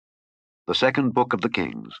The second book of the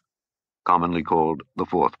Kings, commonly called the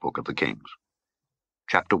fourth book of the Kings.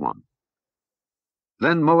 Chapter 1.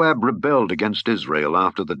 Then Moab rebelled against Israel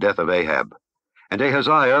after the death of Ahab, and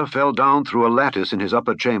Ahaziah fell down through a lattice in his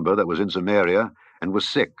upper chamber that was in Samaria, and was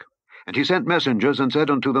sick. And he sent messengers, and said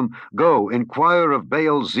unto them, Go, inquire of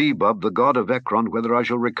Baal-zebub, the god of Ekron, whether I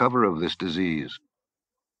shall recover of this disease.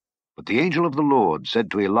 But the angel of the Lord said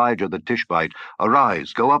to Elijah the Tishbite,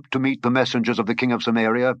 Arise, go up to meet the messengers of the king of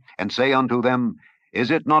Samaria, and say unto them, Is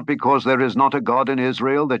it not because there is not a God in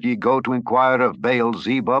Israel that ye go to inquire of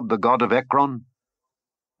Baal-zebub, the god of Ekron?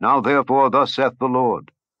 Now therefore thus saith the Lord,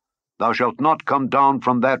 Thou shalt not come down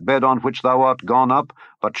from that bed on which thou art gone up,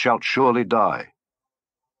 but shalt surely die.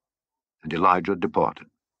 And Elijah departed.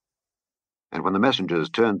 And when the messengers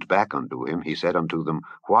turned back unto him, he said unto them,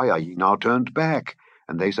 Why are ye now turned back?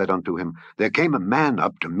 And they said unto him, There came a man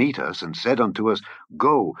up to meet us, and said unto us,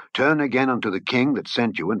 Go, turn again unto the king that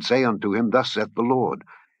sent you, and say unto him, Thus saith the Lord,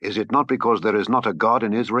 Is it not because there is not a God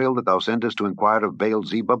in Israel that thou sendest to inquire of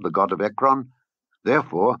Baal-zebub, the god of Ekron?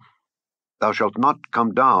 Therefore thou shalt not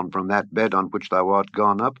come down from that bed on which thou art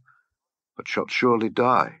gone up, but shalt surely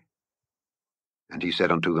die. And he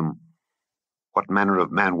said unto them, What manner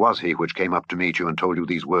of man was he which came up to meet you, and told you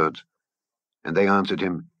these words? And they answered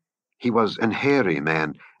him, He was an hairy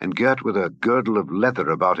man, and girt with a girdle of leather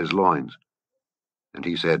about his loins. And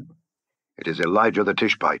he said, It is Elijah the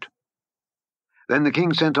Tishbite. Then the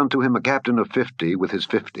king sent unto him a captain of 50 with his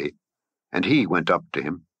 50, and he went up to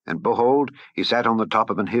him, and behold, he sat on the top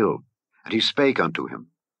of an hill. And he spake unto him,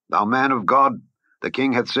 Thou man of God, the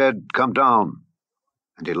king hath said, Come down.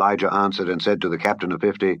 And Elijah answered and said to the captain of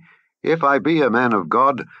 50, If I be a man of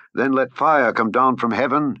God, then let fire come down from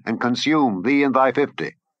heaven, and consume thee and thy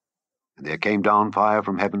 50. And there came down fire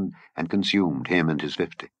from heaven, and consumed him and his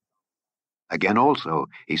 50. Again also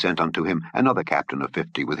he sent unto him another captain of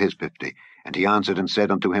 50 with his 50. And he answered and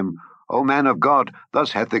said unto him, O man of God,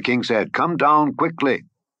 thus hath the king said, Come down quickly.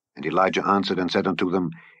 And Elijah answered and said unto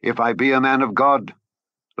them, If I be a man of God,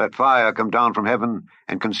 let fire come down from heaven,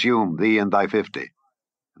 and consume thee and thy 50.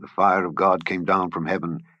 And the fire of God came down from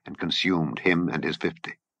heaven, and consumed him and his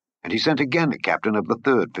 50. And he sent again a captain of the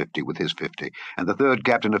third 50 with his 50. And the third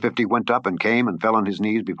captain of 50 went up, and came, and fell on his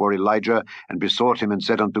knees before Elijah, and besought him, and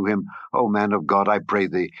said unto him, O man of God, I pray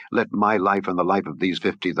thee, let my life and the life of these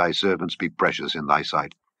 50 thy servants be precious in thy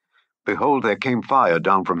sight. Behold, there came fire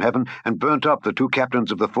down from heaven, and burnt up the two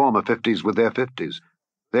captains of the former 50s with their 50s.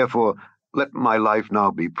 Therefore let my life now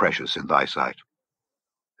be precious in thy sight.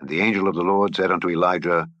 And the angel of the Lord said unto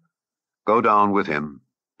Elijah, Go down with him,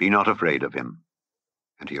 be not afraid of him.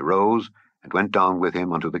 And he arose, and went down with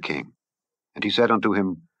him unto the king. And he said unto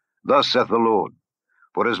him, Thus saith the Lord,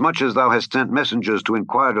 Forasmuch as thou hast sent messengers to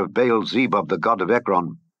inquire of Baal-zebub, the god of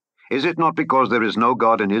Ekron, is it not because there is no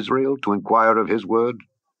God in Israel to inquire of his word?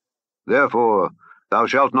 Therefore thou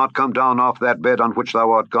shalt not come down off that bed on which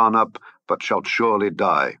thou art gone up, but shalt surely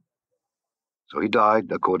die. So he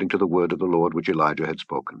died according to the word of the Lord which Elijah had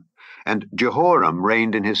spoken. And Jehoram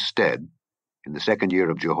reigned in his stead, in the 2nd year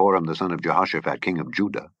of Jehoram the son of Jehoshaphat, king of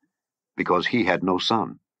Judah, because he had no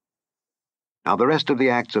son. Now the rest of the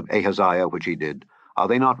acts of Ahaziah which he did, are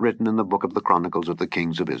they not written in the book of the Chronicles of the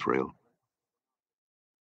kings of Israel?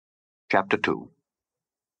 Chapter 2.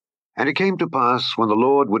 And it came to pass, when the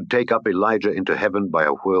Lord would take up Elijah into heaven by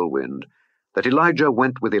a whirlwind, that Elijah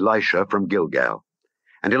went with Elisha from Gilgal.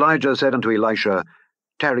 And Elijah said unto Elisha,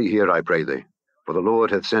 Tarry here, I pray thee, for the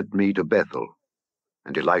Lord hath sent me to Bethel.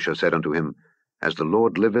 And Elisha said unto him, As the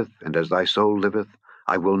Lord liveth, and as thy soul liveth,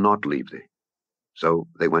 I will not leave thee. So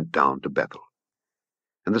they went down to Bethel.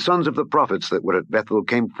 And the sons of the prophets that were at Bethel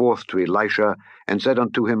came forth to Elisha, and said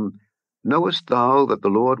unto him, Knowest thou that the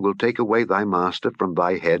Lord will take away thy master from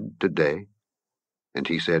thy head today? And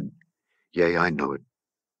he said, Yea, I know it.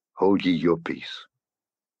 Hold ye your peace.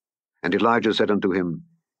 And Elijah said unto him,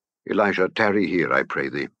 Elisha, tarry here, I pray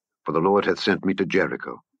thee, for the Lord hath sent me to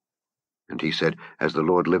Jericho. And he said, As the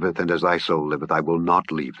Lord liveth, and as thy soul liveth, I will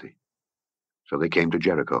not leave thee. So they came to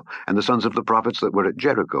Jericho. And the sons of the prophets that were at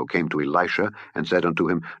Jericho came to Elisha, and said unto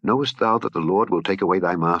him, Knowest thou that the Lord will take away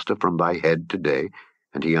thy master from thy head today?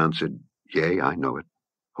 And he answered, Yea, I know it.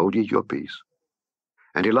 Hold ye your peace.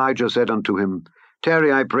 And Elijah said unto him,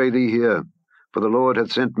 Tarry, I pray thee here, for the Lord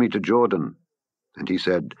hath sent me to Jordan. And he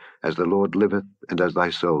said, As the Lord liveth, and as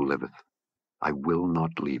thy soul liveth, I will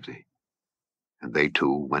not leave thee. And they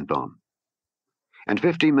two went on. And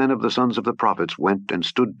 50 men of the sons of the prophets went and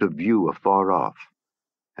stood to view afar off.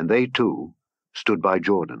 And they too stood by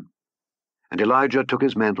Jordan. And Elijah took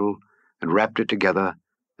his mantle, and wrapped it together,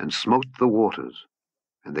 and smote the waters.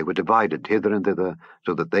 And they were divided hither and thither,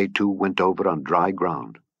 so that they too went over on dry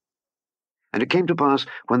ground. And it came to pass,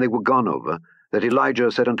 when they were gone over, that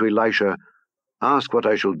Elijah said unto Elisha, Ask what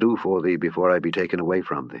I shall do for thee before I be taken away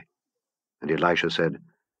from thee. And Elisha said,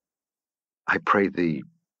 I pray thee,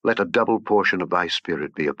 let a double portion of thy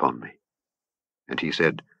spirit be upon me. And he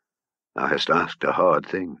said, Thou hast asked a hard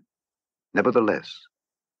thing. Nevertheless,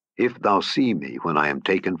 if thou see me when I am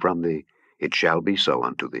taken from thee, it shall be so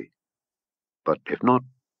unto thee. But if not,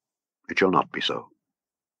 it shall not be so.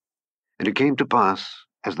 And it came to pass,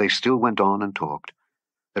 as they still went on and talked,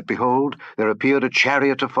 that, behold, there appeared a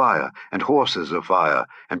chariot of fire, and horses of fire,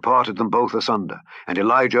 and parted them both asunder. And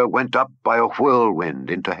Elijah went up by a whirlwind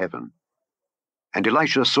into heaven. And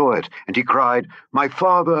Elisha saw it, and he cried, my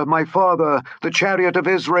father, the chariot of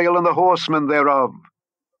Israel and the horsemen thereof.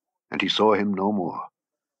 And he saw him no more.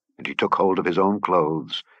 And he took hold of his own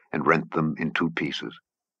clothes, and rent them in 2 pieces.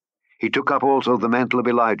 He took up also the mantle of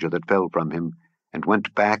Elijah that fell from him, and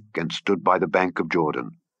went back and stood by the bank of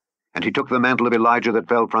Jordan. And he took the mantle of Elijah that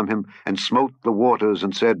fell from him, and smote the waters,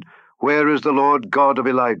 and said, Where is the Lord God of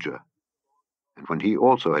Elijah? And when he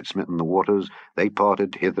also had smitten the waters, they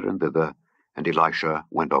parted hither and thither, and Elisha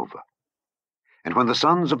went over. And when the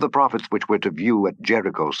sons of the prophets which were to view at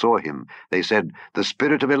Jericho saw him, they said, The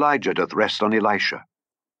spirit of Elijah doth rest on Elisha.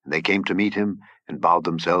 And they came to meet him, and bowed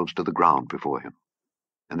themselves to the ground before him.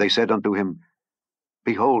 And they said unto him,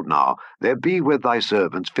 Behold now, there be with thy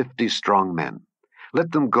servants 50 strong men.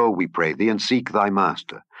 Let them go, we pray thee, and seek thy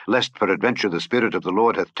master, lest peradventure the Spirit of the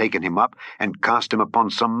Lord hath taken him up, and cast him upon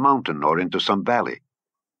some mountain, or into some valley.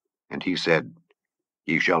 And he said,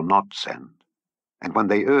 Ye shall not send. And when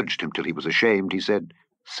they urged him till he was ashamed, he said,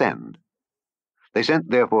 Send. They sent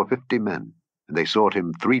therefore 50 men, and they sought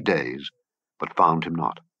him 3 days, but found him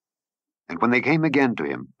not. And when they came again to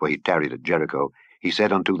him, for he tarried at Jericho, he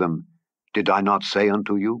said unto them, Did I not say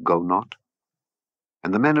unto you, Go not?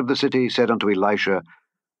 And the men of the city said unto Elisha,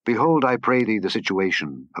 Behold, I pray thee, the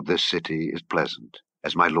situation of this city is pleasant,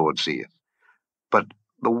 as my Lord seeth. But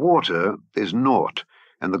the water is naught,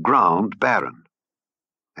 and the ground barren.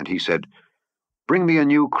 And he said, Bring me a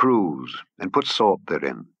new cruse, and put salt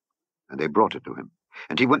therein. And they brought it to him.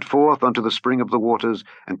 And he went forth unto the spring of the waters,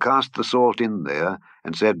 and cast the salt in there,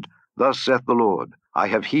 and said, Thus saith the Lord, I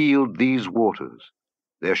have healed these waters.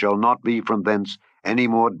 There shall not be from thence any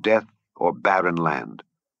more death or barren land.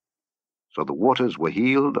 So the waters were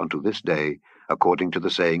healed unto this day, according to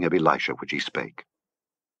the saying of Elisha which he spake.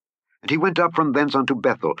 And he went up from thence unto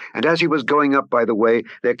Bethel, and as he was going up by the way,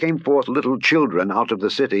 there came forth little children out of the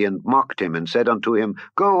city, and mocked him, and said unto him,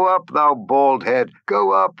 Go up, thou bald head,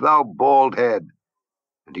 go up, thou bald head.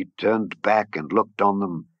 And he turned back and looked on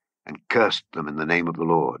them, and cursed them in the name of the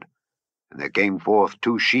Lord. And there came forth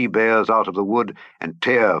 2 she-bears out of the wood, and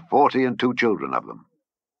tare 42 children of them.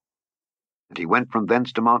 And he went from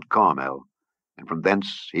thence to Mount Carmel, and from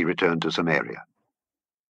thence he returned to Samaria.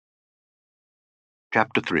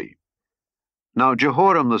 Chapter 3. Now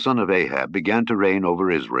Jehoram the son of Ahab began to reign over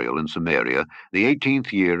Israel in Samaria the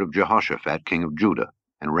 18th year of Jehoshaphat king of Judah,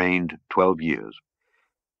 and reigned 12 years.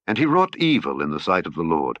 And he wrought evil in the sight of the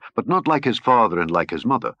Lord, but not like his father and like his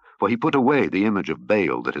mother, for he put away the image of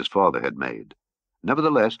Baal that his father had made.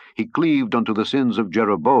 Nevertheless he cleaved unto the sins of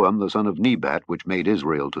Jeroboam the son of Nebat, which made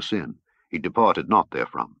Israel to sin. He departed not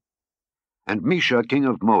therefrom. And Mesha king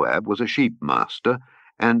of Moab was a sheep-master,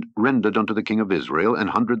 and rendered unto the king of Israel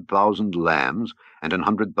 100,000 lambs, and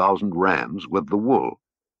 100,000 rams with the wool.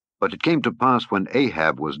 But it came to pass, when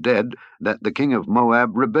Ahab was dead, that the king of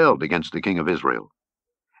Moab rebelled against the king of Israel.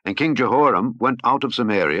 And King Jehoram went out of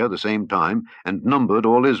Samaria the same time, and numbered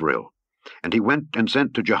all Israel. And he went and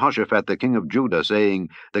sent to Jehoshaphat the king of Judah, saying,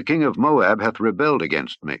 The king of Moab hath rebelled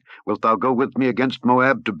against me. Wilt thou go with me against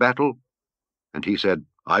Moab to battle? And he said,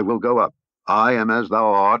 I will go up. I am as thou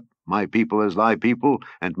art, my people as thy people,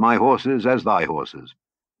 and my horses as thy horses.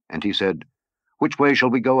 And he said, Which way shall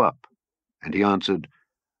we go up? And he answered,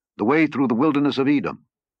 The way through the wilderness of Edom.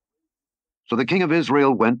 So the king of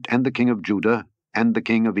Israel went, and the king of Judah, and the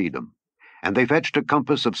king of Edom. And they fetched a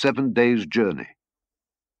compass of 7 days' journey.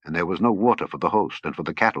 And there was no water for the host, and for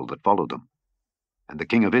the cattle that followed them. And the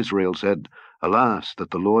king of Israel said, Alas,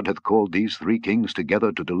 that the Lord hath called these 3 kings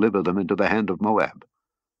together to deliver them into the hand of Moab.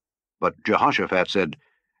 But Jehoshaphat said,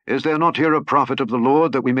 Is there not here a prophet of the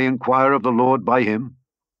Lord, that we may inquire of the Lord by him?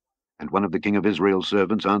 And one of the king of Israel's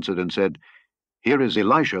servants answered and said, Here is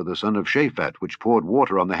Elisha the son of Shaphat, which poured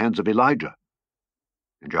water on the hands of Elijah.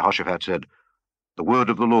 And Jehoshaphat said, The word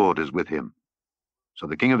of the Lord is with him. So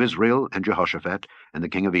the king of Israel and Jehoshaphat and the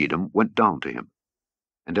king of Edom went down to him.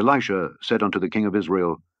 And Elisha said unto the king of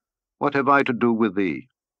Israel, What have I to do with thee?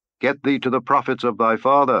 Get thee to the prophets of thy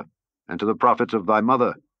father, and to the prophets of thy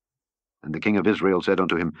mother. And the king of Israel said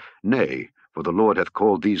unto him, Nay, for the Lord hath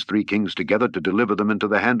called these 3 kings together to deliver them into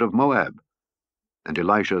the hand of Moab. And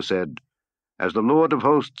Elisha said, As the Lord of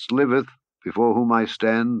hosts liveth, before whom I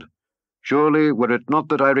stand, surely, were it not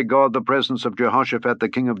that I regard the presence of Jehoshaphat the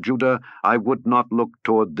king of Judah, I would not look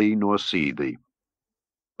toward thee nor see thee.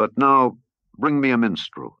 But now bring me a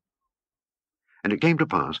minstrel. And it came to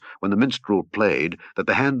pass, when the minstrel played, that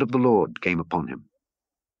the hand of the Lord came upon him.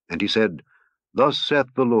 And he said, Thus saith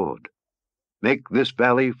the Lord, Make this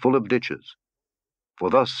valley full of ditches. For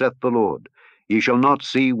thus saith the Lord, Ye shall not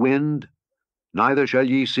see wind, neither shall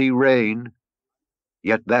ye see rain,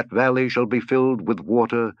 yet that valley shall be filled with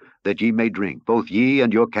water, that ye may drink, both ye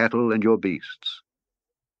and your cattle and your beasts.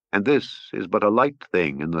 And this is but a light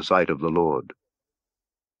thing in the sight of the Lord.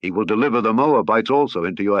 He will deliver the Moabites also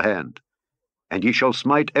into your hand. And ye shall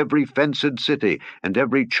smite every fenced city, and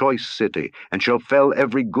every choice city, and shall fell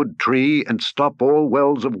every good tree, and stop all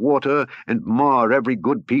wells of water, and mar every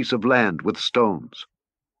good piece of land with stones.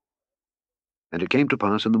 And it came to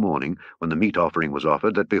pass in the morning, when the meat offering was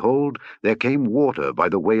offered, that, behold, there came water by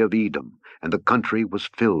the way of Edom, and the country was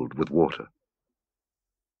filled with water.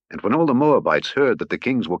 And when all the Moabites heard that the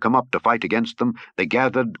kings were come up to fight against them, they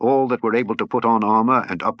gathered all that were able to put on armor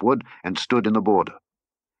and upward, and stood in the border.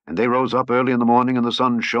 And they rose up early in the morning, and the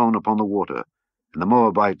sun shone upon the water. And the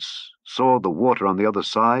Moabites saw the water on the other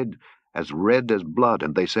side as red as blood,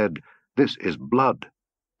 and they said, This is blood.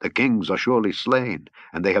 The kings are surely slain,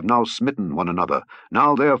 and they have now smitten one another.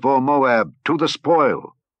 Now therefore, Moab, to the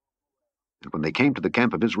spoil. And when they came to the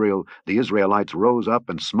camp of Israel, the Israelites rose up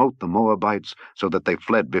and smote the Moabites, so that they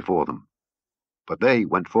fled before them. But they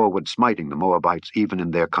went forward, smiting the Moabites even in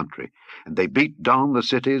their country. And they beat down the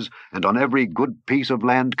cities, and on every good piece of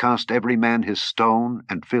land cast every man his stone,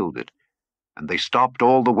 and filled it. And they stopped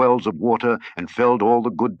all the wells of water, and felled all the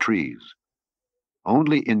good trees.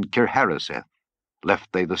 Only in Kirharaseth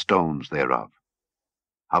left they the stones thereof.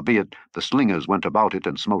 Howbeit the slingers went about it,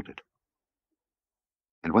 and smote it.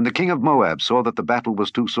 And when the king of Moab saw that the battle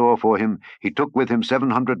was too sore for him, he took with him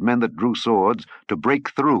 700 men that drew swords, to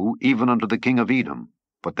break through even unto the king of Edom,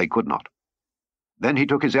 but they could not. Then he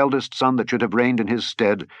took his eldest son that should have reigned in his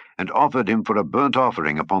stead, and offered him for a burnt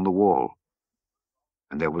offering upon the wall.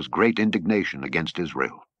 And there was great indignation against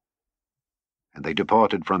Israel. And they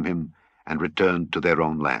departed from him, and returned to their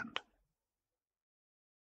own land.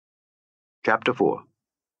 Chapter 4.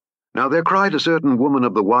 Now there cried a certain woman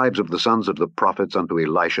of the wives of the sons of the prophets unto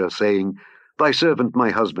Elisha, saying, Thy servant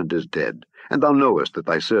my husband is dead, and thou knowest that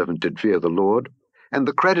thy servant did fear the Lord, and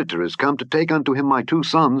the creditor is come to take unto him my 2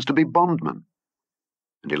 sons to be bondmen.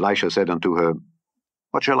 And Elisha said unto her,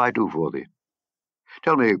 What shall I do for thee?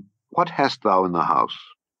 Tell me, what hast thou in the house?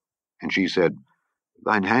 And she said,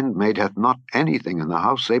 Thine handmaid hath not anything in the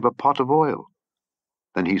house save a pot of oil.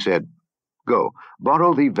 Then he said, Go,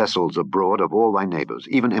 borrow thee vessels abroad of all thy neighbors,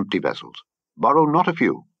 even empty vessels. Borrow not a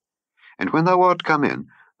few. And when thou art come in,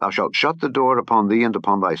 thou shalt shut the door upon thee and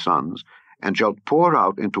upon thy sons, and shalt pour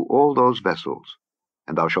out into all those vessels,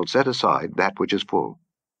 and thou shalt set aside that which is full.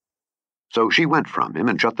 So she went from him,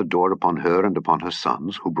 and shut the door upon her and upon her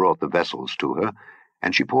sons, who brought the vessels to her,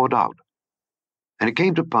 and she poured out. And it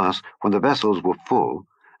came to pass, when the vessels were full,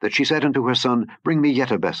 that she said unto her son, Bring me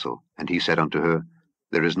yet a vessel. And he said unto her,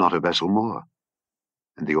 There is not a vessel more.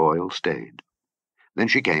 And the oil stayed. Then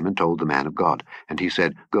she came and told the man of God, and he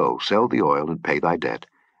said, Go, sell the oil, and pay thy debt,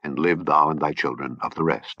 and live thou and thy children of the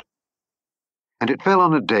rest. And it fell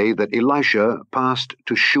on a day that Elisha passed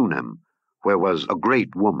to Shunem, where was a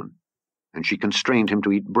great woman, and she constrained him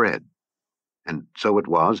to eat bread. And so it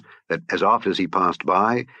was, that as oft as he passed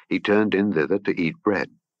by, he turned in thither to eat bread.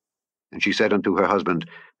 And she said unto her husband,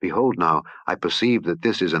 Behold now, I perceive that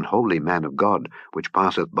this is an holy man of God, which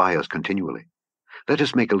passeth by us continually. Let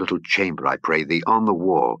us make a little chamber, I pray thee, on the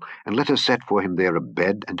wall, and let us set for him there a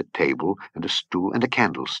bed, and a table, and a stool, and a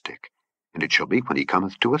candlestick. And it shall be, when he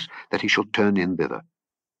cometh to us, that he shall turn in thither.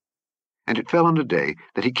 And it fell on a day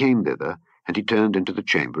that he came thither, and he turned into the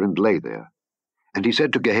chamber, and lay there. And he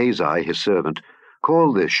said to Gehazi his servant,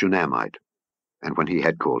 Call this Shunammite. And when he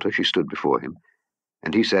had called her, she stood before him.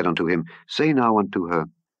 And he said unto him, Say now unto her,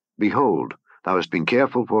 Behold, thou hast been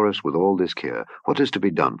careful for us with all this care. What is to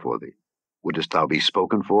be done for thee? Wouldest thou be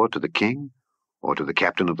spoken for to the king, or to the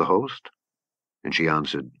captain of the host? And she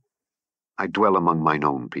answered, I dwell among mine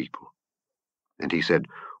own people. And he said,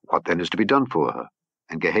 What then is to be done for her?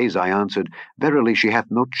 And Gehazi answered, Verily she hath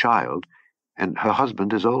no child, and her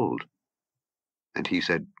husband is old. And he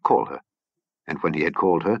said, Call her. And when he had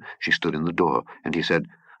called her, she stood in the door. And he said,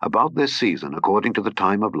 About this season, according to the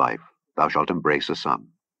time of life, thou shalt embrace a son.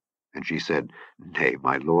 And she said, Nay,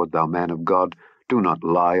 my lord, thou man of God, do not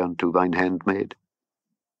lie unto thine handmaid.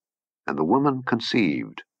 And the woman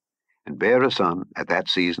conceived, and bare a son at that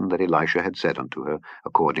season that Elisha had said unto her,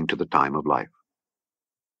 according to the time of life.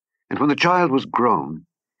 And when the child was grown,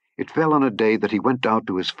 it fell on a day that he went out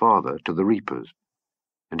to his father to the reapers.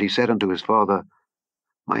 And he said unto his father,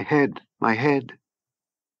 My head, my head.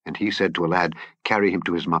 And he said to a lad, Carry him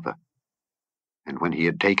to his mother. And when he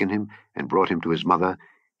had taken him and brought him to his mother,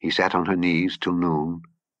 he sat on her knees till noon,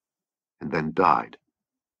 and then died.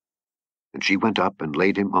 And she went up and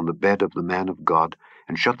laid him on the bed of the man of God,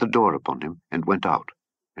 and shut the door upon him, and went out.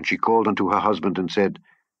 And she called unto her husband, and said,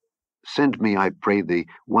 Send me, I pray thee,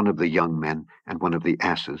 one of the young men, and one of the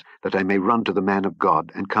asses, that I may run to the man of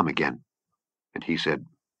God, and come again. And he said,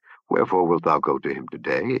 Wherefore wilt thou go to him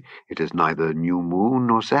today? It is neither new moon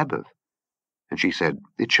nor Sabbath. And she said,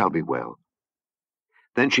 It shall be well.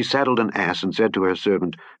 Then she saddled an ass, and said to her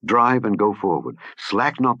servant, Drive and go forward.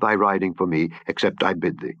 Slack not thy riding for me, except I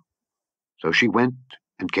bid thee. So she went,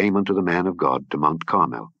 and came unto the man of God to Mount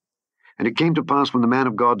Carmel. And it came to pass, when the man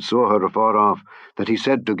of God saw her afar off, that he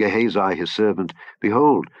said to Gehazi his servant,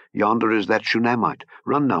 Behold, yonder is that Shunammite.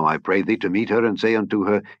 Run now, I pray thee, to meet her, and say unto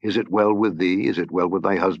her, Is it well with thee? Is it well with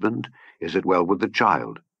thy husband? Is it well with the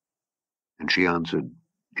child? And she answered,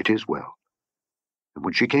 It is well. And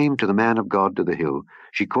when she came to the man of God to the hill,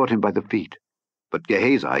 she caught him by the feet. But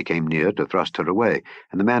Gehazi came near to thrust her away.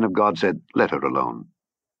 And the man of God said, Let her alone,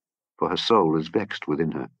 for her soul is vexed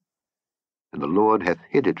within her. And the Lord hath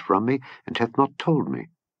hid it from me, and hath not told me.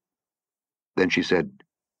 Then she said,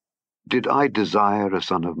 Did I desire a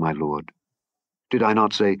son of my Lord? Did I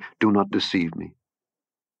not say, Do not deceive me?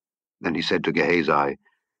 Then he said to Gehazi,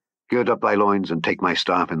 Gird up thy loins, and take my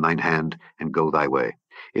staff in thine hand, and go thy way.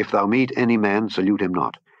 If thou meet any man, salute him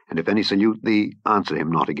not, and if any salute thee, answer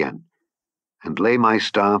him not again. And lay my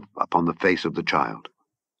staff upon the face of the child.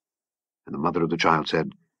 And the mother of the child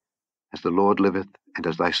said, As the Lord liveth, and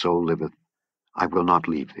as thy soul liveth, I will not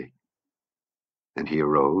leave thee. And he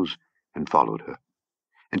arose, and followed her.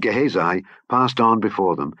 And Gehazi passed on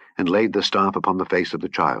before them, and laid the staff upon the face of the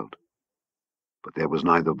child. But there was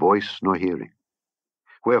neither voice nor hearing.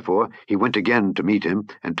 Wherefore he went again to meet him,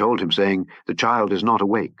 and told him, saying, The child is not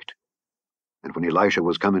awaked. And when Elisha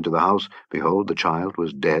was come into the house, behold, the child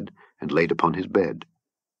was dead, and laid upon his bed.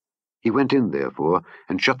 He went in, therefore,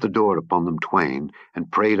 and shut the door upon them twain,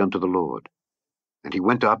 and prayed unto the Lord. And he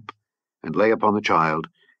went up, and lay upon the child,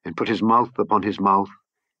 and put his mouth upon his mouth,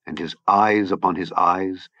 and his eyes upon his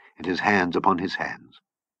eyes, and his hands upon his hands.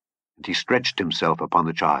 And he stretched himself upon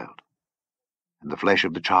the child. And the flesh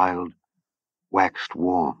of the child waxed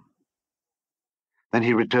warm. Then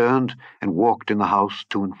he returned, and walked in the house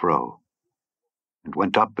to and fro, and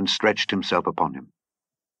went up and stretched himself upon him.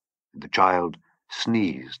 And the child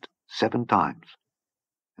sneezed 7 times,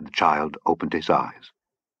 and the child opened his eyes.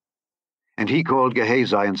 And he called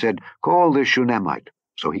Gehazi, and said, Call this Shunammite.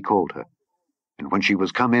 So he called her. And when she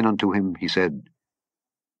was come in unto him, he said,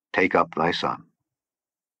 Take up thy son.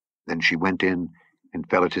 Then she went in, and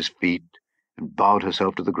fell at his feet, and bowed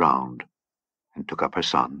herself to the ground, and took up her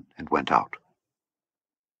son, and went out.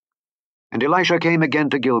 And Elisha came again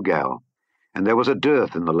to Gilgal, and there was a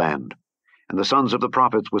dearth in the land, and the sons of the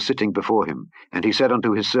prophets were sitting before him. And he said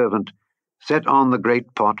unto his servant, Set on the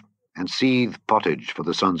great pot, and seethe pottage for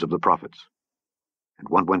the sons of the prophets. And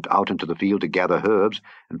one went out into the field to gather herbs,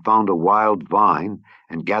 and found a wild vine,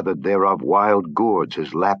 and gathered thereof wild gourds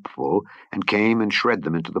his lap full, and came and shred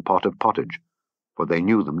them into the pot of pottage, for they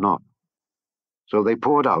knew them not. So they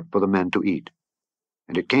poured out for the men to eat.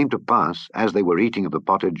 And it came to pass, as they were eating of the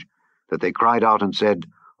pottage, that they cried out and said,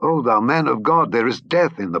 O thou man of God, there is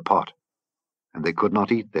death in the pot. And they could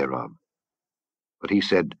not eat thereof. But he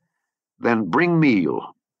said, Then bring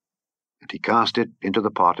meal. And he cast it into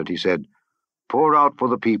the pot, and he said, Pour out for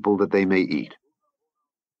the people that they may eat.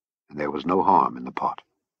 And there was no harm in the pot.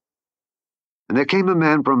 And there came a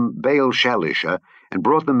man from Baal-shalisha, and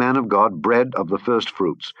brought the man of God bread of the first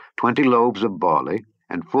fruits, 20 loaves of barley,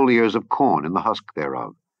 and full ears of corn in the husk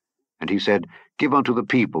thereof. And he said, Give unto the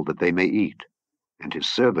people that they may eat. And his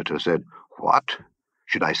servitor said, What?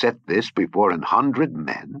 Should I set this before 100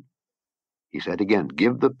 men? He said again,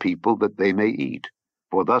 Give the people that they may eat.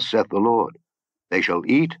 For thus saith the Lord, They shall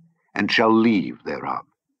eat, and shall leave thereof.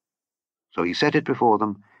 So he set it before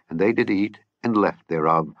them, and they did eat, and left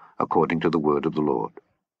thereof, according to the word of the Lord.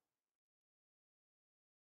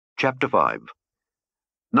 Chapter 5.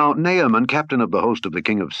 Now Naaman, captain of the host of the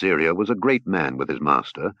king of Syria, was a great man with his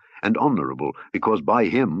master, and honorable, because by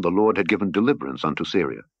him the Lord had given deliverance unto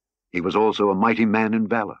Syria. He was also a mighty man in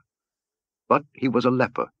valor. But he was a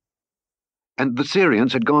leper. And the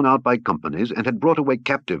Syrians had gone out by companies, and had brought away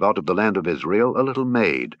captive out of the land of Israel a little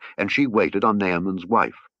maid, and she waited on Naaman's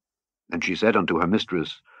wife. And she said unto her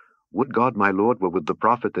mistress, Would God my lord were with the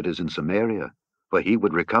prophet that is in Samaria, for he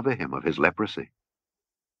would recover him of his leprosy.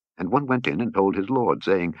 And one went in and told his lord,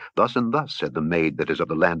 saying, Thus and thus said the maid that is of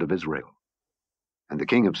the land of Israel. And the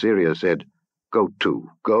king of Syria said,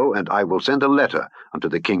 Go, and I will send a letter unto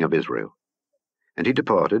the king of Israel. And he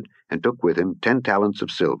departed, and took with him 10 talents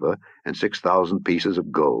of silver, and 6,000 pieces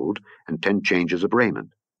of gold, and 10 changes of raiment.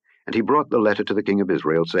 And he brought the letter to the king of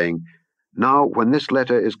Israel, saying, Now when this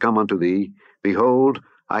letter is come unto thee, behold,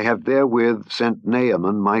 I have therewith sent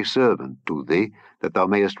Naaman my servant to thee, that thou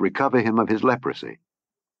mayest recover him of his leprosy.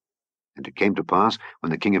 And it came to pass,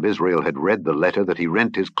 when the king of Israel had read the letter, that he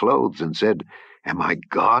rent his clothes, and said, Am I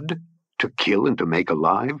God, to kill and to make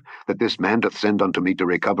alive, that this man doth send unto me to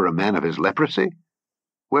recover a man of his leprosy?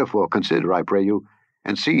 Wherefore consider, I pray you,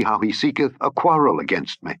 and see how he seeketh a quarrel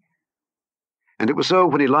against me. And it was so,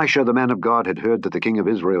 when Elisha the man of God had heard that the king of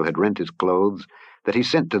Israel had rent his clothes, that he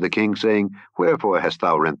sent to the king, saying, Wherefore hast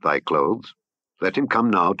thou rent thy clothes? Let him come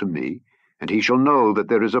now to me, and he shall know that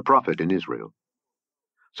there is a prophet in Israel.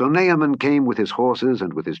 So Naaman came with his horses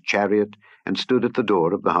and with his chariot, and stood at the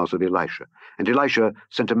door of the house of Elisha. And Elisha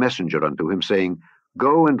sent a messenger unto him, saying,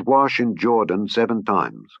 Go and wash in Jordan 7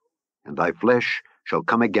 times, and thy flesh shall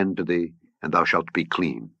come again to thee, and thou shalt be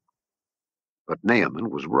clean. But Naaman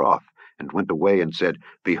was wroth, and went away, and said,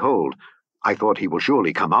 Behold, I thought he will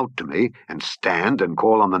surely come out to me, and stand, and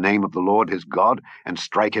call on the name of the Lord his God, and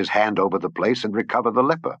strike his hand over the place, and recover the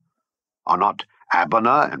leper. Are not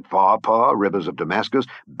Abana and Pharpar, rivers of Damascus,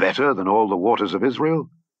 better than all the waters of Israel?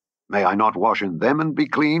 May I not wash in them and be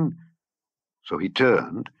clean? So he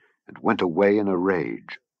turned, and went away in a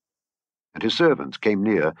rage. And his servants came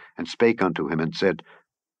near, and spake unto him, and said,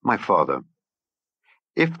 My father,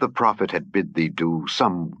 if the prophet had bid thee do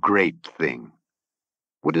some great thing,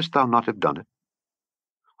 wouldest thou not have done it?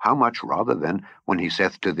 How much rather then, when he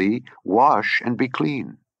saith to thee, Wash and be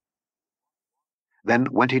clean? Then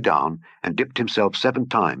went he down, and dipped himself 7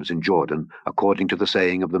 times in Jordan, according to the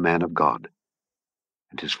saying of the man of God.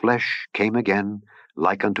 And his flesh came again,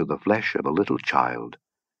 like unto the flesh of a little child,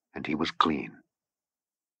 and he was clean.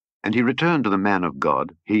 And he returned to the man of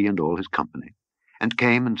God, he and all his company, and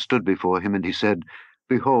came and stood before him, and he said,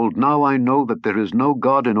 Behold, now I know that there is no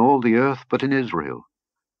God in all the earth but in Israel.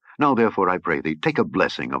 Now therefore, I pray thee, take a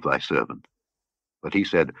blessing of thy servant. But he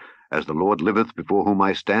said, As the Lord liveth, before whom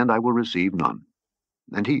I stand, I will receive none.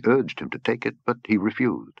 And he urged him to take it, but he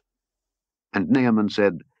refused. And Naaman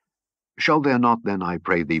said, Shall there not then, I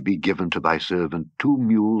pray thee, be given to thy servant 2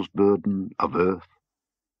 mules' burden of earth?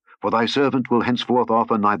 For thy servant will henceforth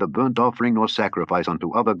offer neither burnt offering nor sacrifice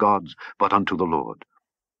unto other gods, but unto the Lord.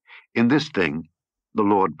 In this thing the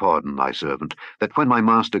Lord pardon thy servant, that when my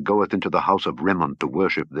master goeth into the house of Rimmon to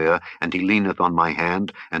worship there, and he leaneth on my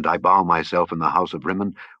hand, and I bow myself in the house of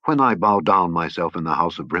Rimmon, when I bow down myself in the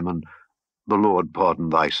house of Rimmon, the Lord pardon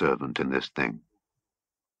thy servant in this thing.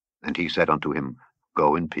 And he said unto him,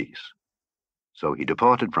 Go in peace. So he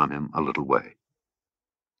departed from him a little way.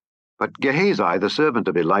 But Gehazi, the servant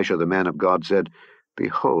of Elisha the man of God, said,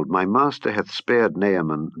 Behold, my master hath spared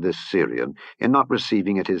Naaman this Syrian, in not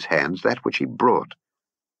receiving at his hands that which he brought.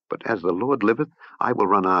 But as the Lord liveth, I will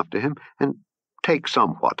run after him, and take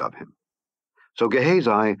somewhat of him. So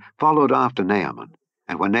Gehazi followed after Naaman.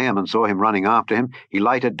 And when Naaman saw him running after him, he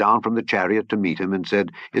lighted down from the chariot to meet him, and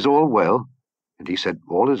said, Is all well? And he said,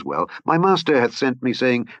 All is well. My master hath sent me,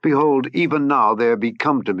 saying, Behold, even now there be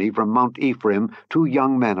come to me from Mount Ephraim 2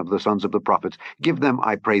 young men of the sons of the prophets. Give them,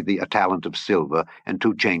 I pray thee, a talent of silver, and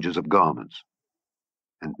 2 changes of garments.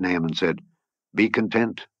 And Naaman said, Be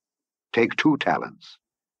content, take 2 talents.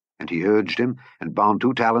 And he urged him, and bound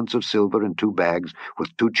 2 talents of silver in 2 bags,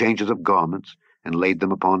 with 2 changes of garments, and laid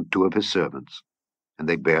them upon 2 of his servants. And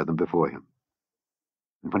they bare them before him.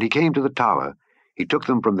 And when he came to the tower, he took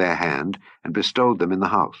them from their hand, and bestowed them in the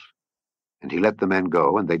house. And he let the men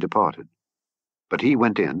go, and they departed. But he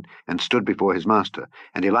went in, and stood before his master.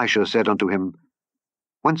 And Elisha said unto him,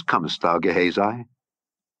 Whence comest thou, Gehazi?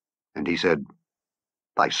 And he said,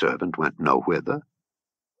 Thy servant went no whither.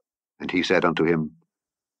 And he said unto him,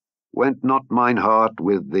 Went not mine heart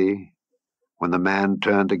with thee, when the man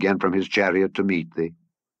turned again from his chariot to meet thee?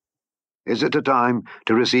 Is it a time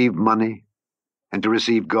to receive money, and to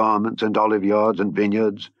receive garments, and oliveyards, and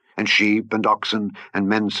vineyards, and sheep, and oxen, and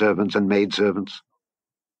men servants, and maidservants?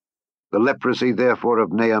 The leprosy therefore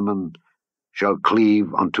of Naaman shall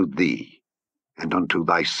cleave unto thee, and unto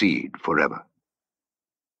thy seed forever.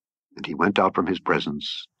 And he went out from his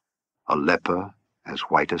presence, a leper as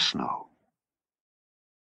white as snow.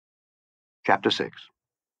 Chapter 6.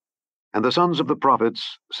 And the sons of the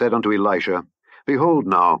prophets said unto Elisha, Behold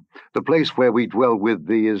now, the place where we dwell with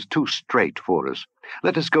thee is too strait for us.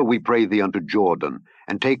 Let us go, we pray thee, unto Jordan,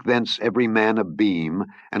 and take thence every man a beam,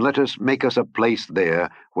 and let us make us a place there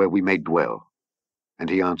where we may dwell. And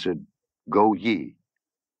he answered, Go ye.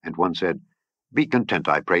 And one said, Be content,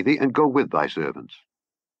 I pray thee, and go with thy servants.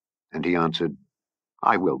 And he answered,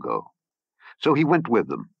 I will go. So he went with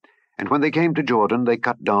them. And when they came to Jordan, they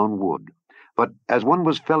cut down wood. But as one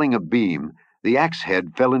was felling a beam, the axe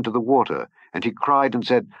head fell into the water, and he cried and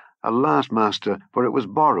said, Alas, master, for it was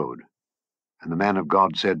borrowed. And the man of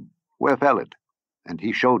God said, Where fell it? And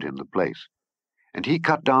he showed him the place. And he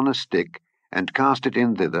cut down a stick, and cast it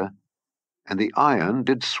in thither, and the iron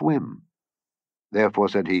did swim. Therefore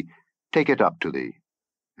said he, Take it up to thee.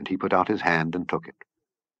 And he put out his hand and took it.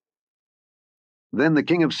 Then the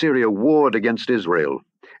king of Syria warred against Israel,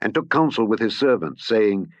 and took counsel with his servants,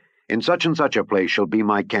 saying, In such and such a place shall be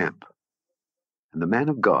my camp. And the man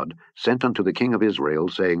of God sent unto the king of Israel,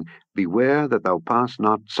 saying, Beware that thou pass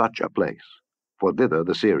not such a place, for thither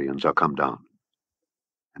the Syrians are come down.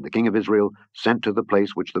 And the king of Israel sent to the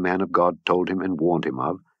place which the man of God told him and warned him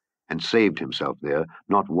of, and saved himself there,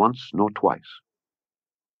 not once nor twice.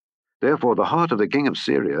 Therefore the heart of the king of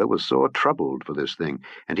Syria was sore troubled for this thing,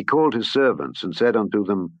 and he called his servants, and said unto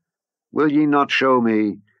them, Will ye not show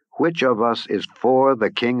me which of us is for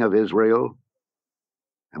the king of Israel?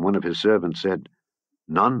 And one of his servants said,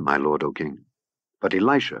 None, my lord, O king. But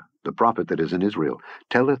Elisha, the prophet that is in Israel,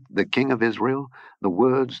 telleth the king of Israel the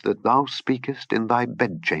words that thou speakest in thy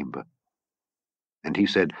bedchamber. And he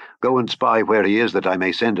said, Go and spy where he is, that I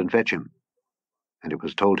may send and fetch him. And it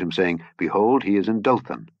was told him, saying, Behold, he is in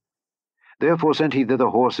Dothan. Therefore sent he thither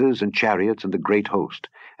horses and chariots and a great host,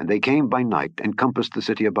 and they came by night, and compassed the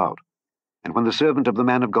city about. And when the servant of the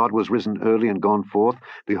man of God was risen early and gone forth,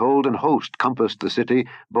 behold, an host compassed the city,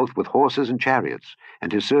 both with horses and chariots.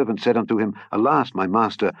 And his servant said unto him, Alas, my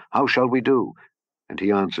master, how shall we do? And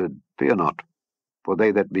he answered, Fear not, for they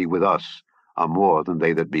that be with us are more than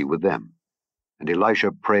they that be with them. And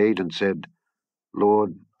Elisha prayed and said,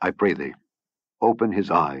 Lord, I pray thee, open his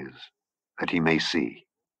eyes, that he may see.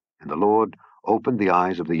 And the Lord opened the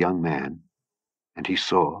eyes of the young man, and he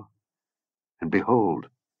saw, and behold,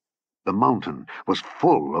 the mountain was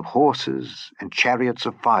full of horses and chariots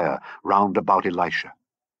of fire round about Elisha.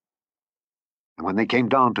 And when they came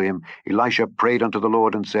down to him, Elisha prayed unto the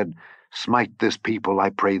Lord, and said, Smite this people, I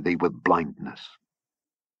pray thee, with blindness.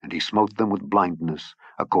 And he smote them with blindness,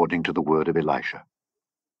 according to the word of Elisha.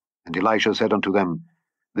 And Elisha said unto them,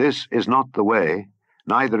 This is not the way,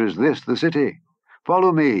 neither is this the city.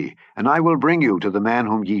 Follow me, and I will bring you to the man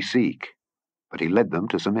whom ye seek. But he led them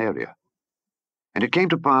to Samaria. And it came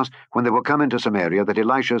to pass, when they were come into Samaria, that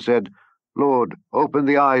Elisha said, Lord, open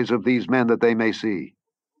the eyes of these men, that they may see.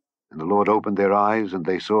 And the Lord opened their eyes, and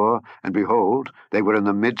they saw, and behold, they were in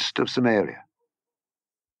the midst of Samaria.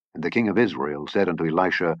 And the king of Israel said unto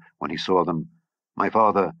Elisha, when he saw them, My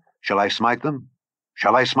father, shall I smite them?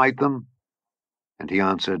 Shall I smite them? And he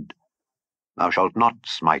answered, Thou shalt not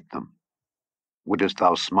smite them. Wouldest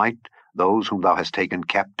thou smite those whom thou hast taken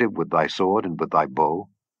captive with thy sword and with thy bow?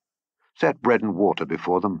 Set bread and water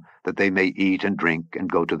before them, that they may eat and drink,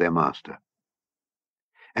 and go to their master.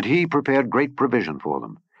 And he prepared great provision for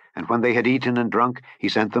them, and when they had eaten and drunk, he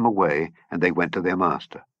sent them away, and they went to their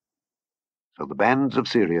master. So the bands of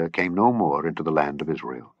Syria came no more into the land of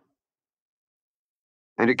Israel.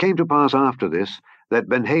 And it came to pass after this, that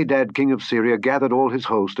Benhadad king of Syria gathered all his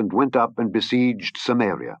host, and went up and besieged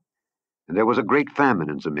Samaria. And there was a great famine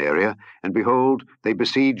in Samaria, and behold, they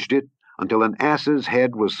besieged it, until an ass's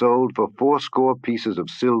head was sold for 80 pieces of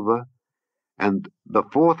silver, and the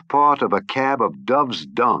 4th part of a cab of dove's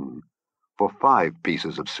dung for 5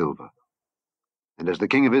 pieces of silver. And as the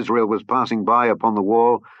king of Israel was passing by upon the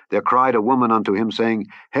wall, there cried a woman unto him, saying,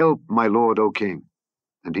 Help, my lord, O king.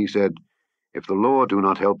 And he said, If the Lord do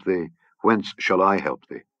not help thee, whence shall I help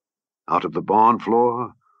thee? Out of the barn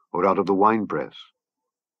floor, or out of the winepress?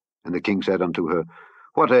 And the king said unto her,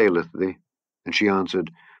 What aileth thee? And she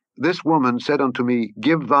answered, This woman said unto me,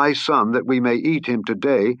 Give thy son, that we may eat him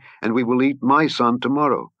today, and we will eat my son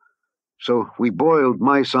tomorrow. So we boiled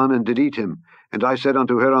my son, and did eat him. And I said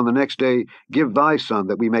unto her on the next day, Give thy son,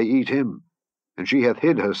 that we may eat him. And she hath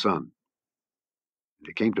hid her son. And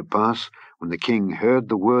it came to pass, when the king heard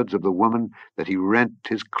the words of the woman, that he rent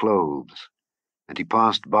his clothes. And he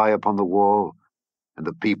passed by upon the wall, and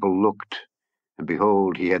the people looked, and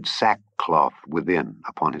behold, he had sackcloth within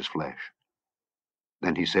upon his flesh.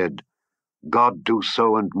 Then he said, God do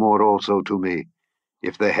so and more also to me,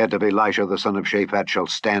 if the head of Elisha the son of Shaphat shall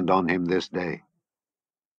stand on him this day.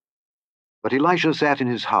 But Elisha sat in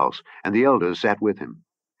his house, and the elders sat with him.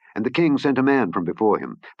 And the king sent a man from before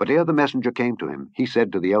him. But ere the messenger came to him, he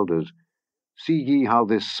said to the elders, See ye how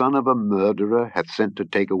this son of a murderer hath sent to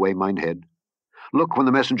take away mine head? Look, when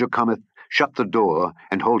the messenger cometh, shut the door,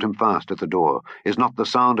 and hold him fast at the door. Is not the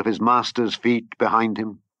sound of his master's feet behind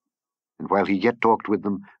him? And while he yet talked with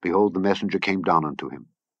them, behold, the messenger came down unto him.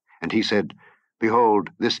 And he said, Behold,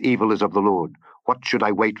 this evil is of the Lord. What should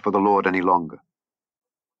I wait for the Lord any longer?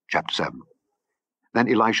 Chapter 7.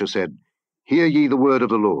 Then Elisha said, Hear ye the word of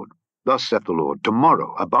the Lord. Thus saith the Lord,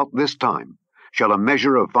 Tomorrow, about this time, shall a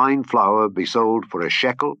measure of fine flour be sold for a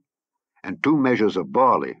shekel, and 2 measures of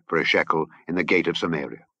barley for a shekel in the gate of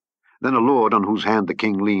Samaria. Then a lord, on whose hand the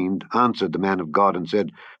king leaned, answered the man of God, and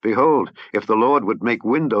said, Behold, if the Lord would make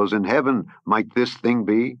windows in heaven, might this thing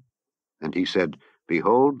be? And he said,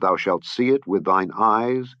 Behold, thou shalt see it with thine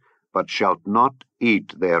eyes, but shalt not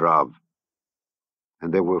eat thereof.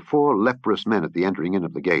 And there were 4 leprous men at the entering in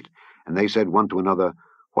of the gate, and they said one to another,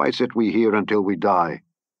 Why sit we here until we die?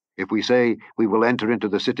 If we say, We will enter into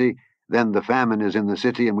the city, then the famine is in the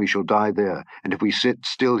city, and we shall die there. And if we sit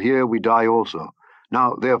still here, we die also.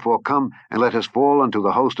 Now therefore come, and let us fall unto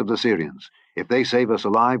the host of the Syrians. If they save us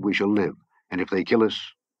alive, we shall live, and if they kill us,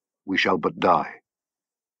 we shall but die.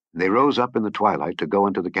 And they rose up in the twilight to go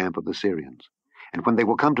unto the camp of the Syrians. And when they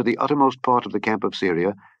were come to the uttermost part of the camp of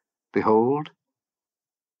Syria, behold,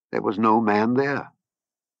 there was no man there.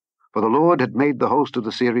 For the Lord had made the host of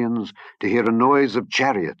the Syrians to hear a noise of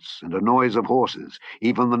chariots and a noise of horses,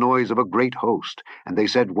 even the noise of a great host. And they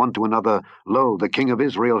said one to another, Lo, the king of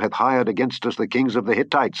Israel hath hired against us the kings of the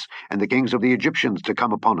Hittites and the kings of the Egyptians to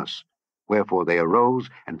come upon us. Wherefore they arose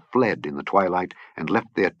and fled in the twilight, and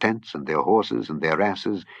left their tents and their horses and their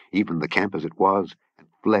asses, even the camp as it was, and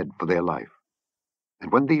fled for their life.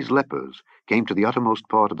 And when these lepers came to the uttermost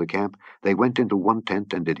part of the camp, they went into one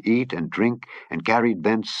tent, and did eat and drink, and carried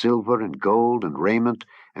thence silver and gold and raiment,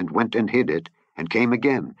 and went and hid it, and came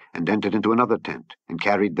again, and entered into another tent, and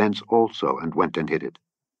carried thence also, and went and hid it.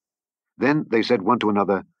 Then they said one to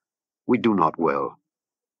another, We do not well.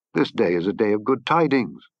 This day is a day of good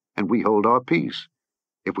tidings, and we hold our peace.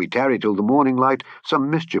 If we tarry till the morning light, some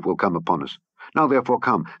mischief will come upon us. Now therefore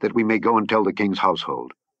come, that we may go and tell the king's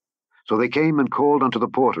household. So they came and called unto the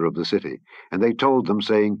porter of the city, and they told them,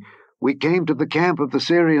 saying, We came to the camp of the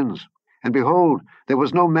Syrians, and behold, there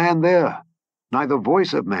was no man there, neither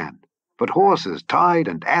voice of man, but horses tied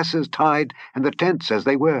and asses tied, and the tents as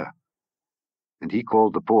they were. And he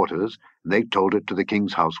called the porters, and they told it to the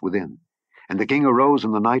king's house within. And the king arose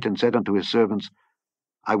in the night, and said unto his servants,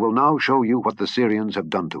 I will now show you what the Syrians have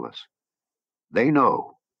done to us. They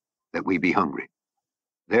know that we be hungry.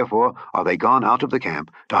 Therefore are they gone out of the camp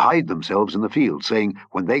to hide themselves in the field, saying,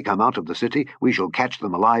 When they come out of the city, we shall catch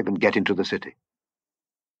them alive and get into the city.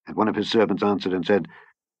 And one of his servants answered and said,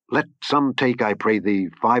 Let some take, I pray thee,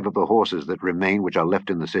 5 of the horses that remain which are left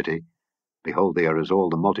in the city. Behold, they are as all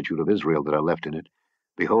the multitude of Israel that are left in it.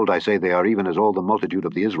 Behold, I say, they are even as all the multitude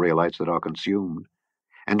of the Israelites that are consumed.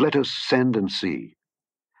 And let us send and see.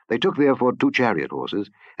 They took therefore 2 chariot horses,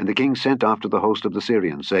 and the king sent after the host of the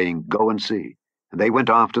Syrians, saying, Go and see. And they went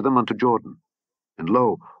after them unto Jordan. And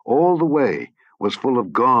lo, all the way was full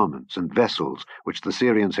of garments and vessels, which the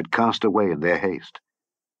Syrians had cast away in their haste.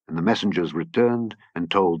 And the messengers returned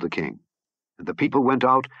and told the king. And the people went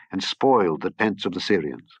out and spoiled the tents of the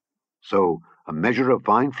Syrians. So a measure of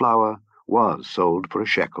fine flour was sold for a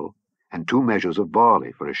shekel, and 2 measures of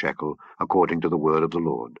barley for a shekel, according to the word of the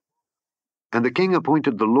Lord. And the king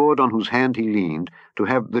appointed the Lord on whose hand he leaned to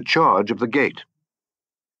have the charge of the gate.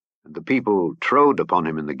 And the people trode upon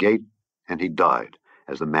him in the gate, and he died,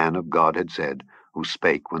 as the man of God had said, who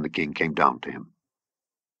spake when the king came down to him.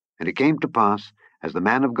 And it came to pass, as the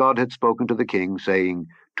man of God had spoken to the king, saying,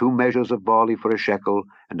 2 measures of barley for a shekel,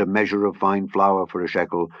 and a measure of fine flour for a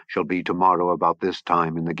shekel, shall be tomorrow about this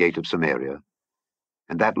time in the gate of Samaria.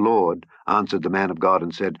 And that Lord answered the man of God,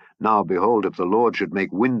 and said, Now behold, if the Lord should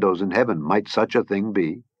make windows in heaven, might such a thing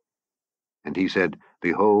be? And he said,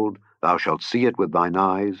 Behold, thou shalt see it with thine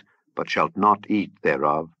eyes, but shalt not eat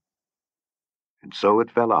thereof. And so it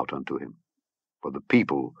fell out unto him, for the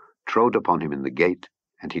people trode upon him in the gate,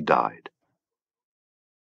 and he died.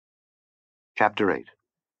 Chapter 8.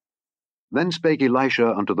 Then spake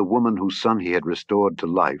Elisha unto the woman whose son he had restored to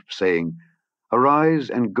life, saying, Arise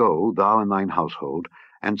and go, thou and thine household,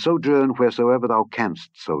 and sojourn wheresoever thou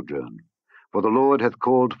canst sojourn. For the Lord hath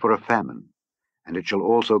called for a famine, and it shall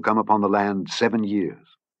also come upon the land 7 years.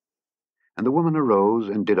 And the woman arose,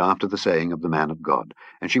 and did after the saying of the man of God.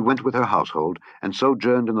 And she went with her household, and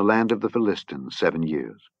sojourned in the land of the Philistines 7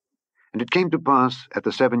 years. And it came to pass at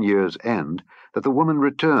the 7 years' end that the woman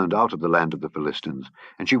returned out of the land of the Philistines,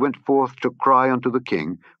 and she went forth to cry unto the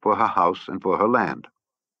king for her house and for her land.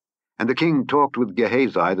 And the king talked with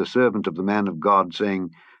Gehazi, the servant of the man of God,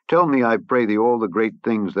 saying, Tell me, I pray thee, all the great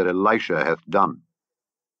things that Elisha hath done.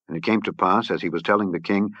 And it came to pass, as he was telling the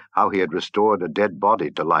king how he had restored a dead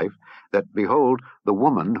body to life, that, behold, the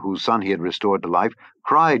woman whose son he had restored to life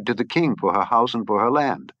cried to the king for her house and for her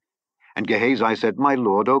land. And Gehazi said, My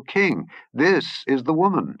lord, O king, this is the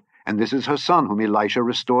woman, and this is her son whom Elisha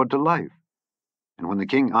restored to life. And when the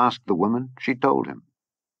king asked the woman, she told him.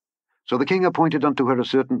 So the king appointed unto her a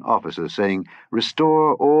certain officer, saying,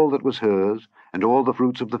 Restore all that was hers, and all the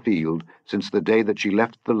fruits of the field, since the day that she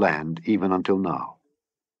left the land, even until now.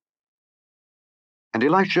 And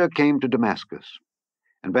Elisha came to Damascus,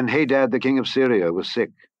 and Benhadad the king of Syria was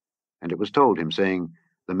sick, and it was told him, saying,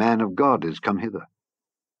 The man of God is come hither.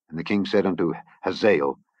 And the king said unto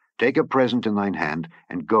Hazael, Take a present in thine hand,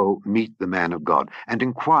 and go meet the man of God, and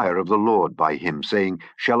inquire of the Lord by him, saying,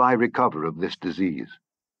 Shall I recover of this disease?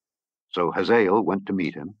 So Hazael went to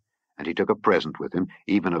meet him, and he took a present with him,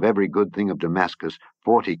 even of every good thing of Damascus,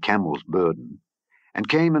 40 camels' burden, and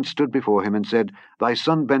came and stood before him, and said, Thy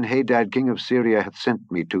son Benhadad king of Syria hath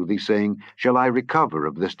sent me to thee, saying, Shall I recover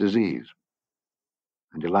of this disease?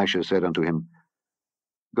 And Elisha said unto him,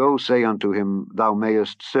 Go say unto him, Thou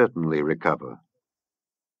mayest certainly recover.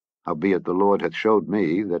 Howbeit the Lord hath showed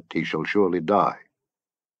me that he shall surely die.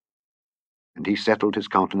 And he settled his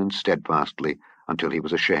countenance steadfastly until he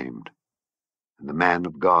was ashamed. And the man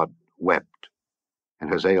of God wept. And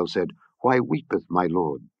Hazael said, Why weepeth my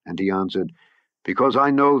lord? And he answered, Because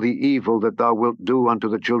I know the evil that thou wilt do unto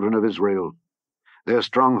the children of Israel. Their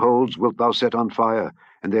strongholds wilt thou set on fire,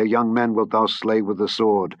 and their young men wilt thou slay with the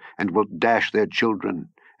sword, and wilt dash their children,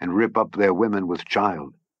 and rip up their women with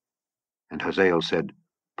child. And Hazael said,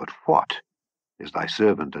 But what? Is thy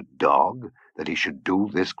servant a dog, that he should do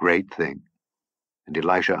this great thing? And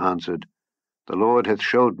Elisha answered, The Lord hath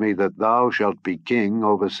showed me that thou shalt be king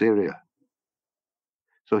over Syria.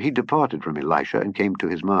 So he departed from Elisha, and came to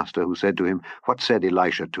his master, who said to him, What said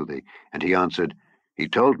Elisha to thee? And he answered, He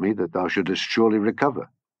told me that thou shouldest surely recover.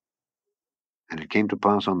 And it came to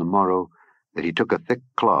pass on the morrow that he took a thick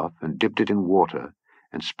cloth, and dipped it in water,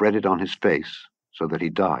 and spread it on his face, so that he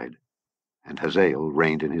died. And Hazael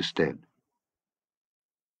reigned in his stead.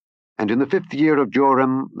 And in the 5th year of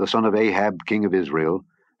Joram, the son of Ahab, king of Israel,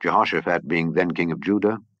 Jehoshaphat being then king of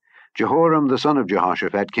Judah, Jehoram the son of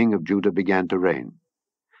Jehoshaphat, king of Judah, began to reign.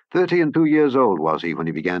 32 years old was he when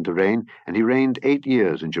he began to reign, and he reigned 8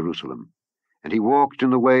 years in Jerusalem. And he walked in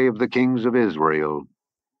the way of the kings of Israel,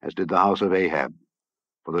 as did the house of Ahab.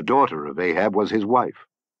 For the daughter of Ahab was his wife,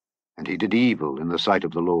 and he did evil in the sight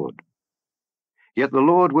of the Lord. Yet the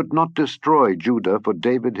Lord would not destroy Judah for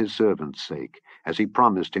David his servant's sake, as he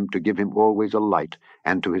promised him to give him always a light,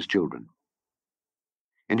 and to his children.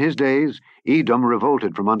 In his days Edom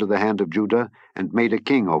revolted from under the hand of Judah, and made a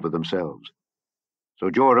king over themselves. So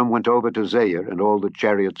Joram went over to Zair, and all the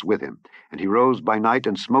chariots with him. And he rose by night,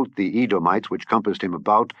 and smote the Edomites which compassed him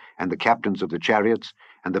about, and the captains of the chariots,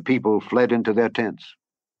 and the people fled into their tents.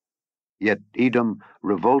 Yet Edom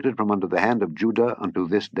revolted from under the hand of Judah unto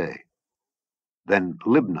this day. Then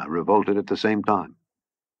Libnah revolted at the same time.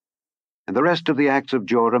 And the rest of the acts of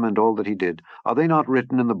Joram, and all that he did, are they not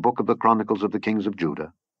written in the book of the Chronicles of the kings of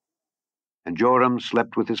Judah? And Joram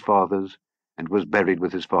slept with his fathers, and was buried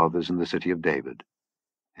with his fathers in the city of David.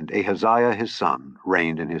 And Ahaziah his son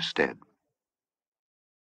reigned in his stead.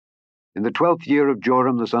 In the 12th year of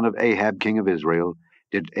Joram the son of Ahab king of Israel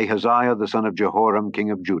did Ahaziah the son of Jehoram king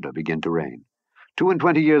of Judah begin to reign.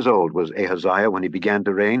 22 years old was Ahaziah when he began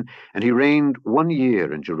to reign, and he reigned 1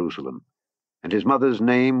 year in Jerusalem. And his mother's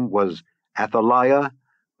name was Athaliah,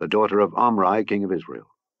 the daughter of Omri king of Israel.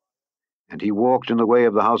 And he walked in the way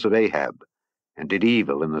of the house of Ahab, and did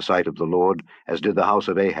evil in the sight of the Lord, as did the house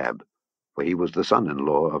of Ahab, for he was the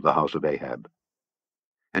son-in-law of the house of Ahab.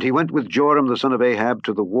 And he went with Joram the son of Ahab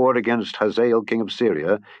to the war against Hazael king of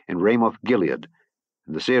Syria in Ramoth-Gilead,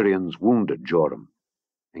 and the Syrians wounded Joram.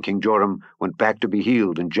 And King Joram went back to be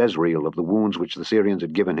healed in Jezreel of the wounds which the Syrians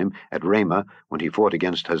had given him at Ramah when he fought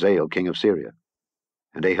against Hazael king of Syria.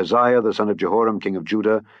 And Ahaziah the son of Jehoram king of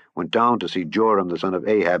Judah went down to see Joram the son of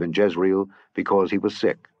Ahab in Jezreel, because he was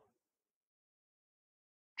sick.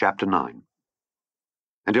 Chapter 9.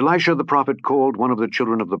 And Elisha the prophet called one of the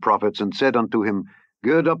children of the prophets, and said unto him,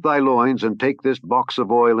 Gird up thy loins, and take this box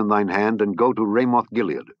of oil in thine hand, and go to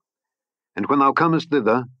Ramoth-Gilead. And when thou comest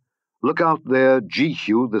thither, look out there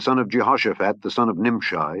Jehu the son of Jehoshaphat the son of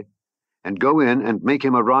Nimshi, and go in, and make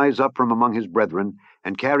him arise up from among his brethren,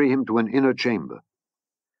 and carry him to an inner chamber.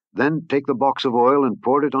 Then take the box of oil and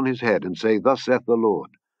pour it on his head, and say, Thus saith the Lord,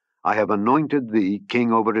 I have anointed thee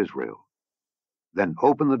king over Israel. Then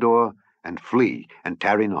open the door, and flee, and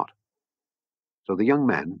tarry not. So the young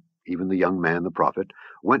man, even the young man the prophet,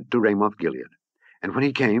 went to Ramoth-Gilead. And when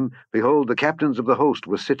he came, behold, the captains of the host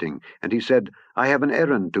were sitting, and he said, I have an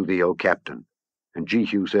errand to thee, O captain. And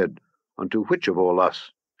Jehu said, Unto which of all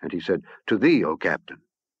us? And he said, To thee, O captain.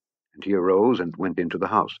 And he arose and went into the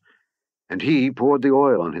house. And he poured the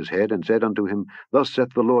oil on his head, and said unto him, Thus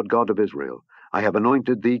saith the Lord God of Israel, I have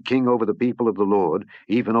anointed thee king over the people of the Lord,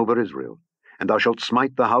 even over Israel. And thou shalt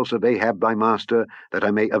smite the house of Ahab thy master, that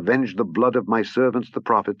I may avenge the blood of my servants the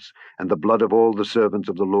prophets, and the blood of all the servants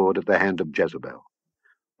of the Lord at the hand of Jezebel.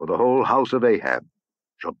 For the whole house of Ahab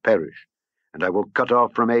shall perish, and I will cut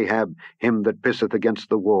off from Ahab him that pisseth against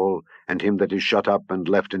the wall, and him that is shut up and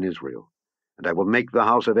left in Israel. And I will make the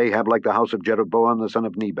house of Ahab like the house of Jeroboam the son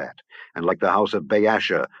of Nebat, and like the house of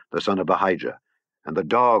Baasha the son of Ahijah. And the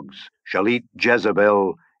dogs shall eat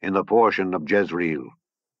Jezebel in the portion of Jezreel,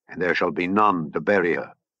 and there shall be none to bury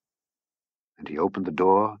her. And he opened the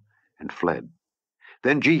door and fled.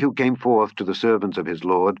 Then Jehu came forth to the servants of his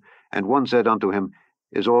lord, and one said unto him,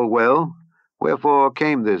 Is all well? Wherefore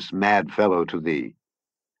came this mad fellow to thee?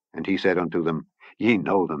 And he said unto them, Ye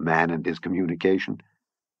know the man and his communication.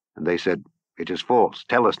 And they said, It is false,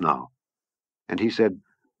 tell us now. And he said,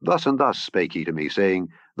 Thus and thus spake he to me, saying,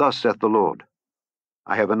 Thus saith the Lord,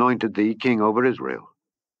 I have anointed thee king over Israel.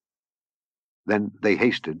 Then they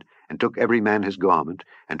hasted, and took every man his garment,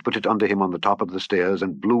 and put it unto him on the top of the stairs,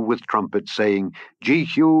 and blew with trumpets, saying,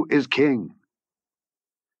 Jehu is king.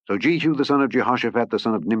 So Jehu the son of Jehoshaphat the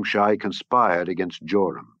son of Nimshi conspired against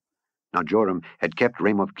Joram. Now Joram had kept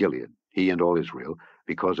Ramoth-Gilead, he and all Israel,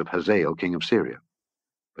 because of Hazael king of Syria.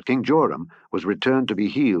 But King Joram was returned to be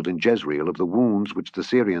healed in Jezreel of the wounds which the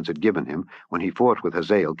Syrians had given him when he fought with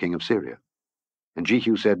Hazael king of Syria. And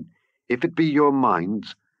Jehu said, If it be your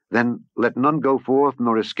minds, then let none go forth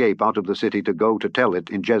nor escape out of the city to go to tell it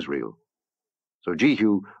in Jezreel. So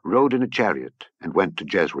Jehu rode in a chariot and went to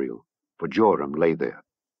Jezreel, for Joram lay there.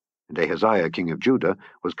 And Ahaziah king of Judah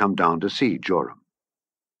was come down to see Joram.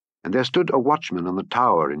 And there stood a watchman on the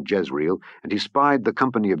tower in Jezreel, and he spied the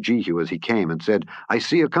company of Jehu as he came, and said, I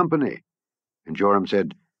see a company. And Joram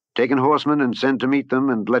said, Take an horseman, and send to meet them,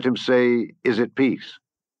 and let him say, Is it peace?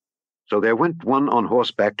 So there went one on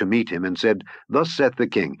horseback to meet him, and said, Thus saith the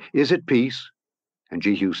king, Is it peace? And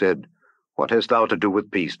Jehu said, What hast thou to do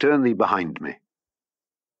with peace? Turn thee behind me.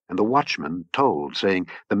 And the watchman told, saying,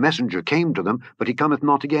 The messenger came to them, but he cometh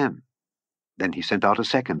not again. Then he sent out a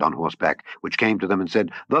second on horseback, which came to them, and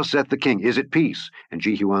said, Thus saith the king, Is it peace? And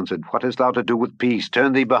Jehu answered, What hast thou to do with peace?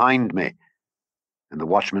 Turn thee behind me. And the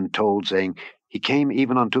watchman told, saying, He came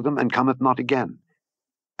even unto them, and cometh not again.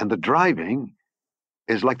 And the driving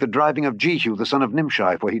is like the driving of Jehu the son of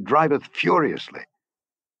Nimshi, for he driveth furiously.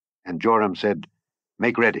 And Joram said,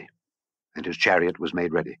 Make ready. And his chariot was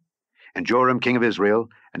made ready. And Joram king of Israel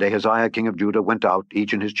and Ahaziah king of Judah went out,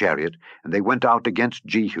 each in his chariot, and they went out against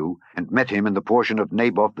Jehu, and met him in the portion of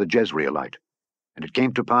Naboth the Jezreelite. And it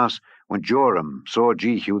came to pass, when Joram saw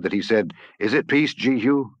Jehu, that he said, Is it peace,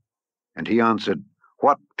 Jehu? And he answered,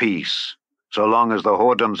 What peace, so long as the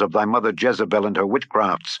whoredoms of thy mother Jezebel and her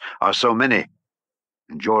witchcrafts are so many?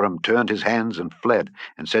 And Joram turned his hands and fled,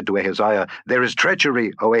 and said to Ahaziah, There is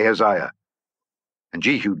treachery, O Ahaziah. And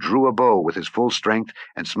Jehu drew a bow with his full strength,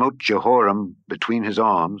 and smote Jehoram between his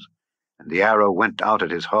arms, and the arrow went out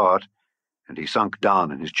at his heart, and he sunk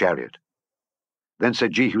down in his chariot. Then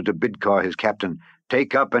said Jehu to Bidkar his captain,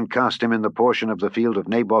 Take up and cast him in the portion of the field of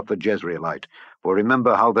Naboth the Jezreelite. For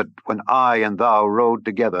remember how that when I and thou rode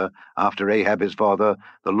together after Ahab his father,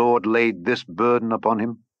 the Lord laid this burden upon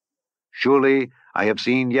him. Surely I have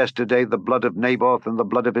seen yesterday the blood of Naboth and the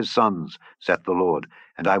blood of his sons, saith the Lord,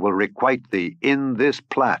 and I will requite thee in this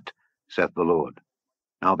plat, saith the Lord.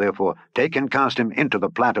 Now therefore take and cast him into the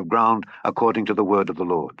plat of ground, according to the word of the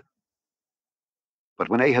Lord. But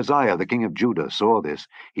when Ahaziah the king of Judah saw this,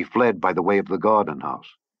 he fled by the way of the garden house.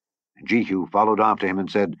 And Jehu followed after him,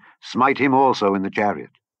 and said, Smite him also in the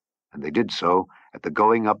chariot. And they did so at the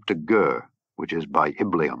going up to Gur, which is by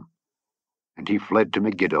Ibleam. And he fled to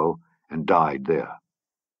Megiddo, and died there.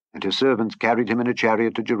 And his servants carried him in a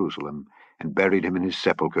chariot to Jerusalem, and buried him in his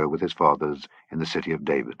sepulchre with his fathers in the city of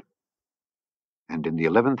David. And in the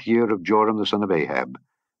 11th year of Joram the son of Ahab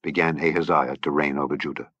began Ahaziah to reign over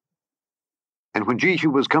Judah. And when Jehu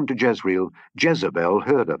was come to Jezreel, Jezebel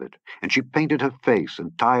heard of it, and she painted her face,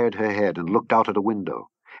 and tired her head, and looked out at a window.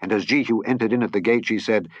 And as Jehu entered in at the gate, she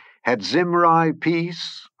said, Had Zimri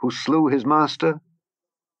peace, who slew his master?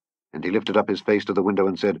 And he lifted up his face to the window,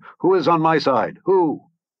 and said, Who is on my side? Who?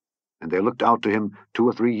 And there looked out to him 2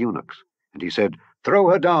 or 3 eunuchs, and he said, Throw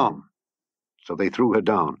her down. So they threw her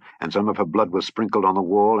down, and some of her blood was sprinkled on the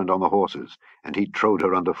wall and on the horses, and he trode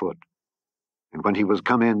her under foot. And when he was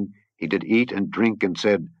come in, he did eat and drink, and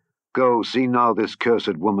said, Go, see now this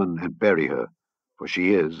cursed woman, and bury her, for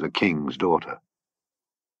she is a king's daughter.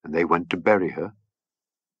 And they went to bury her,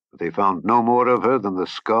 but they found no more of her than the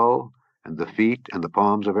skull, and the feet, and the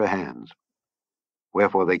palms of her hands.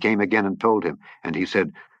 Wherefore they came again and told him, and he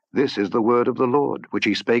said, This is the word of the Lord, which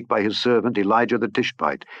he spake by his servant Elijah the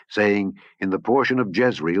Tishbite, saying, In the portion of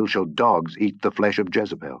Jezreel shall dogs eat the flesh of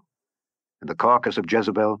Jezebel, and the carcass of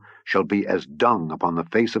Jezebel shall be as dung upon the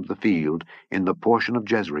face of the field in the portion of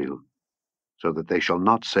Jezreel, so that they shall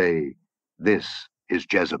not say, This is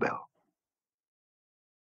Jezebel.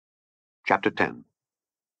 Chapter 10.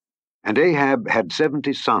 And Ahab had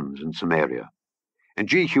 70 sons in Samaria. And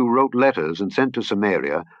Jehu wrote letters and sent to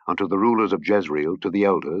Samaria unto the rulers of Jezreel, to the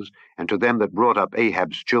elders, and to them that brought up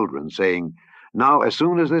Ahab's children, saying, Now as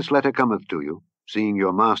soon as this letter cometh to you, seeing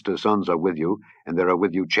your master's sons are with you, and there are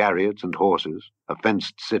with you chariots and horses, a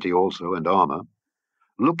fenced city also, and armor,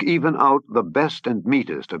 look even out the best and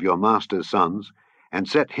meetest of your master's sons, and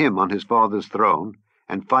set him on his father's throne,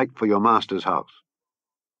 and fight for your master's house.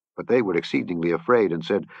 But they were exceedingly afraid, and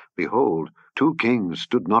said, Behold, 2 kings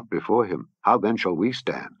stood not before him. How then shall we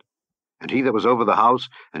stand? And he that was over the house,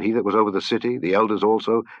 and he that was over the city, the elders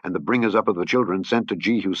also, and the bringers up of the children, sent to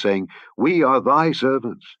Jehu, saying, We are thy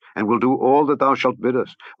servants, and will do all that thou shalt bid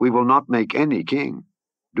us. We will not make any king.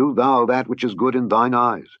 Do thou that which is good in thine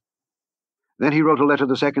eyes. Then he wrote a letter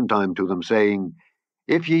the second time to them, saying,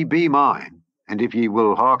 If ye be mine, and if ye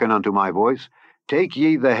will hearken unto my voice, take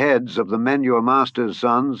ye the heads of the men your master's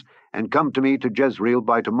sons, and come to me to Jezreel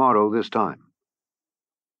by tomorrow this time.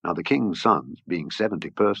 Now the king's sons, being 70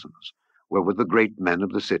 persons, were with the great men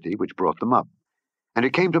of the city which brought them up. And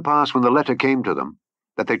it came to pass, when the letter came to them,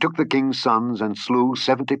 that they took the king's sons, and slew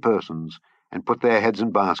 70 persons, and put their heads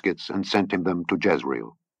in baskets, and sent him them to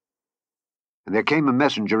Jezreel. And there came a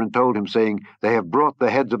messenger, and told him, saying, They have brought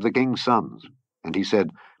the heads of the king's sons. And he said,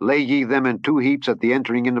 Lay ye them in 2 heaps at the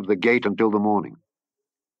entering in of the gate until the morning.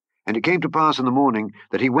 And it came to pass in the morning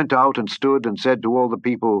that he went out and stood, and said to all the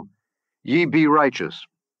people, Ye be righteous.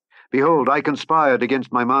 Behold, I conspired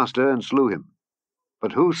against my master, and slew him.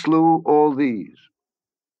 But who slew all these?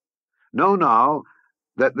 Know now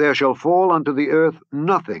that there shall fall unto the earth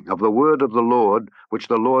nothing of the word of the Lord, which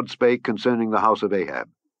the Lord spake concerning the house of Ahab.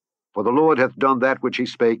 For the Lord hath done that which he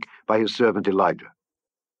spake by his servant Elijah.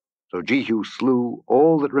 So Jehu slew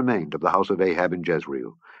all that remained of the house of Ahab in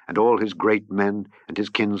Jezreel, and all his great men, and his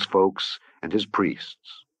kinsfolks, and his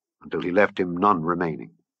priests, until he left him none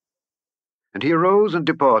remaining. And he arose and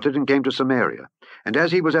departed, and came to Samaria. And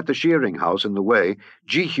as he was at the shearing house in the way,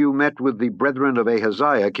 Jehu met with the brethren of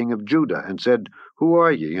Ahaziah king of Judah, and said, Who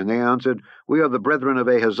are ye? And they answered, We are the brethren of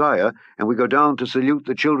Ahaziah, and we go down to salute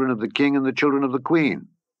the children of the king and the children of the queen.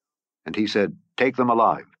 And he said, Take them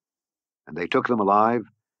alive. And they took them alive,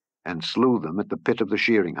 and slew them at the pit of the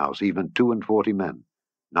shearing house, even 42 men,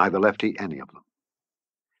 neither left he any of them.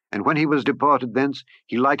 And when he was departed thence,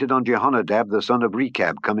 he lighted on Jehonadab the son of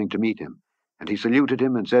Rechab, coming to meet him. And he saluted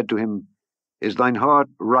him, and said to him, Is thine heart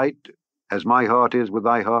right, as my heart is with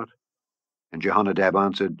thy heart? And Jehonadab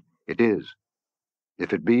answered, It is.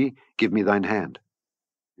 If it be, give me thine hand.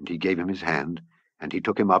 And he gave him his hand, and he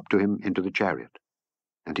took him up to him into the chariot.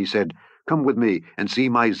 And he said, Come with me, and see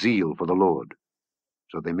my zeal for the Lord.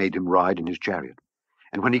 So they made him ride in his chariot.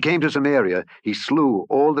 And when he came to Samaria, he slew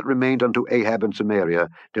all that remained unto Ahab in Samaria,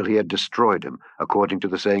 till he had destroyed him, according to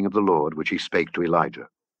the saying of the Lord, which he spake to Elijah.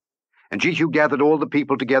 And Jehu gathered all the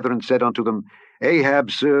people together, and said unto them,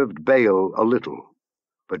 Ahab served Baal a little,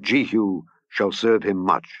 but Jehu shall serve him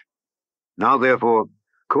much. Now therefore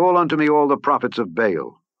call unto me all the prophets of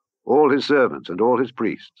Baal, all his servants, and all his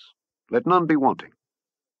priests. Let none be wanting,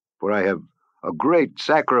 for I have a great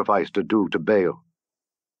sacrifice to do to Baal.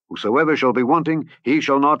 Whosoever shall be wanting, he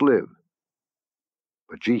shall not live.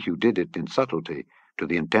 But Jehu did it in subtlety, to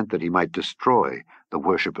the intent that he might destroy the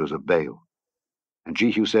worshippers of Baal. And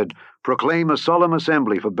Jehu said, Proclaim a solemn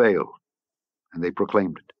assembly for Baal. And they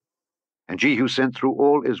proclaimed it. And Jehu sent through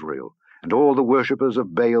all Israel, and all the worshippers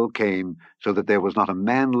of Baal came, so that there was not a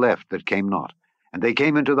man left that came not. And they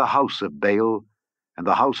came into the house of Baal, and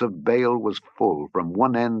the house of Baal was full from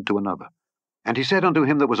one end to another. And he said unto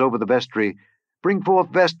him that was over the vestry, Bring forth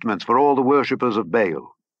vestments for all the worshippers of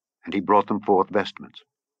Baal. And he brought them forth vestments.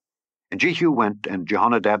 And Jehu went, and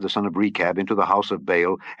Jehonadab the son of Rechab, into the house of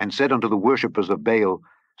Baal, and said unto the worshippers of Baal,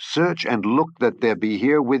 Search and look that there be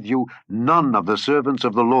here with you none of the servants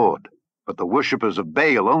of the Lord, but the worshippers of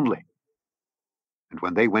Baal only. And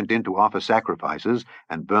when they went in to offer sacrifices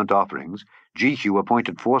and burnt offerings, Jehu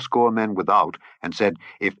appointed 80 men without, and said,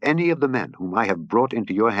 If any of the men whom I have brought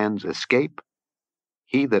into your hands escape,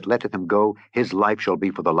 he that letteth him go, his life shall be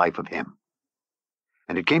for the life of him.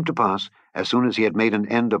 And it came to pass, as soon as he had made an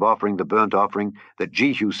end of offering the burnt offering, that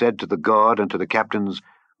Jehu said to the guard and to the captains,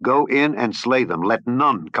 Go in and slay them, let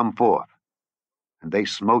none come forth. And they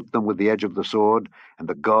smote them with the edge of the sword, and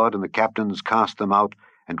the guard and the captains cast them out,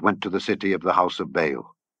 and went to the city of the house of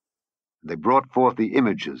Baal. And they brought forth the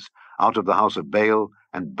images out of the house of Baal,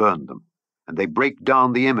 and burned them. And they brake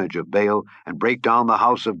down the image of Baal, and brake down the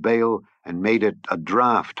house of Baal, and made it a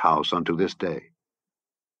draught house unto this day.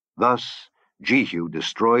 Thus Jehu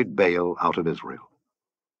destroyed Baal out of Israel.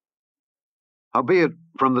 Howbeit,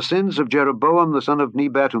 from the sins of Jeroboam the son of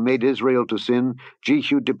Nebat, who made Israel to sin,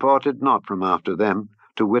 Jehu departed not from after them,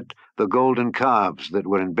 to wit, the golden calves that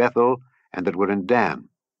were in Bethel, and that were in Dan.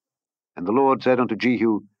 And the Lord said unto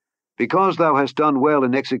Jehu, Because thou hast done well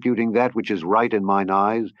in executing that which is right in mine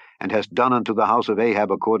eyes, and hast done unto the house of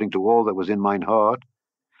Ahab according to all that was in mine heart,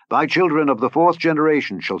 thy children of the 4th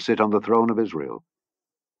generation shall sit on the throne of Israel.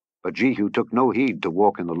 But Jehu took no heed to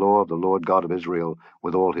walk in the law of the Lord God of Israel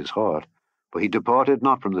with all his heart, for he departed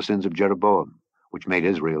not from the sins of Jeroboam, which made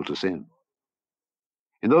Israel to sin.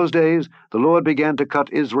 In those days the Lord began to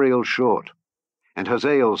cut Israel short, and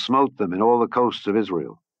Hazael smote them in all the coasts of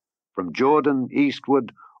Israel, from Jordan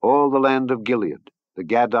eastward all the land of Gilead, the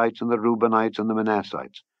Gadites and the Reubenites and the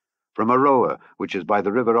Manassites, from Aroer, which is by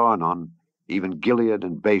the river Arnon, even Gilead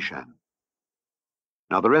and Bashan.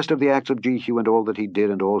 Now the rest of the acts of Jehu and all that he did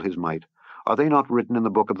and all his might, are they not written in the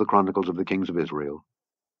book of the Chronicles of the kings of Israel?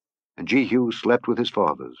 And Jehu slept with his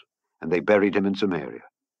fathers, and they buried him in Samaria.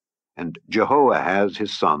 And Jehoahaz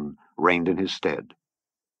his son reigned in his stead.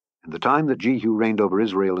 And the time that Jehu reigned over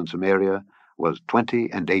Israel in Samaria was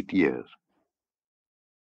 28 years.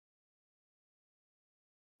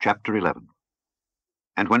 Chapter 11.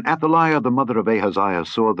 And when Athaliah the mother of Ahaziah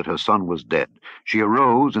saw that her son was dead, she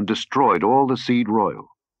arose and destroyed all the seed royal.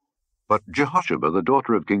 But Jehosheba, the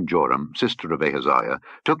daughter of King Joram, sister of Ahaziah,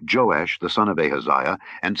 took Joash the son of Ahaziah,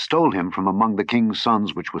 and stole him from among the king's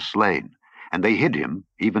sons which was slain. And they hid him,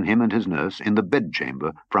 even him and his nurse, in the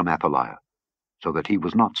bedchamber from Athaliah, so that he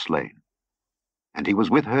was not slain. And he was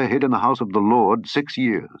with her hid in the house of the Lord 6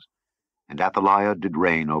 years, and Athaliah did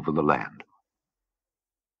reign over the land.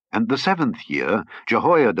 And the 7th year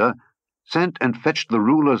Jehoiada sent and fetched the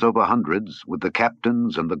rulers over hundreds, with the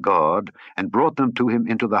captains and the guard, and brought them to him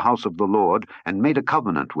into the house of the Lord, and made a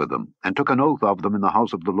covenant with them, and took an oath of them in the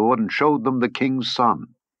house of the Lord, and showed them the king's son.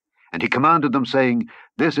 And he commanded them, saying,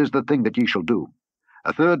 This is the thing that ye shall do.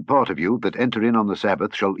 1/3 part of you that enter in on the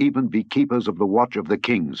Sabbath shall even be keepers of the watch of the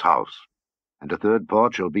king's house, and 1/3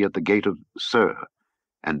 part shall be at the gate of Sur,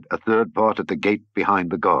 and 1/3 part at the gate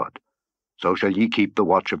behind the guard. So shall ye keep the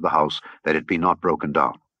watch of the house, that it be not broken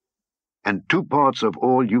down. And 2 parts of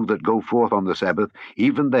all you that go forth on the Sabbath,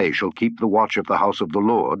 even they shall keep the watch of the house of the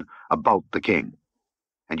Lord about the king.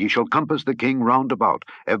 And ye shall compass the king round about,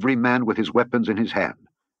 every man with his weapons in his hand.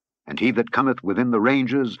 And he that cometh within the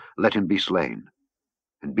ranges, let him be slain.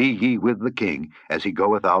 And be ye with the king, as he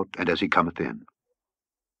goeth out and as he cometh in.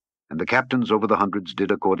 And the captains over the hundreds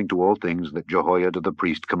did according to all things that Jehoiada the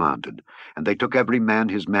priest commanded. And they took every man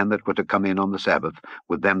his men that were to come in on the Sabbath,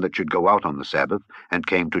 with them that should go out on the Sabbath, and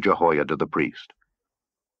came to Jehoiada the priest.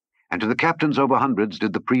 And to the captains over hundreds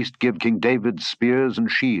did the priest give King David's spears and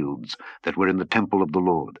shields that were in the temple of the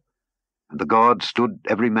Lord. And the guard stood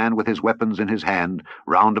every man with his weapons in his hand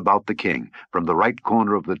round about the king, from the right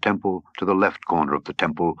corner of the temple to the left corner of the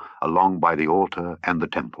temple, along by the altar and the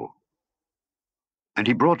temple. And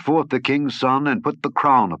he brought forth the king's son, and put the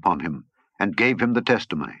crown upon him, and gave him the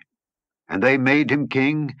testimony. And they made him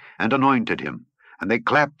king, and anointed him. And they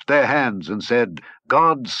clapped their hands, and said,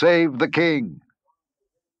 God save the king.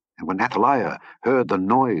 And when Athaliah heard the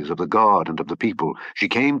noise of the guard and of the people, she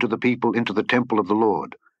came to the people into the temple of the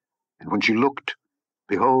Lord. And when she looked,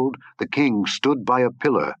 behold, the king stood by a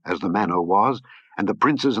pillar, as the manner was, and the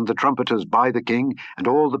princes and the trumpeters by the king, and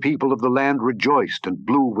all the people of the land rejoiced, and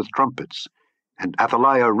blew with trumpets. And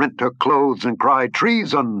Athaliah rent her clothes, and cried,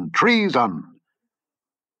 Treason! Treason!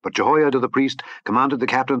 But Jehoiada the priest commanded the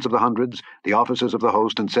captains of the hundreds, the officers of the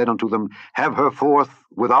host, and said unto them, Have her forth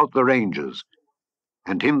without the ranges,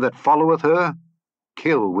 and him that followeth her,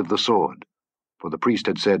 kill with the sword. For the priest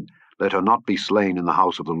had said, Let her not be slain in the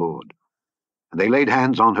house of the Lord. And they laid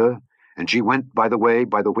hands on her, and she went by the way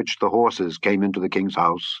by the which the horses came into the king's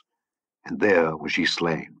house, and there was she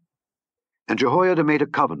slain. And Jehoiada made a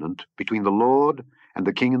covenant between the Lord and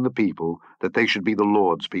the king and the people, that they should be the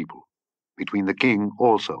Lord's people, between the king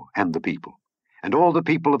also and the people. And all the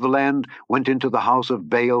people of the land went into the house of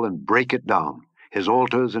Baal and brake it down. His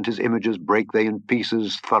altars and his images brake they in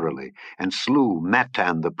pieces thoroughly, and slew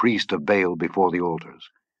Mattan the priest of Baal before the altars.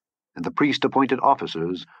 And the priest appointed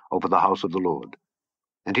officers over the house of the Lord.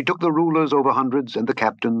 And he took the rulers over hundreds, and the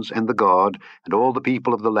captains, and the guard, and all the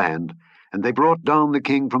people of the land, and they brought down the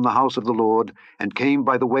king from the house of the Lord, and came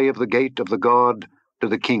by the way of the gate of the guard to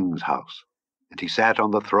the king's house. And he sat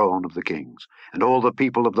on the throne of the kings, and all the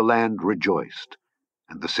people of the land rejoiced,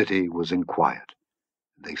 and the city was in quiet.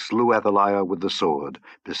 They slew Athaliah with the sword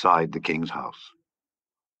beside the king's house.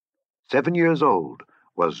 7 years old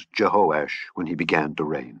was Jehoash when he began to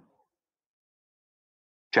reign.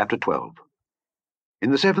 Chapter 12.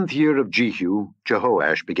 In the 7th year of Jehu,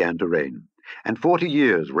 Jehoash began to reign, and 40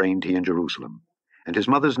 years reigned he in Jerusalem. And his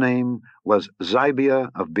mother's name was Zibiah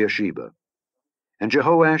of Beersheba. And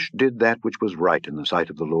Jehoash did that which was right in the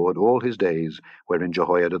sight of the Lord all his days, wherein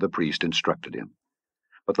Jehoiada the priest instructed him.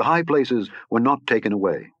 But the high places were not taken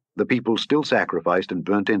away. The people still sacrificed and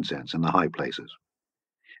burnt incense in the high places.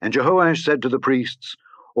 And Jehoash said to the priests,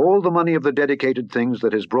 All the money of the dedicated things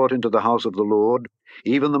that is brought into the house of the Lord,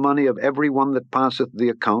 even the money of every one that passeth the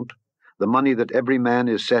account, the money that every man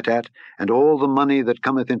is set at, and all the money that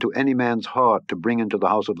cometh into any man's heart to bring into the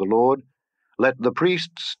house of the Lord, let the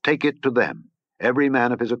priests take it to them, every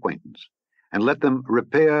man of his acquaintance, and let them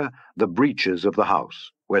repair the breaches of the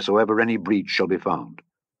house, wheresoever any breach shall be found.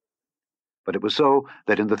 But it was so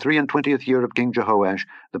that in the 23rd year of King Jehoash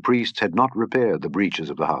the priests had not repaired the breaches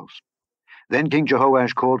of the house. Then King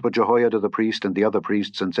Jehoash called for Jehoiada the priest and the other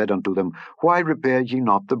priests, and said unto them, Why repair ye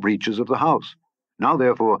not the breaches of the house? Now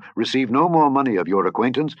therefore receive no more money of your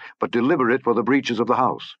acquaintance, but deliver it for the breaches of the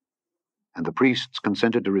house. And the priests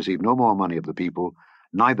consented to receive no more money of the people,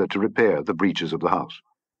 neither to repair the breaches of the house.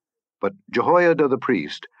 But Jehoiada the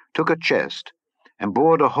priest took a chest, and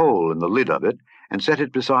bored a hole in the lid of it, and set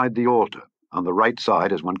it beside the altar, on the right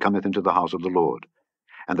side as one cometh into the house of the Lord.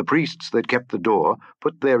 And the priests that kept the door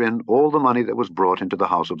put therein all the money that was brought into the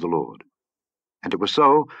house of the Lord. And it was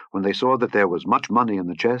so, when they saw that there was much money in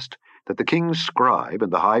the chest, that the king's scribe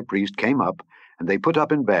and the high priest came up, and they put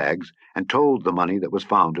up in bags, and told the money that was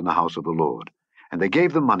found in the house of the Lord. And they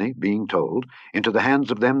gave the money, being told, into the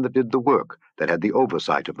hands of them that did the work, that had the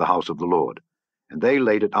oversight of the house of the Lord. And they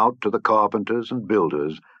laid it out to the carpenters and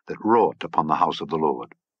builders that wrought upon the house of the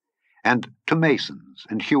Lord, and to masons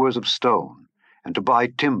and hewers of stone, and to buy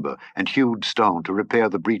timber and hewed stone to repair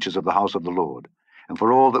the breaches of the house of the Lord, and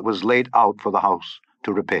for all that was laid out for the house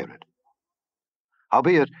to repair it.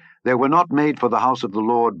 Howbeit there were not made for the house of the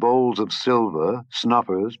Lord bowls of silver,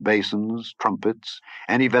 snuffers, basins, trumpets,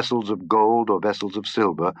 any vessels of gold or vessels of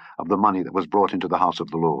silver of the money that was brought into the house of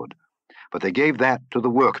the Lord. But they gave that to the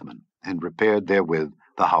workmen, and repaired therewith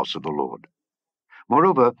the house of the Lord.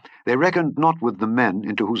 Moreover, they reckoned not with the men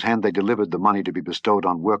into whose hand they delivered the money to be bestowed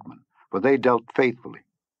on workmen, for they dealt faithfully.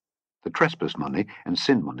 The trespass money and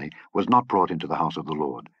sin money was not brought into the house of the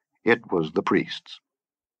Lord. It was the priests.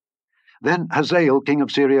 Then Hazael king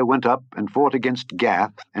of Syria went up and fought against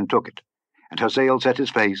Gath, and took it. And Hazael set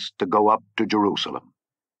his face to go up to Jerusalem.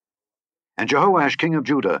 And Jehoash king of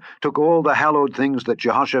Judah took all the hallowed things that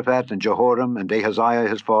Jehoshaphat and Jehoram and Ahaziah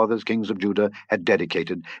his fathers, kings of Judah, had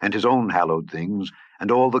dedicated, and his own hallowed things, and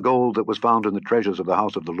all the gold that was found in the treasures of the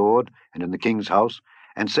house of the Lord, and in the king's house,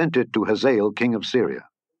 and sent it to Hazael king of Syria.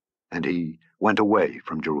 And he went away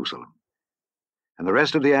from Jerusalem. And the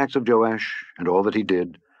rest of the acts of Joash, and all that he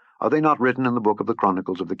did, are they not written in the book of the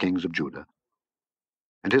Chronicles of the kings of Judah?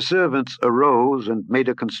 And his servants arose and made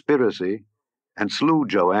a conspiracy, and slew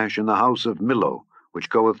Joash in the house of Millo, which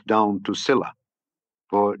goeth down to Silla.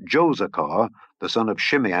 For Josachar, the son of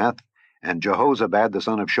Shimeath, and Jehozabad, the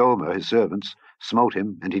son of Shomer, his servants, smote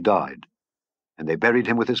him, and he died. And they buried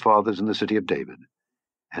him with his fathers in the city of David.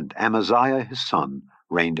 And Amaziah his son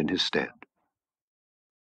reigned in his stead.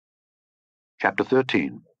 Chapter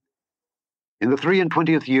 13. In the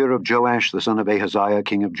 23rd year of Joash the son of Ahaziah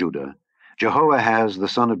king of Judah, Jehoahaz the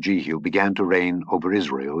son of Jehu began to reign over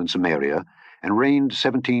Israel in Samaria, and reigned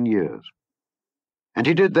 17 years. And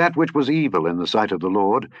he did that which was evil in the sight of the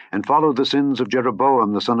Lord, and followed the sins of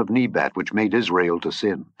Jeroboam the son of Nebat, which made Israel to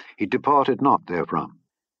sin. He departed not therefrom.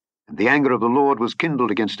 And the anger of the Lord was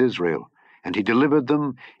kindled against Israel, and he delivered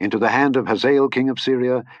them into the hand of Hazael king of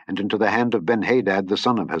Syria, and into the hand of Benhadad the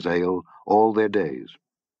son of Hazael, all their days.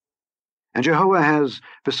 And Jehoahaz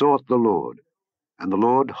besought the Lord, and the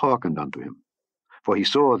Lord hearkened unto him. For he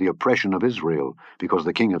saw the oppression of Israel, because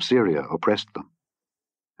the king of Syria oppressed them.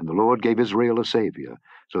 And the Lord gave Israel a Saviour,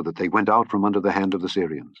 so that they went out from under the hand of the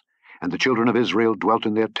Syrians, and the children of Israel dwelt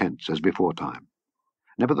in their tents as beforetime.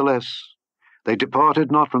 Nevertheless, They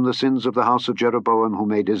departed not from the sins of the house of Jeroboam, who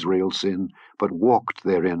made Israel sin, but walked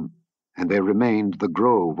therein, and there remained the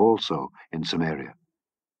grove also in Samaria.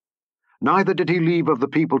 Neither did he leave of the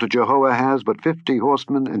people to Jehoahaz but 50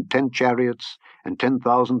 horsemen and 10 chariots and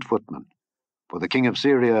 10,000 footmen, for the king of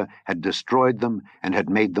Syria had destroyed them and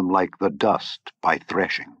had made them like the dust by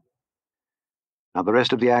threshing. Now the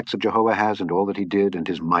rest of the acts of Jehoahaz and all that he did and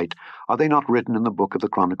his might, are they not written in the book of the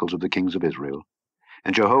Chronicles of the kings of Israel?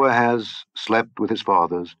 And Jehoahaz slept with his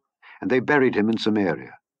fathers, and they buried him in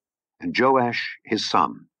Samaria, and Joash his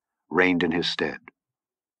son reigned in his stead.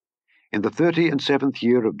 In the 37th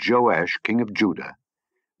year of Joash king of Judah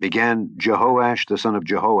began Jehoash the son of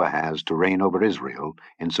Jehoahaz to reign over Israel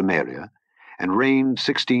in Samaria, and reigned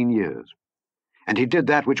 16 years. And he did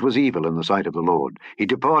that which was evil in the sight of the Lord. He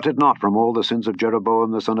departed not from all the sins of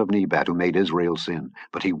Jeroboam the son of Nebat, who made Israel sin,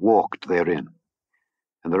 but he walked therein.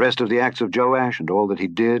 And the rest of the acts of Joash, and all that he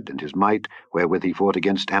did, and his might, wherewith he fought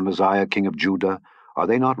against Amaziah king of Judah, are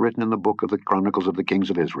they not written in the book of the Chronicles of the kings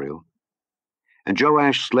of Israel? And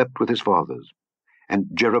Joash slept with his fathers, and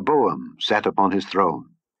Jeroboam sat upon his throne,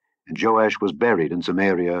 and Joash was buried in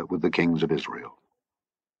Samaria with the kings of Israel.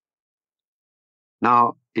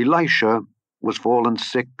 Now Elisha was fallen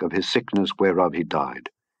sick of his sickness whereof he died.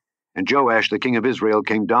 And Joash the king of Israel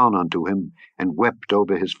came down unto him, and wept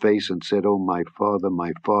over his face, and said, O my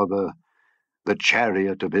father, the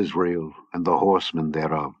chariot of Israel, and the horsemen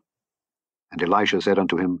thereof. And Elisha said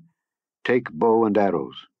unto him, Take bow and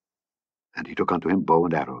arrows. And he took unto him bow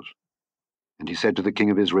and arrows. And he said to the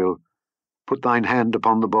king of Israel, Put thine hand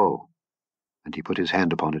upon the bow. And he put his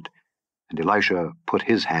hand upon it, and Elisha put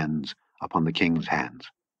his hands upon the king's hands.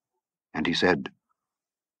 And he said,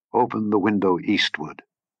 Open the window eastward.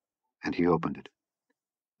 And he opened it.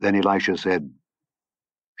 Then Elisha said,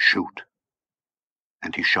 Shoot.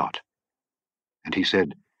 And he shot. And he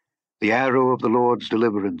said, The arrow of the Lord's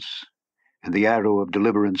deliverance, and the arrow of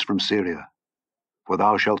deliverance from Syria. For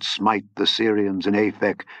thou shalt smite the Syrians in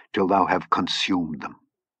Aphek till thou have consumed them.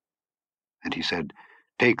 And he said,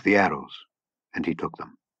 Take the arrows. And he took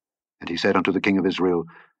them. And he said unto the king of Israel,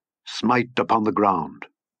 Smite upon the ground.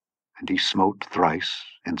 And he smote thrice,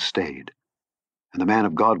 and stayed. And the man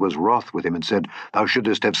of God was wroth with him, and said, Thou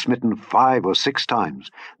shouldest have smitten 5 or 6 times.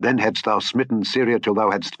 Then hadst thou smitten Syria till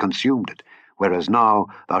thou hadst consumed it, whereas now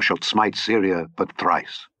thou shalt smite Syria but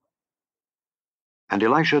thrice. And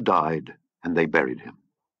Elisha died, and they buried him.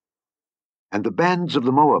 And the bands of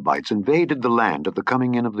the Moabites invaded the land at the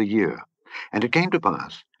coming in of the year. And it came to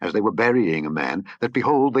pass, as they were burying a man, that,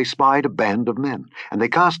 behold, they spied a band of men, and they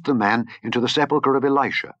cast the man into the sepulchre of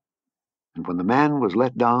Elisha. And when the man was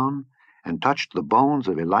let down, and touched the bones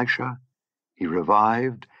of Elisha, he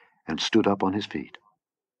revived, and stood up on his feet.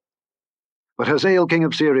 But Hazael king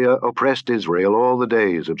of Syria oppressed Israel all the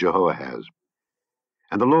days of Jehoahaz.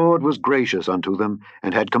 And the Lord was gracious unto them,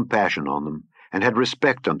 and had compassion on them, and had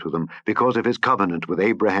respect unto them, because of his covenant with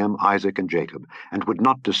Abraham, Isaac, and Jacob, and would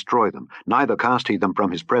not destroy them, neither cast he them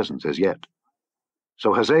from his presence as yet.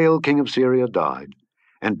 So Hazael king of Syria died,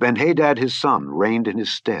 and Benhadad his son reigned in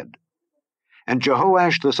his stead. And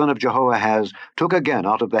Jehoash the son of Jehoahaz took again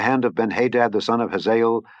out of the hand of Benhadad the son of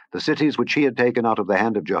Hazael the cities which he had taken out of the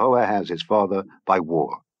hand of Jehoahaz his father by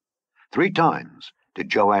war. 3 times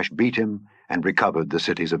did Joash beat him, and recovered the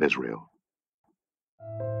cities of Israel.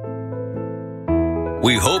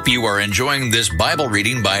 We hope you are enjoying this Bible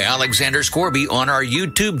reading by Alexander Scourby on our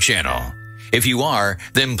YouTube channel. If you are,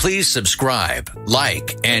 then please subscribe,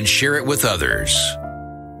 like, and share it with others.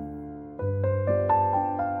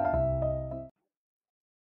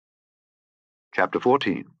 Chapter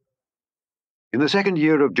 14. In the 2nd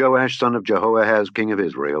year of Joash son of Jehoahaz king of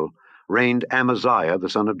Israel, reigned Amaziah the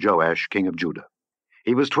son of Joash king of Judah.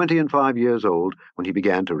 He was 25 years old when he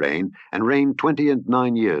began to reign, and reigned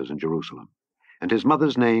 29 years in Jerusalem. And his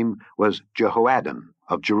mother's name was Jehoaddin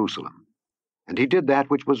of Jerusalem. And he did that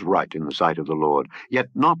which was right in the sight of the Lord, yet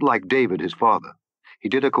not like David his father. He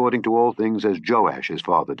did according to all things as Joash his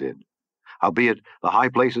father did. Howbeit the high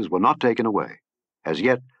places were not taken away. As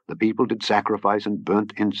yet the people did sacrifice and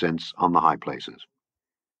burnt incense on the high places.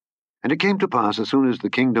 And it came to pass, as soon as the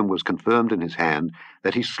kingdom was confirmed in his hand,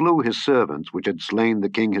 that he slew his servants which had slain the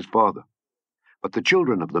king his father. But the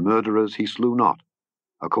children of the murderers he slew not,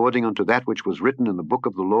 according unto that which was written in the book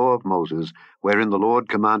of the law of Moses, wherein the Lord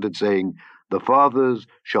commanded, saying, The fathers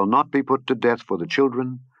shall not be put to death for the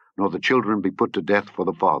children, nor the children be put to death for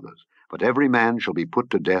the fathers, but every man shall be put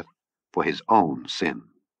to death for his own sin.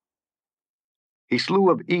 He slew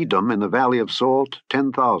of Edom in the valley of Salt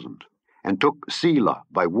 10,000, and took Selah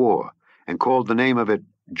by war, and called the name of it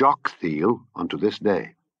Joktheel unto this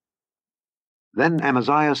day. Then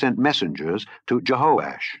Amaziah sent messengers to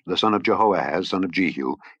Jehoash, the son of Jehoahaz, son of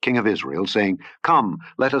Jehu, king of Israel, saying, Come,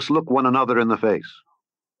 let us look one another in the face.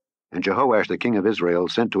 And Jehoash the king of Israel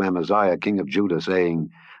sent to Amaziah king of Judah,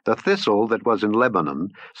 saying, The thistle that was in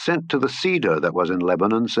Lebanon sent to the cedar that was in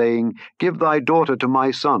Lebanon, saying, Give thy daughter to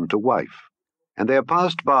my son to wife. And there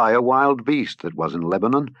passed by a wild beast that was in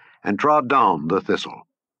Lebanon, and trod down the thistle.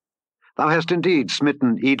 Thou hast indeed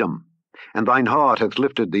smitten Edom, and thine heart hath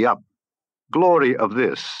lifted thee up. Glory of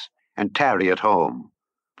this, and tarry at home.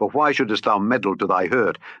 For why shouldest thou meddle to thy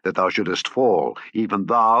hurt, that thou shouldest fall, even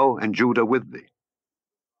thou and Judah with thee?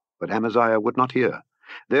 But Amaziah would not hear.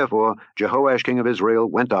 Therefore Jehoash king of Israel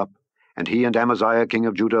went up, and he and Amaziah king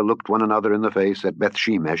of Judah looked one another in the face at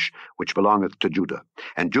Bethshemesh, which belongeth to Judah.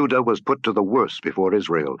 And Judah was put to the worse before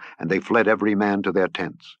Israel, and they fled every man to their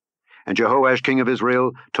tents. And Jehoash king of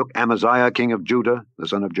Israel took Amaziah king of Judah, the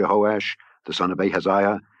son of Jehoash, the son of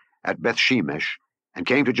Ahaziah, at Bethshemesh, and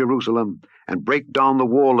came to Jerusalem, and brake down the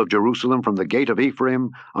wall of Jerusalem from the gate of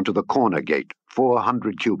Ephraim unto the corner gate,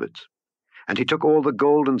 400 cubits. And he took all the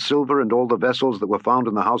gold and silver and all the vessels that were found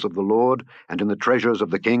in the house of the Lord, and in the treasures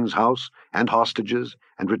of the king's house, and hostages,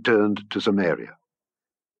 and returned to Samaria.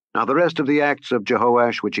 Now the rest of the acts of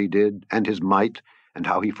Jehoash which he did, and his might, and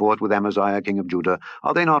how he fought with Amaziah king of Judah,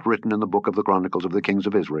 are they not written in the book of the Chronicles of the kings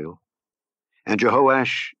of Israel? And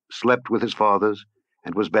Jehoash slept with his fathers,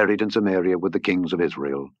 and was buried in Samaria with the kings of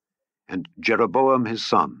Israel. And Jeroboam his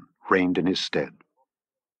son reigned in his stead.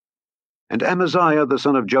 And Amaziah the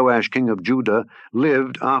son of Joash king of Judah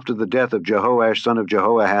lived after the death of Jehoash son of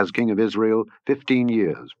Jehoahaz king of Israel 15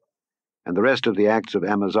 years. And the rest of the acts of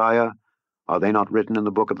Amaziah, are they not written in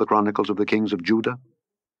the book of the Chronicles of the kings of Judah?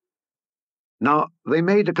 Now they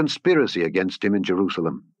made a conspiracy against him in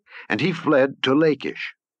Jerusalem, and he fled to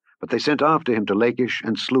Lachish. But they sent after him to Lachish,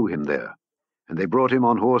 and slew him there. And they brought him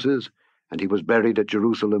on horses, and he was buried at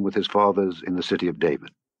Jerusalem with his fathers in the city of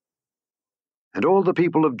David. And all the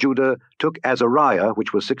people of Judah took Azariah,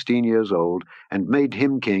 which was 16 years old, and made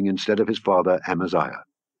him king instead of his father Amaziah.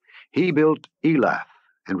 He built Elath,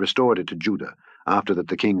 and restored it to Judah, after that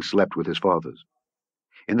the king slept with his fathers.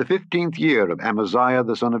 In the 15th year of Amaziah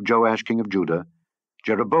the son of Joash king of Judah,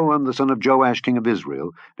 Jeroboam the son of Joash king of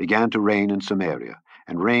Israel began to reign in Samaria,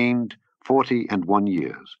 and reigned 41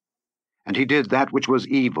 years. And he did that which was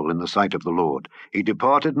evil in the sight of the Lord. He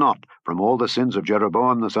departed not from all the sins of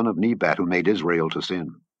Jeroboam the son of Nebat, who made Israel to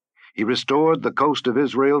sin. He restored the coast of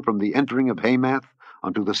Israel from the entering of Hamath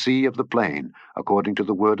unto the sea of the plain, according to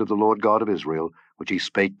the word of the Lord God of Israel, which he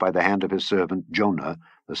spake by the hand of his servant Jonah,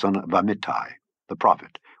 the son of Amittai, the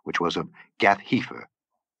prophet, which was of Gath-hepher.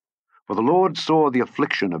 For the Lord saw the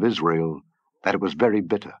affliction of Israel, that it was very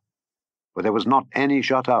bitter. For there was not any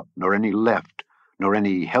shut up, nor any left, nor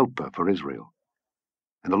any helper for Israel.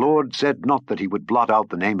 And the Lord said not that he would blot out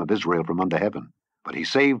the name of Israel from under heaven, but he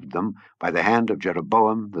saved them by the hand of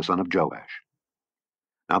Jeroboam the son of Joash.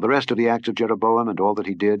 Now the rest of the acts of Jeroboam, and all that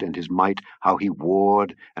he did, and his might, how he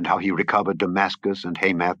warred, and how he recovered Damascus and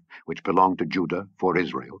Hamath, which belonged to Judah, for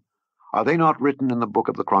Israel, are they not written in the book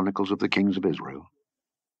of the Chronicles of the kings of Israel?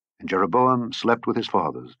 And Jeroboam slept with his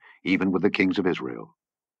fathers, even with the kings of Israel.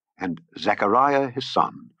 And Zechariah his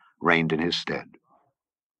son reigned in his stead.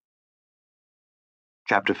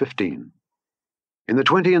 Chapter 15. In the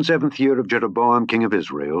 27th year of Jeroboam king of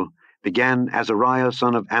Israel began Azariah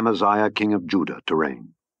son of Amaziah king of Judah to reign.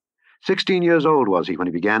 16 years old was he when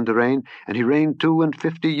he began to reign, and he reigned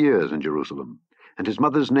 52 years in Jerusalem. And his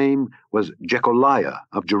mother's name was Jecholiah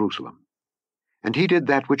of Jerusalem. And he did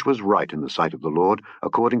that which was right in the sight of the Lord,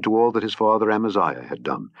 according to all that his father Amaziah had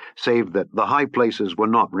done, save that the high places were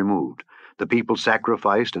not removed. The people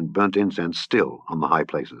sacrificed and burnt incense still on the high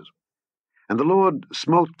places. And the Lord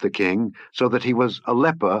smote the king, so that he was a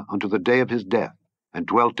leper unto the day of his death, and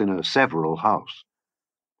dwelt in a several house.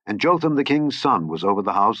 And Jotham the king's son was over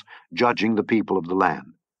the house, judging the people of the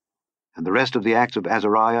land. And the rest of the acts of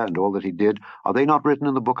Azariah, and all that he did, are they not written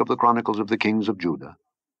in the book of the Chronicles of the kings of Judah?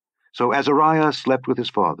 So Azariah slept with his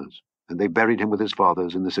fathers, and they buried him with his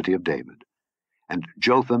fathers in the city of David. And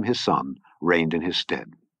Jotham his son reigned in his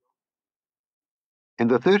stead. In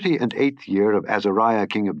the 38th year of Azariah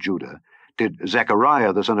king of Judah did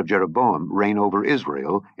Zechariah the son of Jeroboam reign over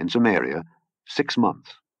Israel in Samaria 6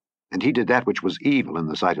 months. And he did that which was evil in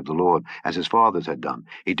the sight of the Lord, as his fathers had done.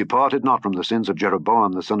 He departed not from the sins of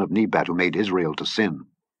Jeroboam the son of Nebat, who made Israel to sin.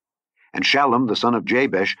 And Shallum the son of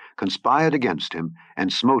Jabesh conspired against him,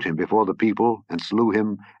 and smote him before the people, and slew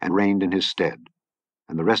him, and reigned in his stead.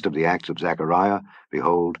 And the rest of the acts of Zechariah,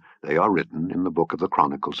 behold, they are written in the book of the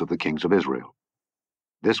Chronicles of the kings of Israel.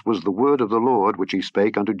 This was the word of the Lord which he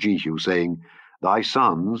spake unto Jehu, saying, Thy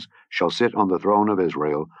sons shall sit on the throne of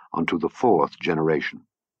Israel unto the 4th generation.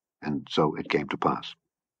 And so it came to pass.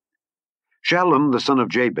 Shallum the son of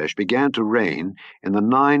Jabesh began to reign in the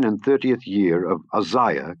 39th year of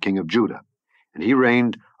Uzziah king of Judah, and he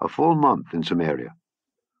reigned a full month in Samaria.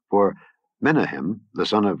 For Menahem the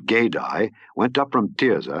son of Gadai went up from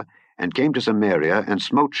Tirzah, and came to Samaria, and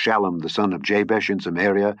smote Shallum the son of Jabesh in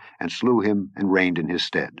Samaria, and slew him, and reigned in his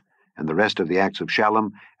stead. And the rest of the acts of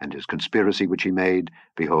Shallum, and his conspiracy which he made,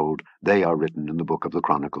 behold, they are written in the book of the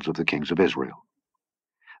Chronicles of the kings of Israel.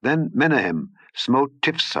 Then Menahem smote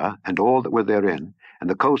Tiphsah and all that were therein, and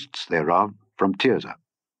the coasts thereof from Tirzah.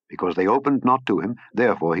 Because they opened not to him,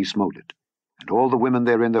 therefore he smote it. And all the women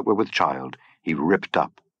therein that were with child he ripped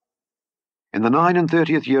up. In the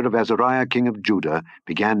 39th year of Azariah king of Judah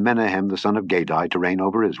began Menahem the son of Gadai to reign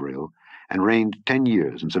over Israel, and reigned 10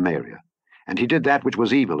 years in Samaria. And he did that which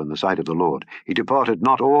was evil in the sight of the Lord. He departed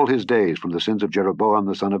not all his days from the sins of Jeroboam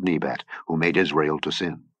the son of Nebat, who made Israel to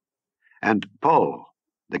sin. And Pul,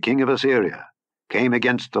 the king of Assyria, came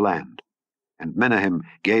against the land. And Menahem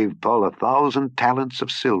gave Pul 1,000 talents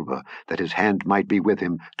of silver, that his hand might be with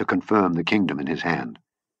him to confirm the kingdom in his hand.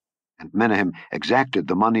 And Menahem exacted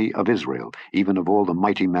the money of Israel, even of all the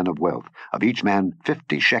mighty men of wealth, of each man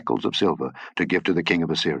 50 shekels of silver, to give to the king of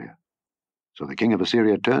Assyria. So the king of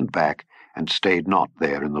Assyria turned back, and stayed not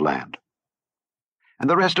there in the land. And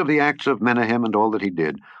the rest of the acts of Menahem and all that he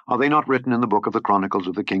did, are they not written in the book of the Chronicles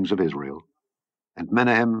of the kings of Israel? And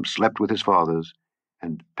Menahem slept with his fathers,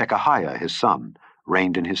 and Pekahiah his son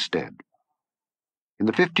reigned in his stead. In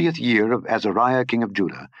the 50th year of Azariah king of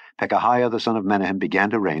Judah, Pekahiah the son of Menahem began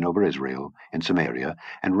to reign over Israel in Samaria,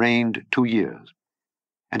 and reigned 2 years.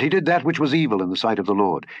 And he did that which was evil in the sight of the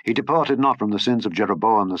Lord. He departed not from the sins of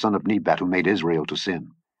Jeroboam the son of Nebat, who made Israel to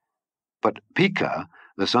sin. But Pekah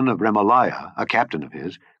the son of Remaliah, a captain of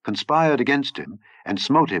his, conspired against him, and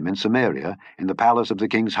smote him in Samaria, in the palace of the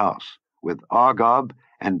king's house, with Argob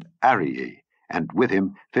and Arii, and with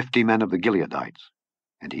him 50 men of the Gileadites.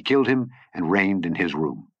 And he killed him, and reigned in his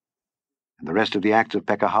room. And the rest of the acts of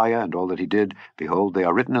Pekahiah, and all that he did, behold, they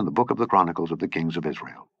are written in the book of the Chronicles of the kings of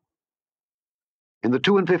Israel. In the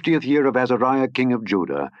 52nd year of Azariah king of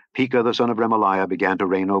Judah, Pekah the son of Remaliah began to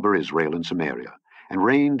reign over Israel in Samaria, and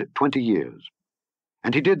reigned 20 years.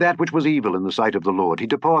 And he did that which was evil in the sight of the Lord. He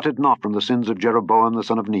departed not from the sins of Jeroboam the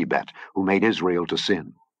son of Nebat, who made Israel to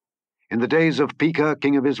sin. In the days of Pekah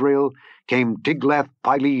king of Israel came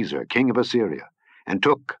Tiglath-Pileser king of Assyria, and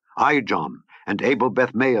took Ijon, and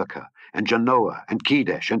Abel-Beth-Maachah, and Janoah, and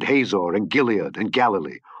Kedesh, and Hazor, and Gilead, and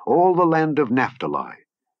Galilee, all the land of Naphtali,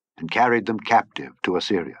 and carried them captive to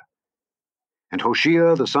Assyria. And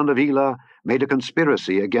Hoshea the son of Elah made a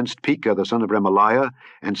conspiracy against Pekah the son of Remaliah,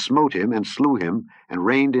 and smote him, and slew him, and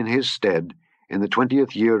reigned in his stead in the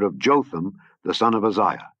 20th year of Jotham the son of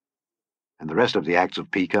Uzziah. And the rest of the acts of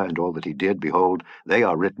Pekah, and all that he did, behold, they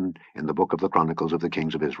are written in the book of the Chronicles of the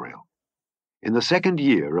kings of Israel. In the 2nd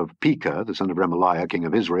year of Pekah the son of Remaliah king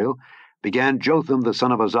of Israel began Jotham the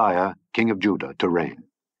son of Uzziah king of Judah to reign.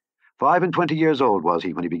 25 years old was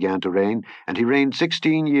he when he began to reign, and he reigned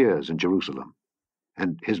 16 years in Jerusalem.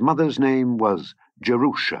 And his mother's name was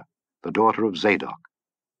Jerusha, the daughter of Zadok.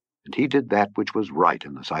 And he did that which was right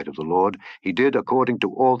in the sight of the Lord. He did according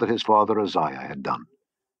to all that his father Uzziah had done.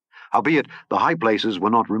 Howbeit the high places were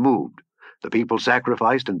not removed. The people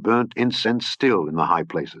sacrificed and burnt incense still in the high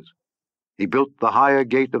places. He built the higher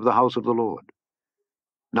gate of the house of the Lord.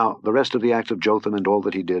 Now the rest of the acts of Jotham and all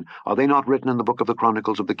that he did, are they not written in the book of the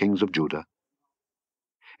Chronicles of the kings of Judah?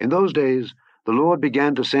 In those days the Lord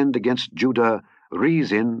began to send against Judah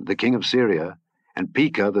Rezin the king of Syria, and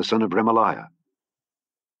Pekah the son of Remaliah.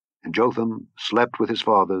 And Jotham slept with his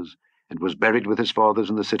fathers, and was buried with his fathers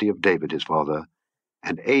in the city of David his father,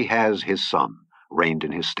 and Ahaz his son reigned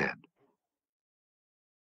in his stead.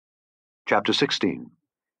 Chapter 16.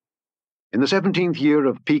 In the 17th year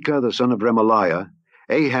of Pekah the son of Remaliah,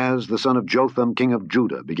 Ahaz the son of Jotham king of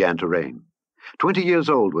Judah began to reign. 20 years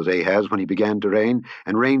old was Ahaz when he began to reign,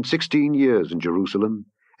 and reigned 16 years in Jerusalem,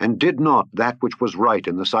 and did not that which was right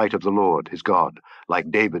in the sight of the Lord his God, like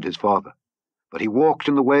David his father. But he walked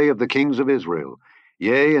in the way of the kings of Israel,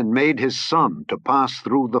 yea, and made his son to pass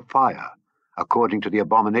through the fire, according to the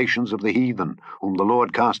abominations of the heathen, whom the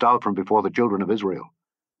Lord cast out from before the children of Israel.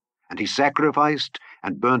 And he sacrificed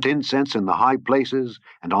and burnt incense in the high places,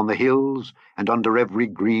 and on the hills, and under every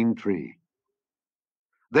green tree.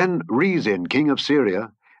 Then Rezin king of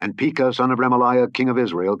Syria, and Pekah son of Remaliah king of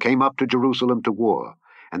Israel, came up to Jerusalem to war,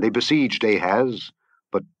 and they besieged Ahaz,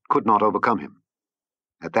 but could not overcome him.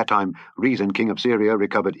 At that time Rezin king of Syria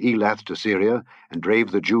recovered Elath to Syria, and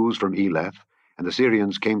drave the Jews from Elath, and the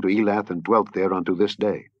Syrians came to Elath and dwelt there unto this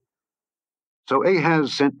day. So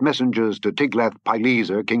Ahaz sent messengers to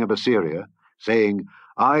Tiglath-Pileser, king of Assyria, saying,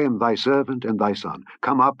 I am thy servant and thy son.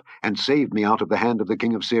 Come up and save me out of the hand of the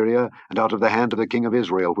king of Syria, and out of the hand of the king of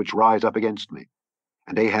Israel, which rise up against me.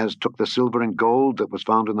 And Ahaz took the silver and gold that was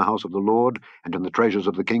found in the house of the Lord, and in the treasures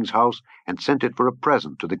of the king's house, and sent it for a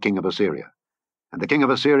present to the king of Assyria. And the king of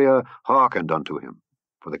Assyria hearkened unto him.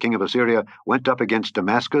 For the king of Assyria went up against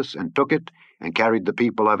Damascus, and took it, and carried the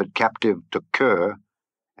people of it captive to Kir,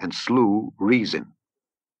 and slew Rezin.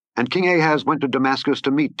 And King Ahaz went to Damascus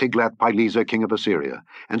to meet Tiglath-Pileser, king of Assyria,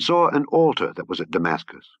 and saw an altar that was at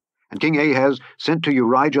Damascus. And King Ahaz sent to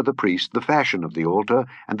Urijah the priest the fashion of the altar,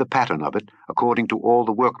 and the pattern of it, according to all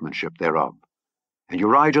the workmanship thereof. And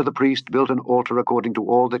Urijah the priest built an altar according to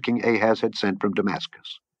all that King Ahaz had sent from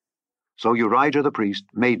Damascus. So Urijah the priest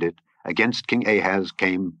made it against King Ahaz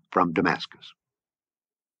came from Damascus.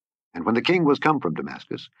 And when the king was come from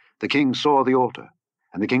Damascus, the king saw the altar.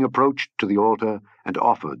 And the king approached to the altar, and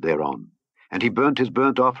offered thereon. And he burnt his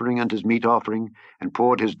burnt offering and his meat offering, and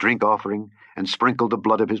poured his drink offering, and sprinkled the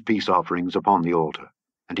blood of his peace offerings upon the altar.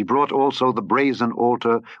 And he brought also the brazen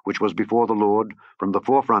altar which was before the Lord, from the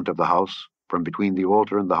forefront of the house, from between the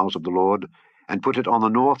altar and the house of the Lord, and put it on the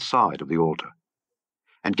north side of the altar.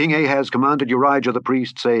 And King Ahaz commanded Urijah the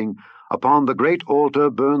priest, saying, Upon the great altar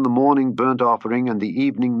burn the morning burnt offering, and the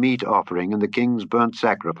evening meat offering, and the king's burnt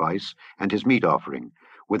sacrifice, and his meat offering,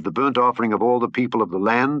 with the burnt offering of all the people of the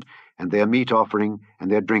land, and their meat offering,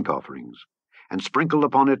 and their drink offerings. And sprinkle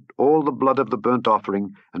upon it all the blood of the burnt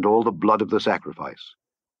offering, and all the blood of the sacrifice.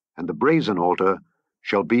 And the brazen altar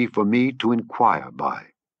shall be for me to inquire by.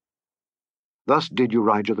 Thus did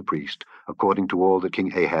Urijah the priest, according to all that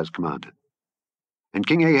King Ahaz commanded. And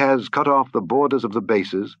King Ahaz cut off the borders of the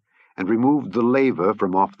bases, and removed the laver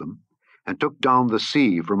from off them, and took down the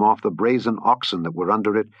sea from off the brazen oxen that were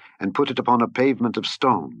under it, and put it upon a pavement of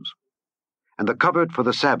stones. And the cupboard for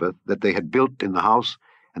the Sabbath that they had built in the house,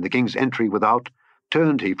 and the king's entry without,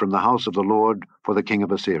 turned he from the house of the Lord for the king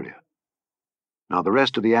of Assyria. Now the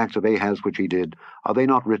rest of the acts of Ahaz which he did, are they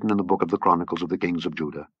not written in the book of the Chronicles of the kings of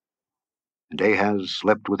Judah? And Ahaz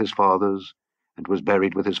slept with his fathers, and was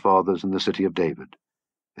buried with his fathers in the city of David.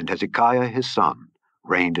 And Hezekiah his son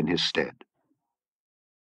reigned in his stead.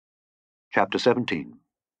 Chapter 17.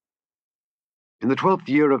 In the 12th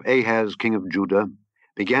year of Ahaz king of Judah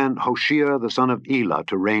began Hoshea the son of Elah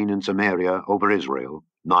to reign in Samaria over Israel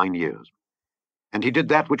 9 years. And he did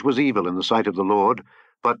that which was evil in the sight of the Lord,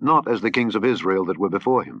 but not as the kings of Israel that were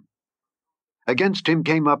before him. Against him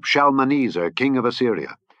came up Shalmaneser king of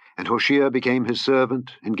Assyria, and Hoshea became his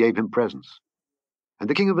servant, and gave him presents. And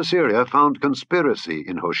the king of Assyria found conspiracy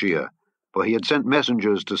in Hoshea, for he had sent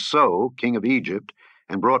messengers to So, king of Egypt,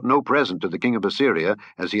 and brought no present to the king of Assyria,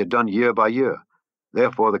 as he had done year by year.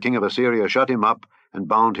 Therefore the king of Assyria shut him up, and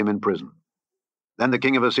bound him in prison. Then the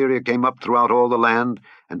king of Assyria came up throughout all the land,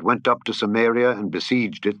 and went up to Samaria, and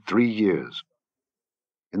besieged it 3 years.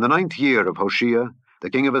 In the 9th year of Hoshea, the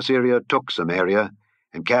king of Assyria took Samaria,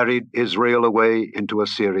 and carried Israel away into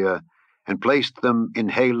Assyria, and placed them in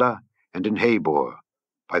Halah and in Habor,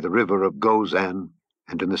 by the river of Gozan,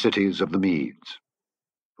 and in the cities of the Medes.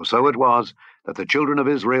 For so it was that the children of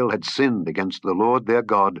Israel had sinned against the Lord their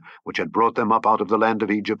God, which had brought them up out of the land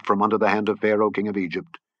of Egypt from under the hand of Pharaoh king of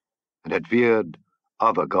Egypt, and had feared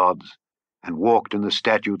other gods, and walked in the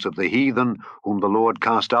statutes of the heathen, whom the Lord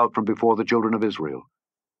cast out from before the children of Israel,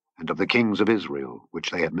 and of the kings of Israel, which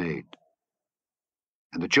they had made.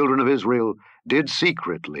 And the children of Israel did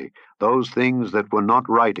secretly those things that were not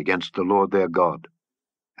right against the Lord their God,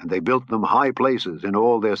 and they built them high places in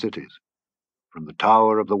all their cities, from the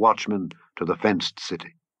tower of the watchman to the fenced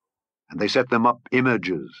city. And they set them up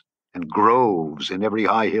images and groves in every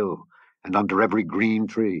high hill, and under every green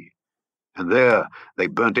tree. And there they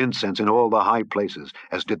burnt incense in all the high places,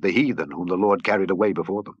 as did the heathen whom the Lord carried away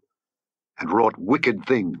before them, and wrought wicked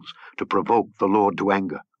things to provoke the Lord to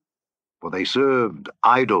anger. For they served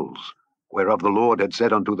idols, whereof the Lord had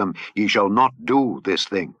said unto them, Ye shall not do this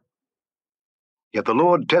thing. Yet the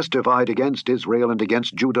Lord testified against Israel and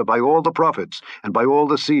against Judah by all the prophets and by all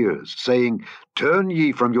the seers, saying, Turn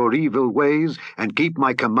ye from your evil ways, and keep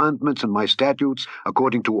my commandments and my statutes,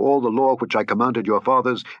 according to all the law which I commanded your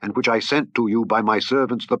fathers, and which I sent to you by my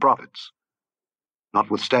servants the prophets.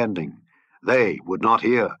 Notwithstanding, they would not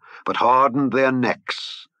hear, but hardened their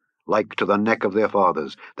necks, like to the neck of their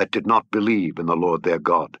fathers, that did not believe in the Lord their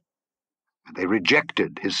God. And they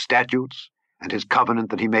rejected his statutes, and his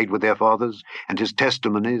covenant that he made with their fathers, and his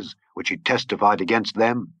testimonies, which he testified against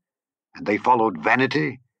them. And they followed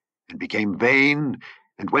vanity, and became vain,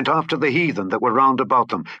 and went after the heathen that were round about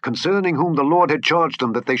them, concerning whom the Lord had charged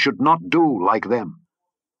them that they should not do like them.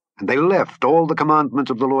 And they left all the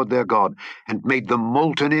commandments of the Lord their God, and made them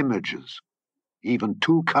molten images, even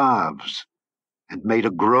 2 calves, and made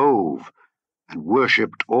a grove, and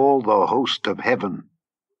worshipped all the host of heaven,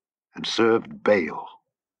 and served Baal.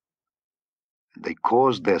 And they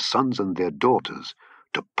caused their sons and their daughters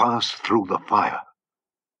to pass through the fire,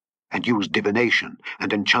 and used divination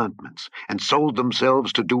and enchantments, and sold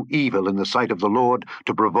themselves to do evil in the sight of the Lord,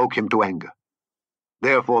 to provoke him to anger.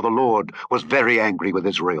 Therefore the Lord was very angry with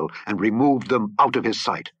Israel, and removed them out of his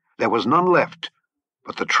sight. There was none left,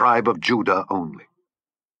 but the tribe of Judah only.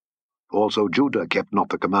 Also Judah kept not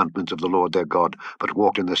the commandments of the Lord their God, but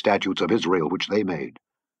walked in the statutes of Israel which they made.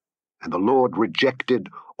 And the Lord rejected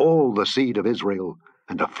all the seed of Israel,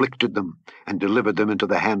 and afflicted them, and delivered them into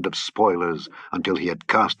the hand of spoilers, until he had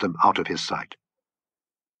cast them out of his sight.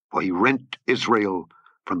 For he rent Israel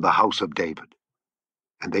from the house of David.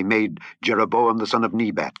 And they made Jeroboam the son of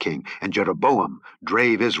Nebat king, and Jeroboam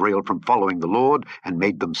drave Israel from following the Lord, and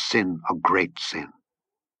made them sin a great sin.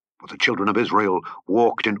 For the children of Israel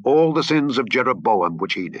walked in all the sins of Jeroboam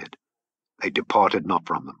which he did. They departed not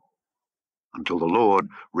from them, until the Lord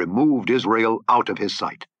removed Israel out of his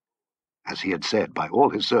sight, as he had said by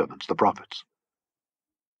all his servants the prophets.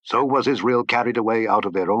 So was Israel carried away out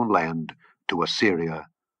of their own land to Assyria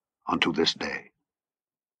unto this day.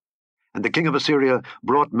 And the king of Assyria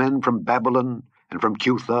brought men from Babylon, and from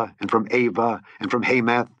Cutha, and from Ava, and from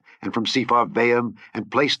Hamath, and from Sepharvaim,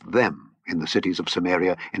 and placed them in the cities of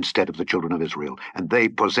Samaria instead of the children of Israel. And they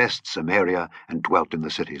possessed Samaria, and dwelt in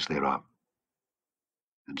the cities thereof.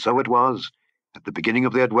 And so it was, at the beginning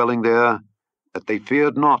of their dwelling there, that they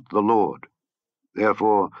feared not the Lord.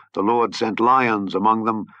 Therefore the Lord sent lions among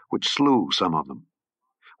them, which slew some of them.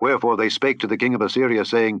 Wherefore they spake to the king of Assyria,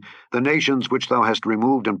 saying, The nations which thou hast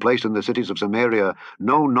removed and placed in the cities of Samaria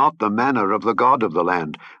know not the manner of the God of the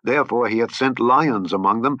land. Therefore he hath sent lions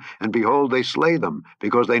among them, and behold, they slay them,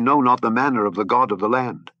 because they know not the manner of the God of the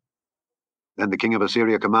land. Then the king of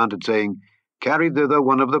Assyria commanded, saying, Carry thither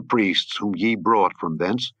one of the priests whom ye brought from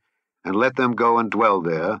thence, and let them go and dwell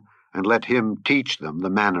there, and let him teach them the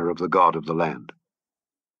manner of the God of the land.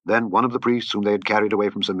 Then one of the priests whom they had carried away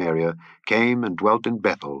from Samaria came and dwelt in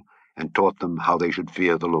Bethel, and taught them how they should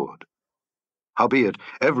fear the Lord. Howbeit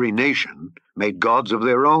every nation made gods of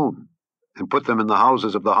their own, and put them in the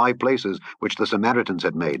houses of the high places which the Samaritans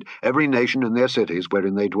had made, every nation in their cities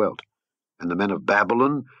wherein they dwelt. And the men of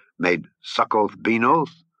Babylon made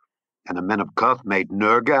Succoth-Benoth, and the men of Cuth made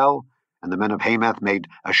Nergal, and the men of Hamath made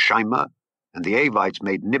Ashima, and the Avites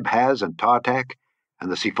made Nibhaz and Tartak,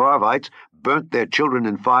 and the Sepharvites burnt their children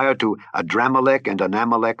in fire to Adramelech and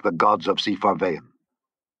Anamelech, the gods of Sepharvaim.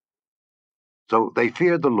 So they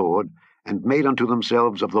feared the Lord, and made unto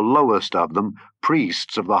themselves of the lowest of them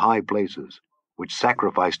priests of the high places, which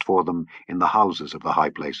sacrificed for them in the houses of the high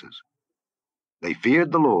places. They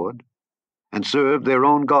feared the Lord, and served their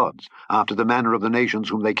own gods, after the manner of the nations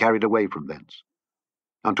whom they carried away from thence.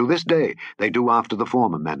 Unto this day they do after the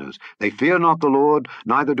former manners. They fear not the Lord,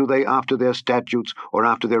 neither do they after their statutes, or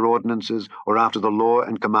after their ordinances, or after the law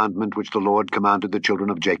and commandment which the Lord commanded the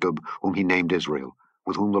children of Jacob, whom he named Israel,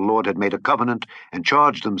 with whom the Lord had made a covenant, and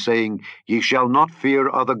charged them, saying, Ye shall not fear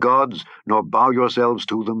other gods, nor bow yourselves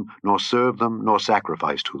to them, nor serve them, nor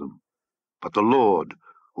sacrifice to them. But the Lord,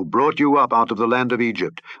 who brought you up out of the land of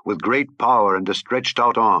Egypt, with great power and a stretched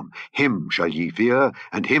out arm, him shall ye fear,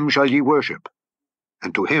 and him shall ye worship,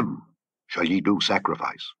 and to him shall ye do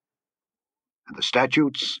sacrifice. And the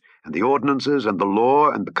statutes, and the ordinances, and the law,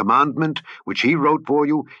 and the commandment, which he wrote for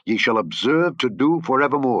you, ye shall observe to do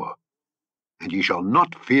forevermore. And ye shall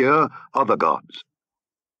not fear other gods.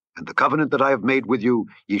 And the covenant that I have made with you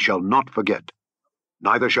ye shall not forget,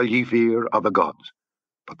 neither shall ye fear other gods.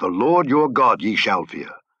 But the Lord your God ye shall fear,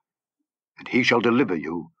 and he shall deliver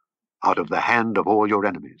you out of the hand of all your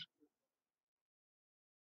enemies.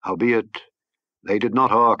 Howbeit they did not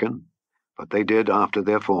hearken, but they did after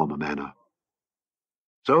their former manner.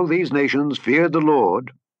 So these nations feared the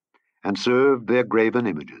Lord, and served their graven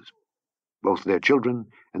images, both their children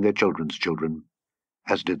and their children's children,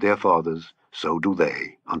 as did their fathers, so do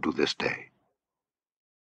they unto this day.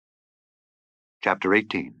 Chapter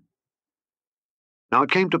 18. Now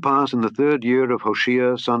it came to pass in the 3rd year of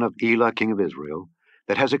Hoshea son of Elah king of Israel,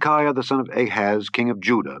 that Hezekiah the son of Ahaz king of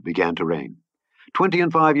Judah began to reign.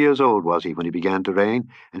 25 years old was he when he began to reign,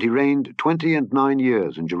 and he reigned 29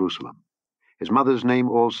 years in Jerusalem. His mother's name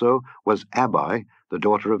also was Abi, the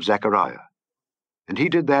daughter of Zechariah. And he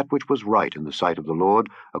did that which was right in the sight of the Lord,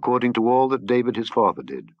 according to all that David his father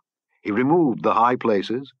did. He removed the high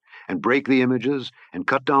places, and break the images, and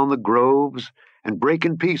cut down the groves, and break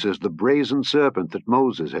in pieces the brazen serpent that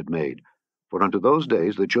Moses had made. For unto those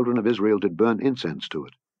days the children of Israel did burn incense to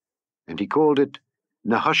it. And he called it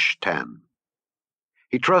Nehushtan.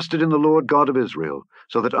 He trusted in the Lord God of Israel,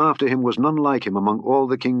 so that after him was none like him among all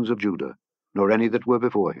the kings of Judah, nor any that were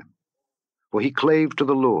before him. For he clave to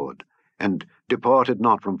the Lord, and departed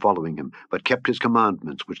not from following him, but kept his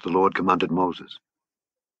commandments which the Lord commanded Moses.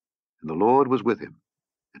 And the Lord was with him,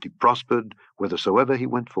 and he prospered whithersoever he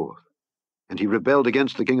went forth. And he rebelled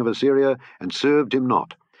against the king of Assyria, and served him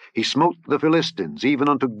not. He smote the Philistines, even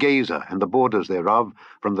unto Gaza and the borders thereof,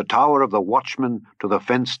 from the tower of the watchman to the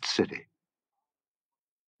fenced city.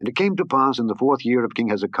 And it came to pass in the 4th year of King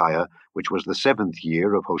Hezekiah, which was the 7th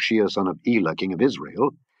year of Hoshea son of Elah, king of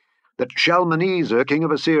Israel, that Shalmaneser, king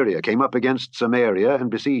of Assyria, came up against Samaria and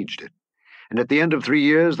besieged it. And at the end of 3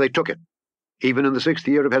 years they took it. Even in the 6th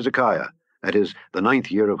year of Hezekiah, that is, the 9th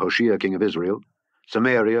year of Hoshea, king of Israel,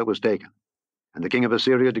 Samaria was taken. And the king of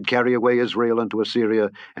Assyria did carry away Israel unto Assyria,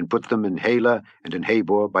 and put them in Halah and in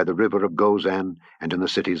Habor by the river of Gozan, and in the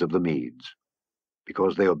cities of the Medes.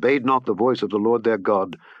 Because they obeyed not the voice of the Lord their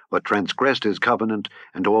God, but transgressed his covenant,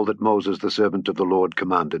 and all that Moses the servant of the Lord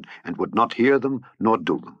commanded, and would not hear them, nor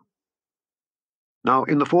do them. Now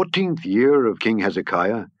in the 14th year of King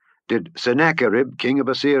Hezekiah did Sennacherib king of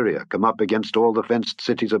Assyria come up against all the fenced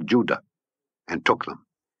cities of Judah, and took them.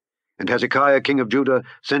 And Hezekiah king of Judah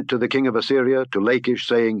sent to the king of Assyria, to Lachish,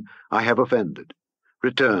 saying, I have offended.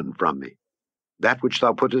 Return from me. That which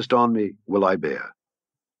thou puttest on me will I bear.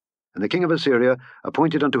 And the king of Assyria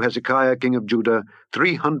appointed unto Hezekiah king of Judah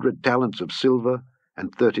 300 talents of silver,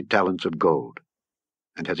 and 30 talents of gold.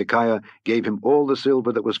 And Hezekiah gave him all the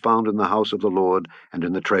silver that was found in the house of the Lord, and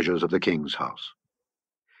in the treasures of the king's house.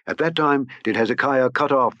 At that time did Hezekiah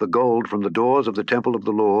cut off the gold from the doors of the temple of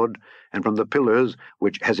the Lord, and from the pillars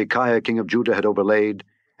which Hezekiah king of Judah had overlaid,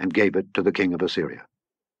 and gave it to the king of Assyria.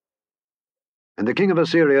 And the king of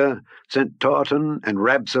Assyria sent Tartan and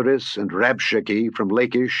Rabsaris and Rabshakeh from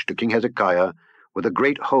Lachish to King Hezekiah with a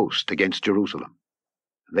great host against Jerusalem.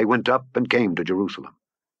 And they went up and came to Jerusalem.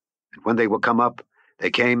 And when they were come up, they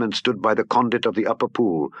came and stood by the conduit of the upper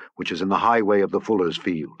pool, which is in the highway of the fuller's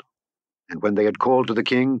field. And when they had called to the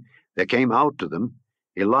king, there came out to them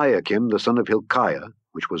Eliakim the son of Hilkiah,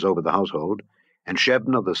 which was over the household, and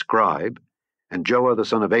Shebna the scribe, and Joah the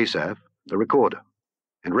son of Asaph, the recorder.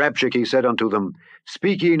 And Rabshakeh said unto them,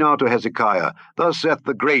 Speak ye now to Hezekiah, Thus saith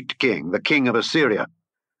the great king, the king of Assyria,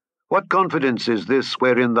 What confidence is this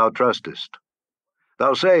wherein thou trustest?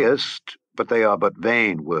 Thou sayest, but they are but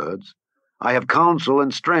vain words, I have counsel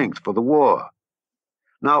and strength for the war.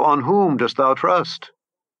 Now on whom dost thou trust,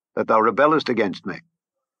 that thou rebellest against me?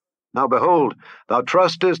 Now behold, thou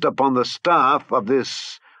trustest upon the staff of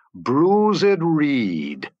this bruised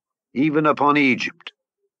reed, even upon Egypt,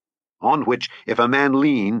 on which if a man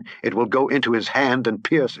lean, it will go into his hand and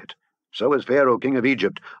pierce it. So is Pharaoh king of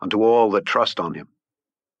Egypt unto all that trust on him.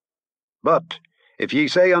 But if ye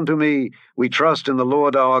say unto me, We trust in the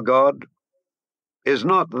Lord our God, is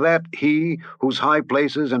not that he whose high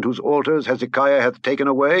places and whose altars Hezekiah hath taken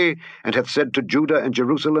away, and hath said to Judah and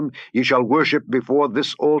Jerusalem, Ye shall worship before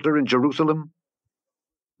this altar in Jerusalem?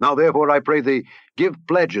 Now therefore I pray thee, give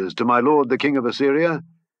pledges to my lord the king of Assyria,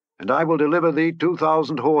 and I will deliver thee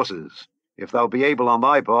 2,000 horses, if thou be able on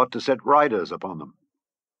thy part to set riders upon them.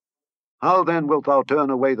 How then wilt thou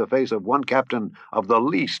turn away the face of one captain of the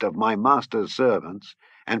least of my master's servants,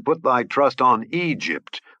 and put thy trust on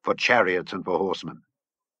Egypt for chariots and for horsemen?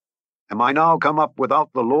 Am I now come up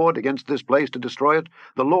without the Lord against this place to destroy it?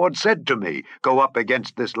 The Lord said to me, Go up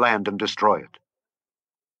against this land and destroy it.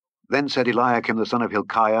 Then said Eliakim the son of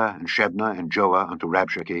Hilkiah, and Shebna, and Joah unto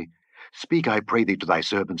Rabshakeh, Speak, I pray thee, to thy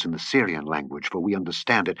servants in the Syrian language, for we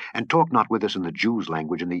understand it, and talk not with us in the Jews'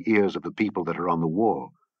 language in the ears of the people that are on the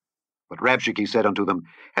wall. But Rabshakeh said unto them,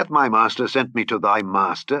 Hath my master sent me to thy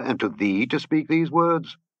master, and to thee to speak these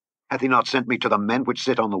words? Hath he not sent me to the men which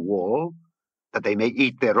sit on the wall, that they may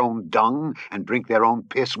eat their own dung, and drink their own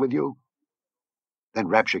piss with you? Then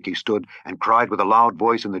Rabshakeh stood, and cried with a loud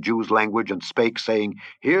voice in the Jews' language, and spake, saying,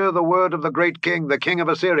 Hear the word of the great king, the king of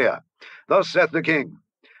Assyria. Thus saith the king,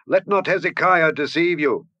 Let not Hezekiah deceive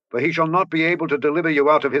you, for he shall not be able to deliver you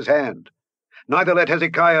out of his hand. Neither let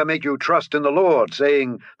Hezekiah make you trust in the Lord,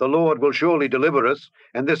 saying, The Lord will surely deliver us,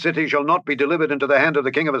 and this city shall not be delivered into the hand of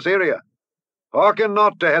the king of Assyria. Hearken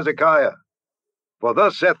not to Hezekiah, for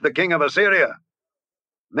thus saith the king of Assyria,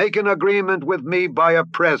 Make an agreement with me by a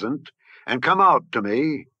present, and come out to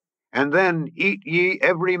me, And then eat ye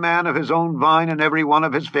every man of his own vine, and every one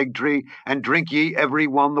of his fig tree, and drink ye every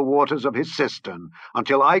one the waters of his cistern,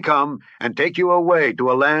 until I come and take you away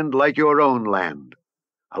to a land like your own land,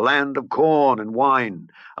 a land of corn and wine,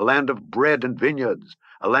 a land of bread and vineyards,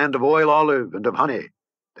 a land of oil, olive, and of honey,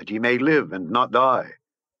 that ye may live and not die.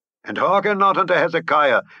 And hearken not unto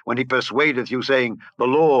Hezekiah when he persuadeth you, saying, The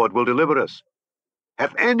Lord will deliver us.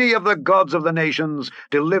 Hath any of the gods of the nations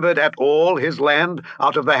delivered at all his land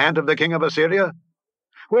out of the hand of the king of Assyria?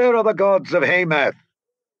 Where are the gods of Hamath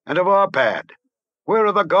and of Arpad? Where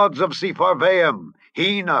are the gods of Sepharvaim,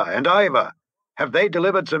 Hena, and Iva? Have they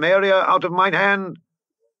delivered Samaria out of mine hand?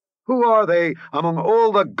 Who are they among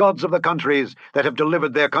all the gods of the countries that have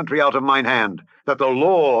delivered their country out of mine hand, that the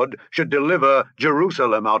Lord should deliver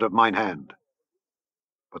Jerusalem out of mine hand?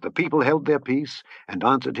 But the people held their peace, and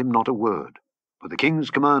answered him not a word. For the king's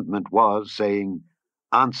commandment was, saying,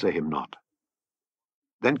 Answer him not.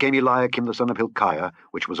 Then came Eliakim the son of Hilkiah,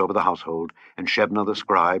 which was over the household, and Shebna the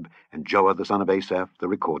scribe, and Joah the son of Asaph the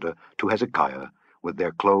recorder, to Hezekiah, with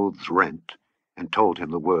their clothes rent, and told him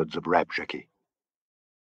the words of Rabshakeh.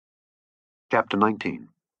 Chapter 19.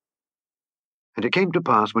 And it came to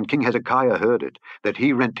pass, when King Hezekiah heard it, that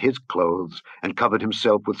he rent his clothes, and covered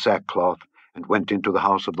himself with sackcloth, and went into the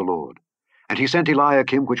house of the Lord. And he sent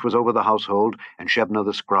Eliakim, which was over the household, and Shebna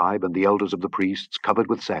the scribe, and the elders of the priests, covered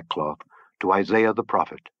with sackcloth, to Isaiah the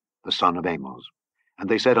prophet, the son of Amoz. And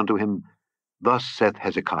they said unto him, Thus saith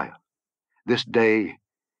Hezekiah, This day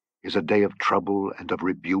is a day of trouble, and of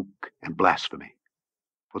rebuke, and blasphemy.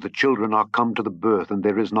 For the children are come to the birth, and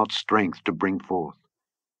there is not strength to bring forth.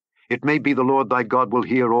 It may be the Lord thy God will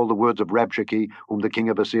hear all the words of Rabshakeh, whom the king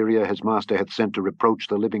of Assyria his master hath sent to reproach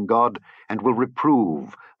the living God, and will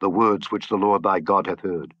reprove the words which the Lord thy God hath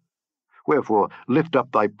heard. Wherefore lift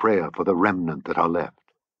up thy prayer for the remnant that are left.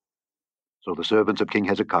 So the servants of King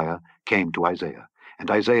Hezekiah came to Isaiah, and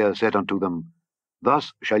Isaiah said unto them,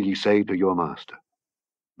 Thus shall ye say to your master,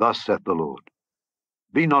 Thus saith the Lord,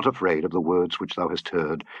 Be not afraid of the words which thou hast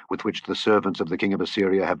heard, with which the servants of the king of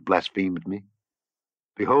Assyria have blasphemed me.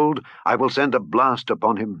 Behold, I will send a blast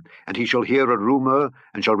upon him, and he shall hear a rumor,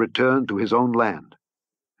 and shall return to his own land.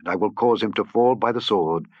 And I will cause him to fall by the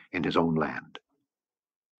sword in his own land.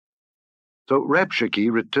 So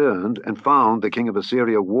Rabshakeh returned, and found the king of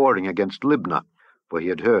Assyria warring against Libnah, for he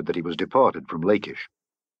had heard that he was departed from Lachish.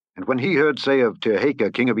 And when he heard say of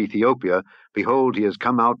Tirhakah king of Ethiopia, Behold, he is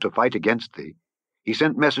come out to fight against thee, he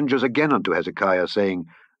sent messengers again unto Hezekiah, saying,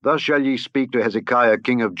 Thus shall ye speak to Hezekiah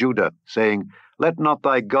king of Judah, saying, Let not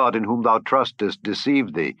thy God in whom thou trustest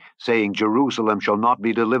deceive thee, saying, Jerusalem shall not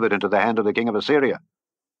be delivered into the hand of the king of Assyria.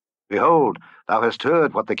 Behold, thou hast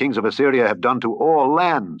heard what the kings of Assyria have done to all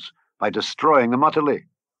lands, by destroying them utterly.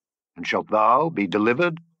 And shalt thou be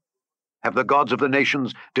delivered? Have the gods of the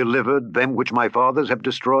nations delivered them which my fathers have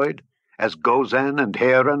destroyed, as Gozan and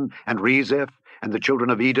Haran and Rezeph and the children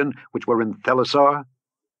of Eden which were in Thelasar?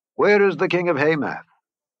 Where is the king of Hamath,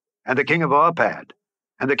 and the king of Arpad,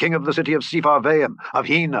 and the king of the city of Sepharvaim, of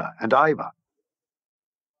Hena and Iva?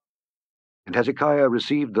 And Hezekiah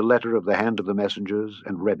received the letter of the hand of the messengers,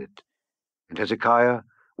 and read it. And Hezekiah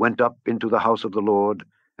went up into the house of the Lord,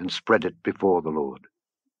 and spread it before the Lord.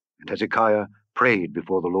 And Hezekiah prayed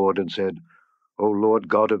before the Lord, and said, O Lord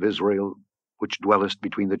God of Israel, which dwellest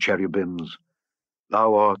between the cherubims,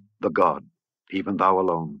 thou art the God, even thou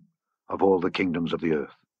alone, of all the kingdoms of the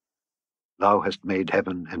earth. Thou hast made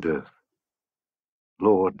heaven and earth.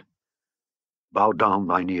 Lord, bow down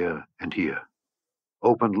thine ear and hear.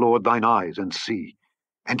 Open, Lord, thine eyes and see,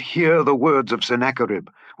 and hear the words of Sennacherib,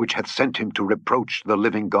 which hath sent him to reproach the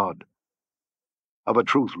living God. Of a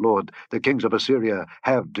truth, Lord, the kings of Assyria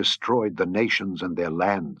have destroyed the nations and their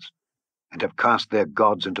lands, and have cast their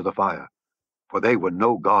gods into the fire. For they were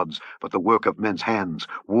no gods, but the work of men's hands,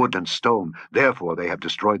 wood and stone. Therefore they have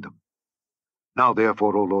destroyed them. Now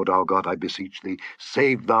therefore, O Lord our God, I beseech thee,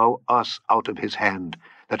 save thou us out of his hand,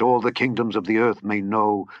 that all the kingdoms of the earth may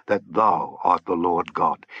know that thou art the Lord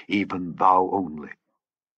God, even thou only.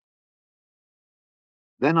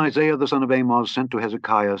 Then Isaiah the son of Amoz sent to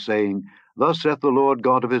Hezekiah, saying, Thus saith the Lord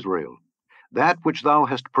God of Israel, That which thou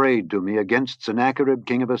hast prayed to me against Sennacherib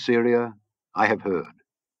king of Assyria, I have heard.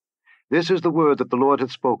 This is the word that the Lord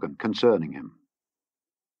hath spoken concerning him.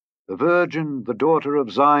 The virgin, the daughter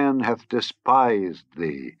of Zion, hath despised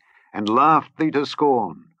thee, and laughed thee to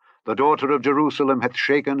scorn. The daughter of Jerusalem hath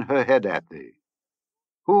shaken her head at thee.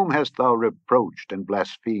 Whom hast thou reproached and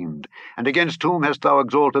blasphemed? And against whom hast thou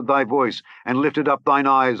exalted thy voice, and lifted up thine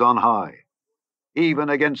eyes on high? Even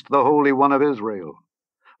against the Holy One of Israel.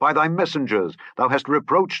 By thy messengers thou hast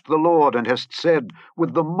reproached the Lord, and hast said,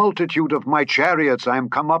 With the multitude of my chariots I am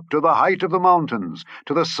come up to the height of the mountains,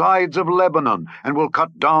 to the sides of Lebanon, and will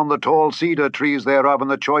cut down the tall cedar trees thereof, and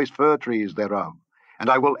the choice fir trees thereof. And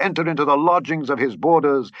I will enter into the lodgings of his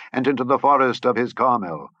borders, and into the forest of his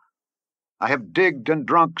Carmel. I have digged and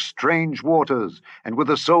drunk strange waters, and with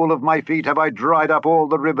the sole of my feet have I dried up all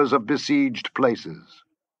the rivers of besieged places.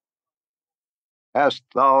 Hast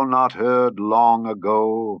thou not heard long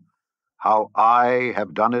ago how I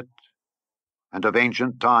have done it, and of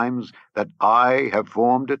ancient times that I have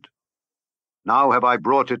formed it? Now have I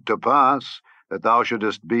brought it to pass, that thou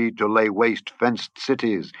shouldest be to lay waste fenced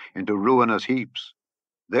cities into ruinous heaps.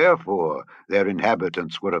 Therefore their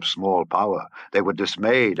inhabitants were of small power. They were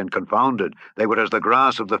dismayed and confounded. They were as the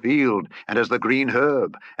grass of the field, and as the green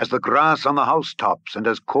herb, as the grass on the housetops, and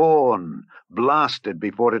as corn blasted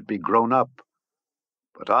before it be grown up.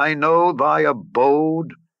 But I know thy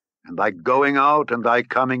abode, and thy going out, and thy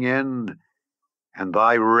coming in, and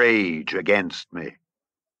thy rage against me.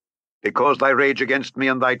 Because thy rage against me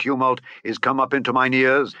and thy tumult is come up into mine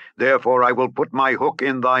ears, therefore I will put my hook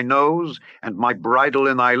in thy nose, and my bridle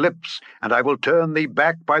in thy lips, and I will turn thee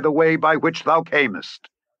back by the way by which thou camest.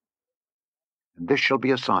 And this shall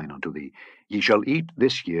be a sign unto thee. Ye shall eat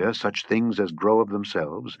this year such things as grow of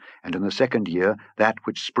themselves, and in the second year that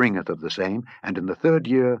which springeth of the same, and in the third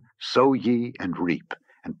year sow ye and reap,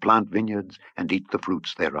 and plant vineyards, and eat the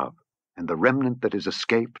fruits thereof. And the remnant that is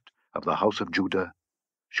escaped of the house of Judah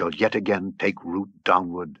shall yet again take root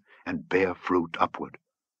downward, and bear fruit upward.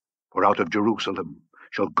 For out of Jerusalem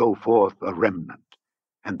shall go forth a remnant,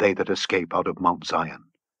 and they that escape out of Mount Zion.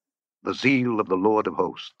 The zeal of the Lord of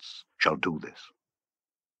hosts shall do this.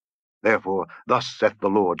 Therefore thus saith the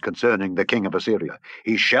Lord concerning the king of Assyria,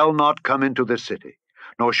 He shall not come into this city,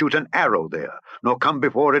 nor shoot an arrow there, nor come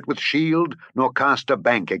before it with shield, nor cast a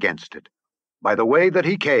bank against it. By the way that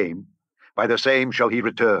he came, by the same shall he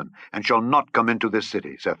return, and shall not come into this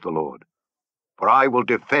city, saith the Lord. For I will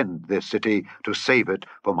defend this city to save it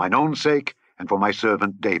for mine own sake, and for my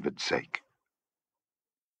servant David's sake.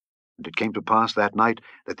 And it came to pass that night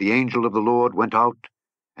that the angel of the Lord went out,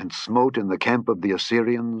 and smote in the camp of the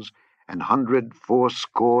Assyrians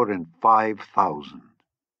 185,000.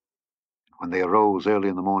 When they arose early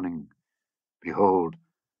in the morning, behold,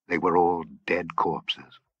 they were all dead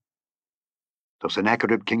corpses. So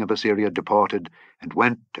Sennacherib king of Assyria departed, and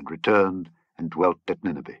went and returned, and dwelt at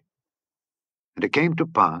Nineveh. And it came to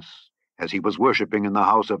pass, as he was worshipping in the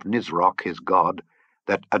house of Nisroch his god,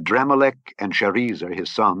 that Adramelech and Sharezer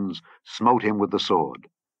his sons smote him with the sword,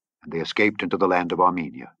 and they escaped into the land of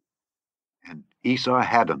Armenia. And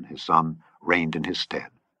Esarhaddon his son reigned in his stead.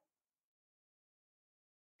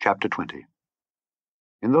 Chapter 20.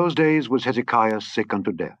 In those days was Hezekiah sick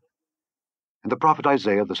unto death. And the prophet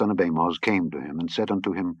Isaiah the son of Amoz came to him, and said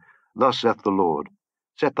unto him, Thus saith the Lord,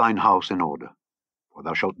 Set thine house in order, for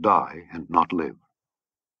thou shalt die, and not live.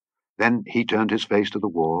 Then he turned his face to the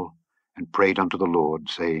wall, and prayed unto the Lord,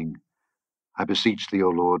 saying, I beseech thee, O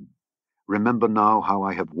Lord, remember now how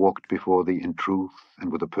I have walked before thee in truth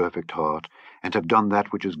and with a perfect heart, and have done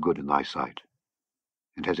that which is good in thy sight.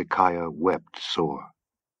 And Hezekiah wept sore.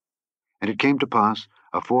 And it came to pass,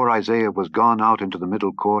 afore Isaiah was gone out into the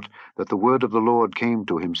middle court, that the word of the Lord came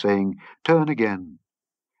to him, saying, Turn again,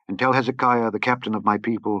 and tell Hezekiah the captain of my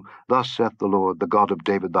people, Thus saith the Lord, the God of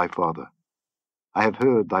David thy father, I have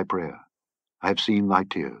heard thy prayer, I have seen thy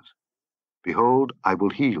tears. Behold, I will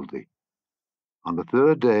heal thee. On the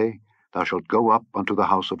third day thou shalt go up unto the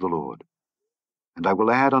house of the Lord. And I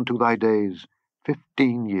will add unto thy days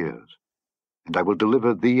 15 years. And I will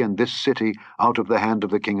deliver thee and this city out of the hand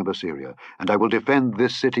of the king of Assyria. And I will defend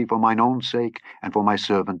this city for mine own sake, and for my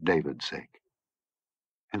servant David's sake.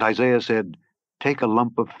 And Isaiah said, Take a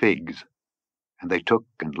lump of figs. And they took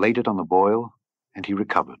and laid it on the boil, and he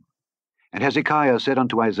recovered. And Hezekiah said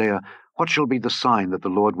unto Isaiah, What shall be the sign that the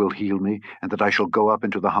Lord will heal me, and that I shall go up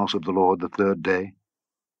into the house of the Lord the third day?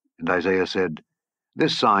 And Isaiah said,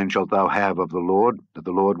 This sign shalt thou have of the Lord, that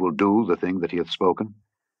the Lord will do the thing that he hath spoken.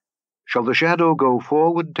 Shall the shadow go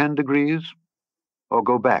forward 10 degrees, or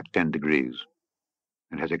go back 10 degrees?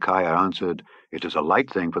 And Hezekiah answered, It is a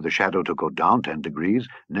light thing for the shadow to go down 10 degrees.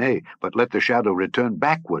 Nay, but let the shadow return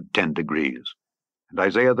backward 10 degrees. And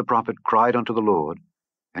Isaiah the prophet cried unto the Lord,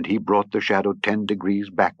 and he brought the shadow 10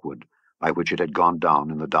 degrees backward, by which it had gone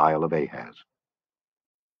down in the dial of Ahaz.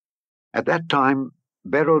 At that time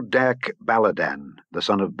Berodach Baladan, the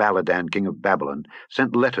son of Baladan king of Babylon,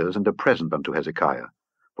 sent letters and a present unto Hezekiah,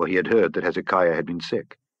 for he had heard that Hezekiah had been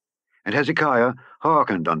sick. And Hezekiah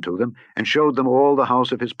hearkened unto them, and showed them all the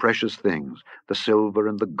house of his precious things, the silver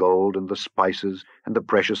and the gold and the spices and the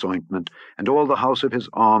precious ointment, and all the house of his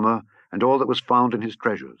armor, and all that was found in his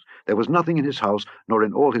treasures. There was nothing in his house, nor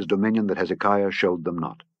in all his dominion, that Hezekiah showed them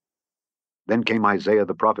not. Then came Isaiah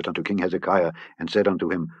the prophet unto King Hezekiah, and said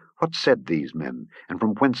unto him, What said these men, and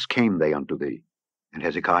from whence came they unto thee? And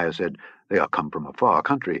Hezekiah said, They are come from a far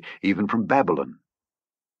country, even from Babylon.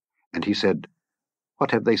 And he said,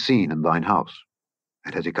 What have they seen in thine house?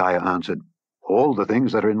 And Hezekiah answered, All the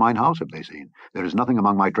things that are in mine house have they seen. There is nothing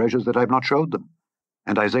among my treasures that I have not showed them.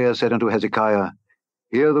 And Isaiah said unto Hezekiah,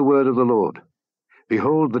 Hear the word of the Lord.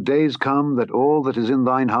 Behold, the days come that all that is in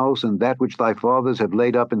thine house, and that which thy fathers have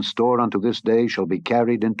laid up in store unto this day, shall be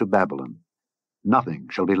carried into Babylon. Nothing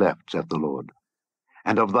shall be left, saith the Lord.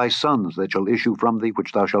 And of thy sons that shall issue from thee,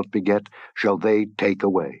 which thou shalt beget, shall they take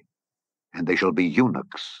away. And they shall be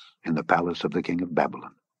eunuchs in the palace of the king of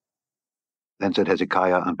Babylon. Then said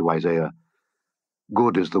Hezekiah unto Isaiah,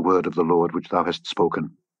 Good is the word of the Lord which thou hast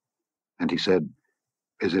spoken. And he said,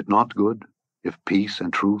 Is it not good, if peace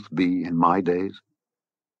and truth be in my days?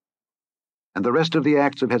 And the rest of the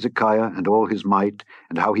acts of Hezekiah, and all his might,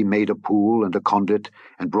 and how he made a pool and a conduit,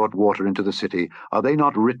 and brought water into the city, are they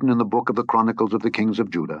not written in the book of the chronicles of the kings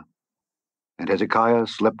of Judah? And Hezekiah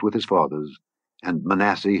slept with his fathers, and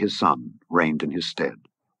Manasseh his son reigned in his stead.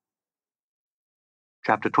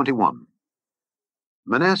 Chapter 21.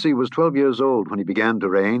 Manasseh was 12 years old when he began to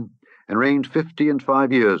reign, and reigned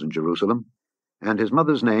 55 years in Jerusalem, and his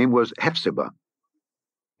mother's name was Hephzibah.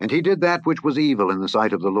 And he did that which was evil in the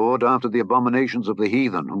sight of the Lord, after the abominations of the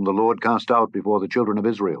heathen, whom the Lord cast out before the children of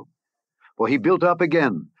Israel. For he built up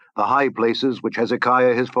again the high places which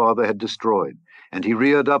Hezekiah his father had destroyed, and he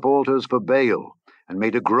reared up altars for Baal, and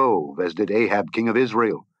made a grove, as did Ahab king of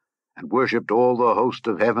Israel, and worshipped all the host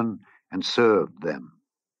of heaven, and served them.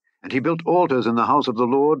 And he built altars in the house of the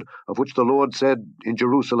Lord, of which the Lord said, In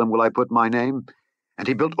Jerusalem will I put my name. And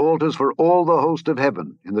he built altars for all the host of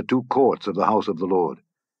heaven in the 2 courts of the house of the Lord.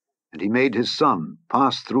 And he made his son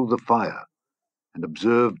pass through the fire, and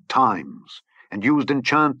observed times, and used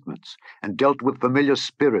enchantments, and dealt with familiar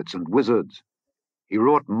spirits and wizards. He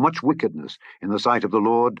wrought much wickedness in the sight of the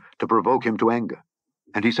Lord, to provoke him to anger.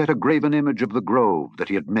 And he set a graven image of the grove that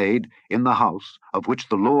he had made in the house, of which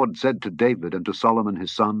the Lord said to David and to Solomon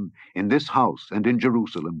his son, In this house and in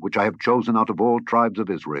Jerusalem, which I have chosen out of all tribes of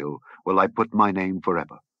Israel, will I put my name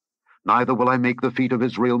forever. Neither will I make the feet of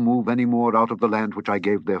Israel move any more out of the land which I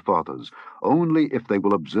gave their fathers, only if they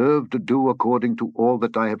will observe to do according to all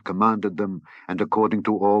that I have commanded them, and according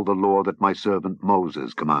to all the law that my servant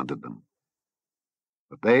Moses commanded them.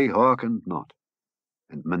 But they hearkened not,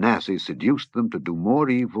 and Manasseh seduced them to do more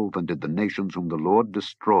evil than did the nations whom the Lord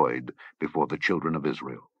destroyed before the children of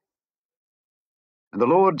Israel. And the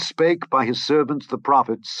Lord spake by his servants the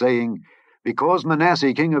prophets, saying, Because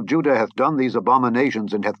Manasseh king of Judah hath done these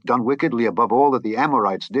abominations, and hath done wickedly above all that the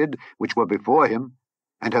Amorites did, which were before him,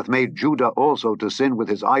 and hath made Judah also to sin with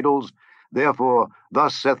his idols, therefore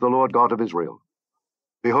thus saith the Lord God of Israel,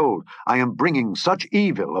 Behold, I am bringing such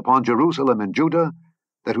evil upon Jerusalem and Judah,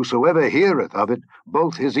 that whosoever heareth of it,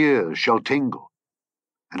 both his ears shall tingle.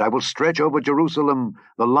 And I will stretch over Jerusalem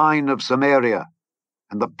the line of Samaria,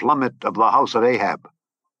 and the plummet of the house of Ahab.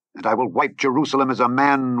 And I will wipe Jerusalem as a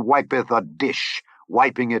man wipeth a dish,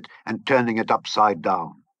 wiping it and turning it upside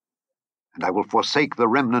down. And I will forsake the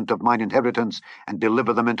remnant of mine inheritance, and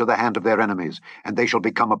deliver them into the hand of their enemies, and they shall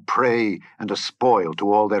become a prey and a spoil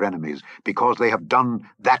to all their enemies, because they have done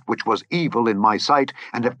that which was evil in my sight,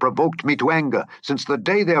 and have provoked me to anger, since the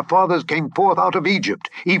day their fathers came forth out of Egypt,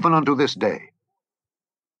 even unto this day.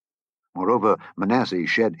 Moreover, Manasseh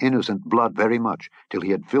shed innocent blood very much, till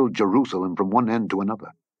he had filled Jerusalem from one end to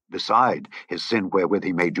another, beside his sin wherewith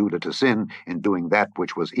he made Judah to sin, in doing that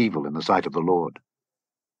which was evil in the sight of the Lord.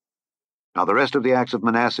 Now the rest of the acts of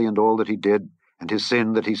Manasseh, and all that he did, and his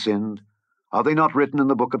sin that he sinned, are they not written in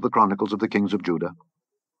the book of the chronicles of the kings of Judah?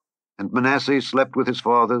 And Manasseh slept with his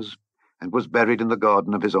fathers, and was buried in the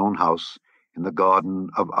garden of his own house, in the garden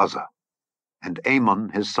of Uzzah. And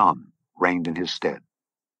Amon his son reigned in his stead.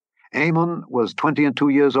 Amon was 22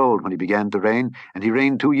 years old when he began to reign, and he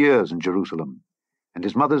reigned 2 years in Jerusalem. And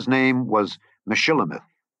his mother's name was Meshillemeth,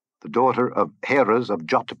 the daughter of Heres of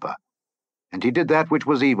Jottapah. And he did that which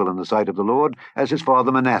was evil in the sight of the Lord, as his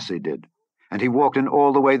father Manasseh did. And he walked in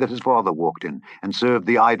all the way that his father walked in, and served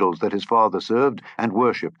the idols that his father served, and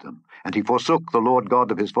worshipped them. And he forsook the Lord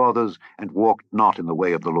God of his fathers, and walked not in the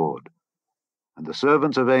way of the Lord. And the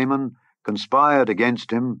servants of Amon conspired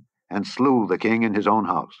against him, and slew the king in his own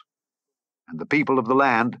house. And the people of the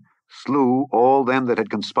land slew all them that had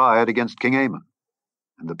conspired against King Amon.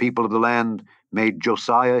 And the people of the land made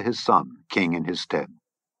Josiah his son king in his stead.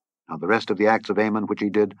 Now the rest of the acts of Amon which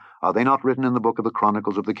he did, are they not written in the book of the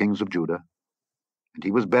Chronicles of the kings of Judah? And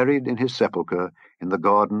he was buried in his sepulchre in the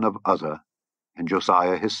garden of Uzzah, and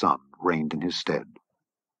Josiah his son reigned in his stead.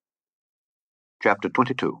 Chapter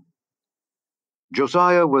 22.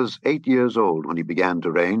 Josiah was 8 years old when he began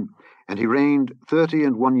to reign, and he reigned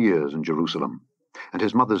 31 years in Jerusalem. And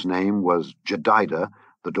his mother's name was Jedidah,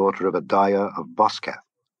 the daughter of Adiah of Boskath.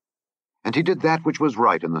 And he did that which was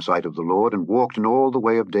right in the sight of the Lord, and walked in all the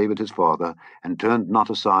way of David his father, and turned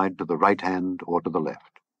not aside to the right hand or to the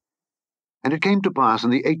left. And it came to pass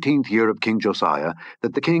in the 18th year of King Josiah,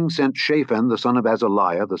 that the king sent Shaphan the son of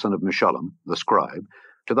Azaliah, the son of Meshullam, the scribe,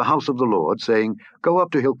 to the house of the Lord, saying, Go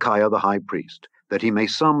up to Hilkiah the high priest, that he may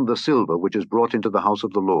sum the silver which is brought into the house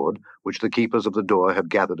of the Lord, which the keepers of the door have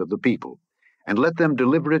gathered of the people, and let them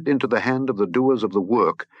deliver it into the hand of the doers of the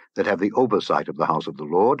work that have the oversight of the house of the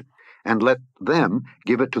Lord, and let them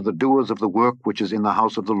give it to the doers of the work which is in the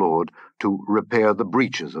house of the Lord, to repair the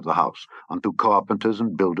breaches of the house, unto carpenters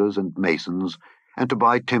and builders and masons, and to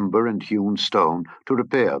buy timber and hewn stone, to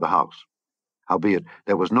repair the house. Howbeit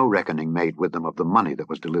there was no reckoning made with them of the money that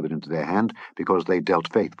was delivered into their hand, because they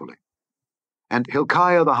dealt faithfully. And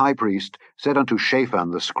Hilkiah the high priest said unto Shaphan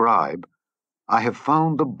the scribe, I have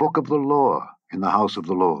found the book of the law in the house of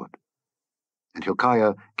the Lord. And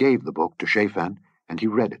Hilkiah gave the book to Shaphan, and he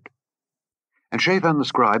read it. And Shaphan the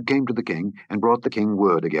scribe came to the king, and brought the king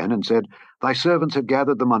word again, and said, Thy servants have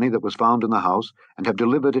gathered the money that was found in the house, and have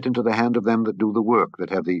delivered it into the hand of them that do the work,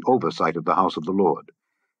 that have the oversight of the house of the Lord.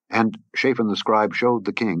 And Shaphan the scribe showed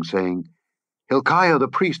the king, saying, Hilkiah the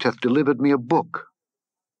priest hath delivered me a book.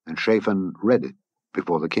 And Shaphan read it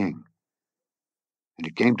before the king. And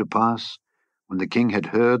it came to pass, when the king had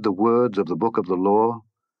heard the words of the book of the law,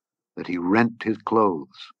 that he rent his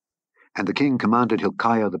clothes. And the king commanded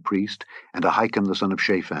Hilkiah the priest, and Ahikam the son of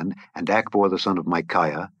Shaphan, and Achbor the son of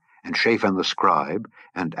Micaiah, and Shaphan the scribe,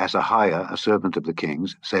 and Asahiah a servant of the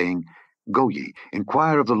king's, saying, Go ye,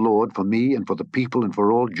 inquire of the Lord for me and for the people and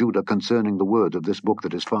for all Judah concerning the words of this book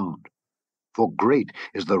that is found. For great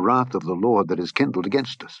is the wrath of the Lord that is kindled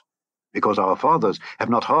against us, because our fathers have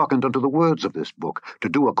not hearkened unto the words of this book, to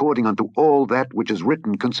do according unto all that which is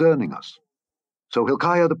written concerning us. So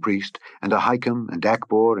Hilkiah the priest, and Ahikam, and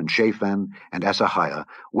Achbor, and Shaphan, and Asahiah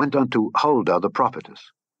went unto Huldah the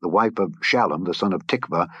prophetess, the wife of Shallum the son of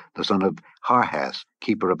Tikvah, the son of Harhas,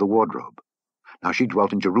 keeper of the wardrobe. Now she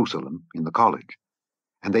dwelt in Jerusalem, in the college.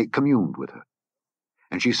 And they communed with her.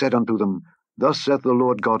 And she said unto them, Thus saith the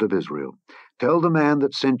Lord God of Israel, Tell the man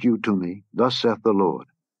that sent you to me, Thus saith the Lord,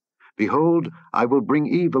 Behold, I will bring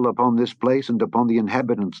evil upon this place and upon the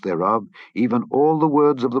inhabitants thereof, even all the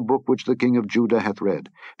words of the book which the king of Judah hath read,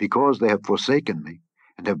 because they have forsaken me,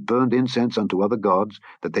 and have burned incense unto other gods,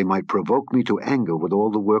 that they might provoke me to anger with all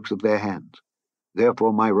the works of their hands.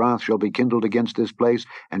 Therefore my wrath shall be kindled against this place,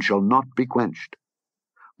 and shall not be quenched.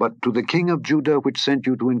 But to the king of Judah which sent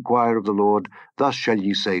you to inquire of the Lord, thus shall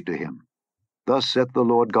ye say to him, Thus saith the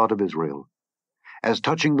Lord God of Israel, As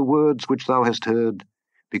touching the words which thou hast heard,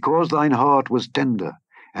 because thine heart was tender,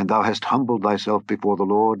 and thou hast humbled thyself before the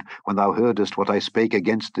Lord, when thou heardest what I spake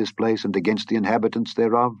against this place and against the inhabitants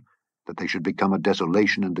thereof, that they should become a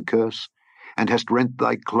desolation and a curse, and hast rent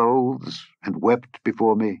thy clothes, and wept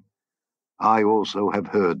before me, I also have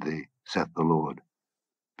heard thee, saith the Lord.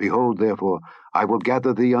 Behold, therefore, I will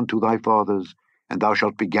gather thee unto thy fathers, and thou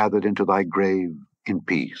shalt be gathered into thy grave in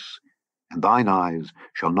peace, and thine eyes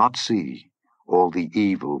shall not see all the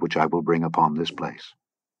evil which I will bring upon this place.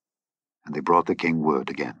 And they brought the king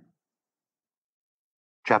word again.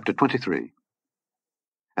 Chapter 23.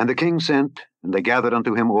 And the king sent, and they gathered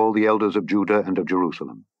unto him all the elders of Judah and of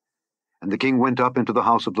Jerusalem. And the king went up into the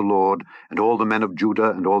house of the Lord, and all the men of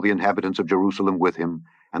Judah and all the inhabitants of Jerusalem with him,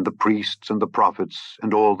 and the priests and the prophets,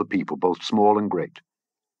 and all the people, both small and great.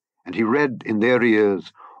 And he read in their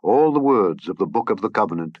ears all the words of the book of the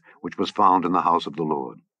covenant, which was found in the house of the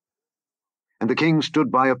Lord. And the king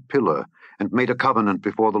stood by a pillar, and made a covenant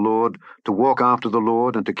before the Lord, to walk after the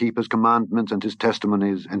Lord, and to keep his commandments and his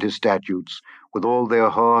testimonies and his statutes, with all their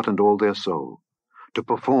heart and all their soul, to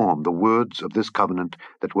perform the words of this covenant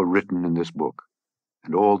that were written in this book.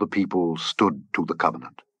 And all the people stood to the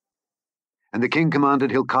covenant. And the king commanded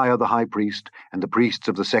Hilkiah the high priest, and the priests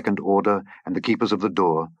of the second order, and the keepers of the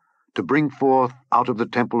door, to bring forth out of the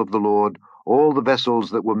temple of the Lord all the vessels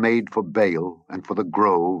that were made for Baal, and for the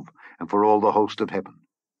grove, and for all the host of heaven.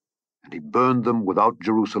 And he burned them without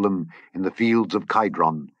Jerusalem in the fields of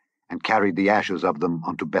Kidron, and carried the ashes of them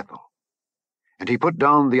unto Bethel. And he put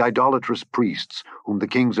down the idolatrous priests, whom the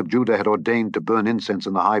kings of Judah had ordained to burn incense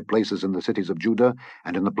in the high places in the cities of Judah,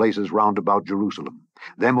 and in the places round about Jerusalem.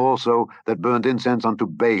 Them also that burned incense unto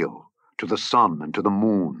Baal, to the sun, and to the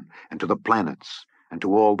moon, and to the planets, and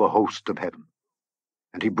to all the host of heaven.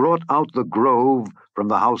 And he brought out the grove from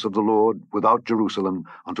the house of the Lord without Jerusalem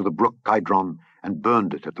unto the brook Kidron, and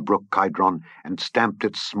burned it at the brook Kidron, and stamped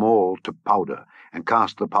it small to powder, and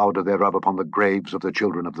cast the powder thereof upon the graves of the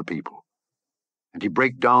children of the people. And he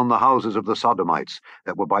brake down the houses of the Sodomites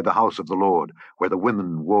that were by the house of the Lord, where the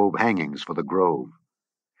women wove hangings for the grove.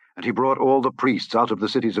 And he brought all the priests out of the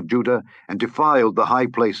cities of Judah, and defiled the high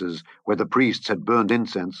places where the priests had burned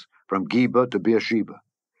incense, from Geba to Beersheba,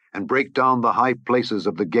 and brake down the high places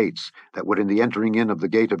of the gates that were in the entering in of the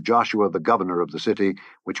gate of Joshua the governor of the city,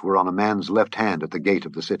 which were on a man's left hand at the gate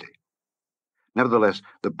of the city. Nevertheless,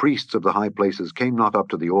 the priests of the high places came not up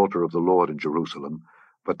to the altar of the Lord in Jerusalem,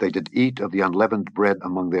 but they did eat of the unleavened bread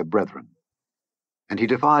among their brethren. And he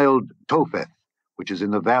defiled Topheth, which is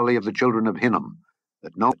in the valley of the children of Hinnom,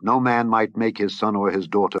 that no man might make his son or his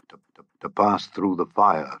daughter to pass through the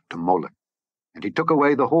fire to Molech. And he took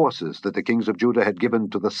away the horses that the kings of Judah had given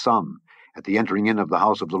to the sun at the entering in of the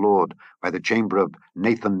house of the Lord by the chamber of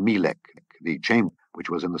Nathan-Melech, the chamber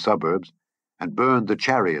which was in the suburbs, and burned the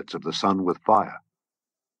chariots of the sun with fire.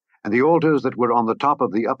 And the altars that were on the top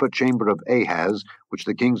of the upper chamber of Ahaz, which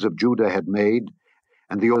the kings of Judah had made,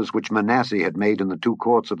 and the altars which Manasseh had made in the two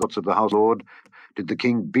courts of the house of the Lord, did the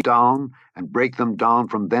king beat down, and break them down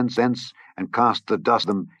from thence, and cast the dust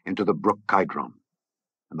of them into the brook Kidron.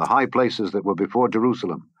 And the high places that were before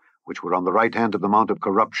Jerusalem, which were on the right hand of the mount of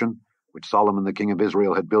corruption, which Solomon the king of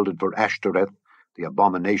Israel had builded for Ashtoreth, the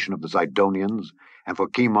abomination of the Zidonians, and for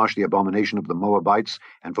Chemosh, the abomination of the Moabites,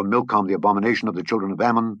 and for Milcom, the abomination of the children of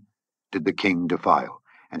Ammon, did the king defile.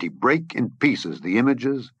 And he brake in pieces the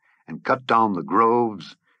images, and cut down the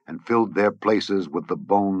groves, and filled their places with the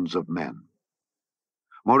bones of men.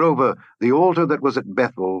 Moreover, the altar that was at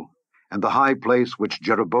Bethel, and the high place which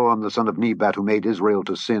Jeroboam the son of Nebat, who made Israel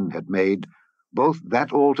to sin, had made, both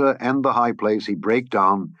that altar and the high place he brake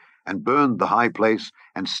down, and burned the high place,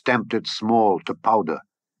 and stamped it small to powder,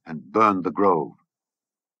 and burned the grove.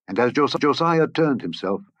 And as Josiah turned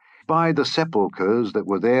himself, by the sepulchres that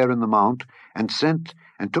were there in the mount, and sent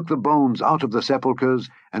and took the bones out of the sepulchres,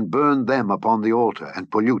 and burned them upon the altar,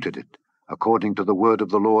 and polluted it, according to the word of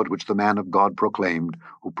the Lord which the man of God proclaimed,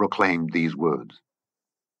 who proclaimed these words.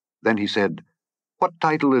 Then he said, What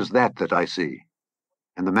title is that I see?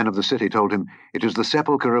 And the men of the city told him, It is the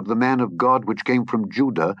sepulchre of the man of God which came from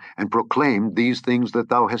Judah, and proclaimed these things that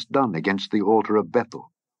thou hast done against the altar of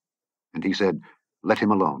Bethel. And he said, Let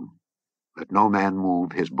him alone. Let no man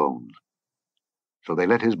move his bones. So they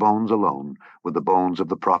let his bones alone, with the bones of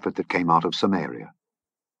the prophet that came out of Samaria.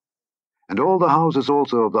 And all the houses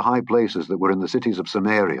also of the high places that were in the cities of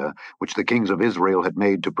Samaria, which the kings of Israel had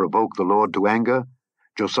made to provoke the Lord to anger,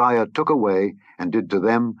 Josiah took away, and did to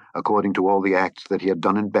them according to all the acts that he had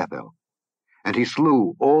done in Bethel. And he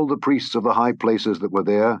slew all the priests of the high places that were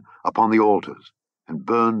there upon the altars, and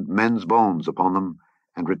burned men's bones upon them,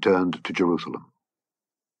 and returned to Jerusalem.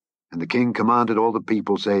 And the king commanded all the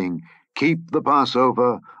people, saying, Keep the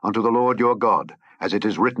Passover unto the Lord your God, as it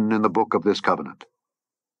is written in the book of this covenant.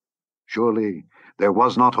 Surely there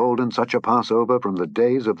was not holden such a Passover from the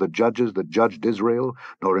days of the judges that judged Israel,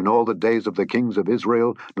 nor in all the days of the kings of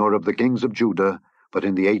Israel, nor of the kings of Judah, but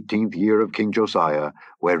in the 18th year of King Josiah,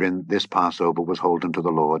 wherein this Passover was holden to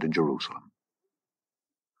the Lord in Jerusalem.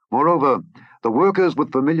 Moreover, the workers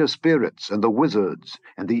with familiar spirits, and the wizards,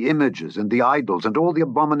 and the images, and the idols, and all the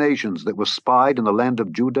abominations that were spied in the land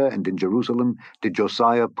of Judah and in Jerusalem, did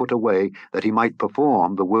Josiah put away, that he might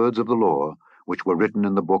perform the words of the law, which were written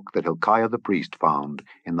in the book that Hilkiah the priest found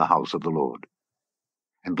in the house of the Lord.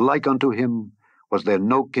 And like unto him was there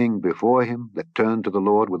no king before him that turned to the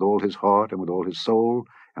Lord with all his heart, and with all his soul,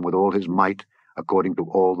 and with all his might, according to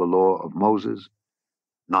all the law of Moses?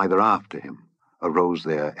 Neither after him arose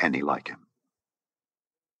there any like him.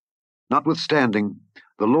 Notwithstanding,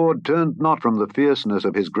 the Lord turned not from the fierceness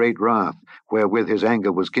of his great wrath, wherewith his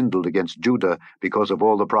anger was kindled against Judah, because of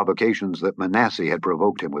all the provocations that Manasseh had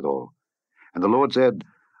provoked him withal. And the Lord said,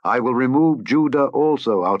 I will remove Judah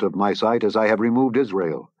also out of my sight, as I have removed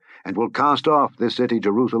Israel, and will cast off this city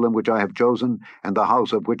Jerusalem which I have chosen, and the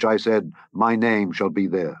house of which I said, My name shall be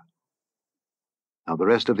there. Now the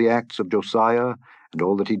rest of the acts of Josiah, and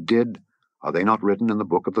all that he did, are they not written in the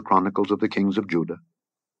book of the Chronicles of the kings of Judah?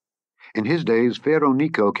 In his days Pharaoh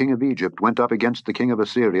Necho, king of Egypt, went up against the king of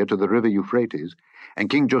Assyria to the river Euphrates, and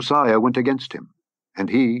King Josiah went against him, and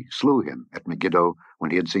he slew him at Megiddo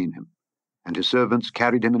when he had seen him. And his servants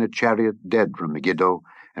carried him in a chariot dead from Megiddo,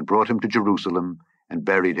 and brought him to Jerusalem, and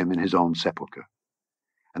buried him in his own sepulchre.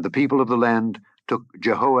 And the people of the land took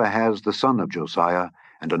Jehoahaz the son of Josiah,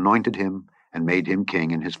 and anointed him, and made him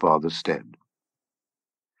king in his father's stead.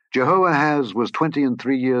 Jehoahaz was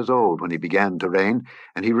 23 years old when he began to reign,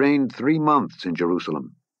 and he reigned 3 months in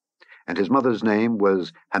Jerusalem. And his mother's name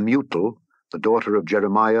was Hamutal, the daughter of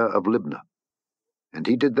Jeremiah of Libnah. And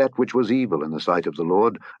he did that which was evil in the sight of the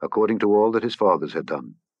Lord, according to all that his fathers had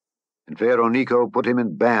done. And Pharaoh Necho put him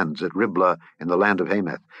in bands at Riblah in the land of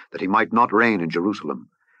Hamath, that he might not reign in Jerusalem,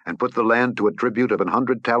 and put the land to a tribute of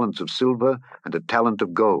 100 talents of silver and a talent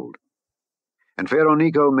of gold. And Pharaoh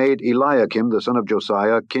Necho made Eliakim the son of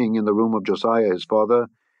Josiah king in the room of Josiah his father,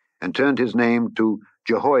 and turned his name to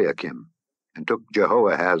Jehoiakim, and took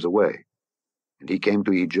Jehoahaz away. And he came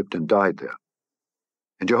to Egypt and died there.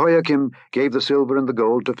 And Jehoiakim gave the silver and the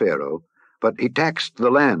gold to Pharaoh, but he taxed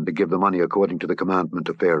the land to give the money according to the commandment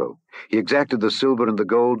of Pharaoh. He exacted the silver and the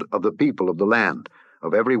gold of the people of the land,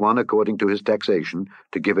 of every one according to his taxation,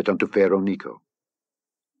 to give it unto Pharaoh Necho.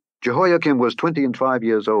 Jehoiakim was 25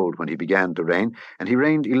 years old when he began to reign, and he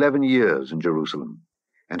reigned 11 years in Jerusalem.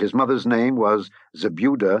 And his mother's name was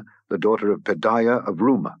Zebudah, the daughter of Pedaiah of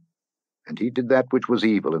Rumah. And he did that which was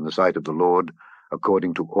evil in the sight of the Lord,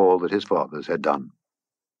 according to all that his fathers had done.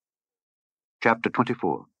 Chapter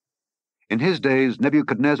 24. In his days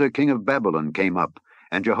Nebuchadnezzar king of Babylon came up,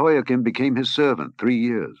 and Jehoiakim became his servant 3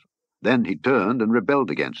 years. Then he turned and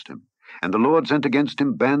rebelled against him. And the Lord sent against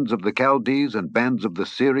him bands of the Chaldees, and bands of the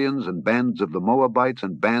Syrians, and bands of the Moabites,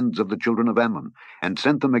 and bands of the children of Ammon, and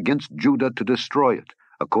sent them against Judah to destroy it,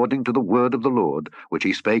 according to the word of the Lord, which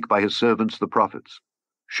he spake by his servants the prophets.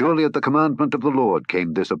 Surely at the commandment of the Lord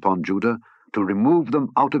came this upon Judah, to remove them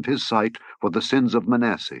out of his sight for the sins of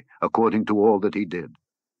Manasseh, according to all that he did,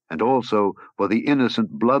 and also for the innocent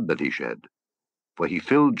blood that he shed. For he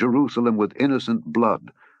filled Jerusalem with innocent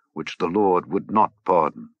blood, which the Lord would not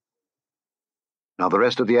pardon. Now the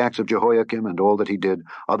rest of the acts of Jehoiakim and all that he did,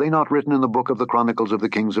 are they not written in the book of the Chronicles of the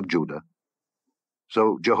kings of Judah?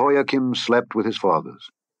 So Jehoiakim slept with his fathers,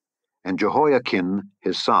 and Jehoiachin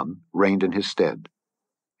his son reigned in his stead.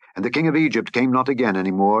 And the king of Egypt came not again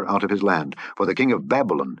any more out of his land, for the king of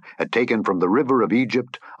Babylon had taken from the river of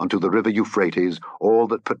Egypt unto the river Euphrates all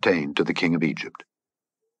that pertained to the king of Egypt.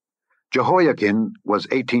 Jehoiachin was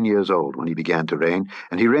 18 years old when he began to reign,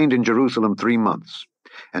 and he reigned in Jerusalem 3 months.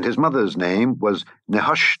 And his mother's name was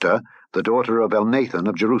Nehushta, the daughter of Elnathan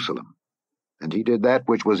of Jerusalem. And he did that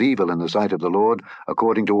which was evil in the sight of the Lord,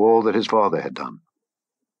 according to all that his father had done.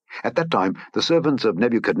 At that time the servants of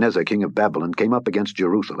Nebuchadnezzar king of Babylon came up against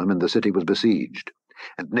Jerusalem, and the city was besieged.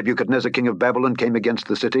 And Nebuchadnezzar king of Babylon came against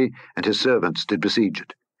the city, and his servants did besiege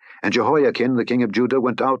it. And Jehoiachin the king of Judah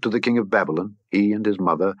went out to the king of Babylon, he and his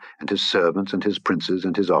mother, and his servants, and his princes,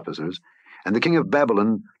 and his officers. And the king of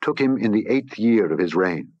Babylon took him in the 8th year of his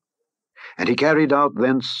reign. And he carried out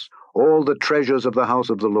thence all the treasures of the house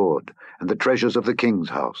of the Lord, and the treasures of the king's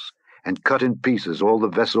house, and cut in pieces all the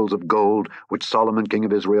vessels of gold which Solomon king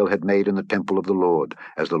of Israel had made in the temple of the Lord,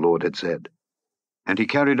 as the Lord had said. And he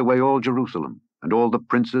carried away all Jerusalem, and all the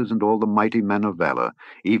princes, and all the mighty men of valor,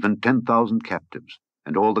 even 10,000 captives,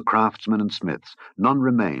 and all the craftsmen and smiths. None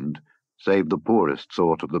remained, save the poorest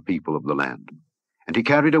sort of the people of the land. And he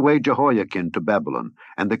carried away Jehoiachin to Babylon,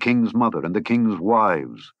 and the king's mother, and the king's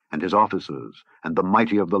wives, and his officers, and the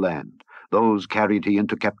mighty of the land. Those carried he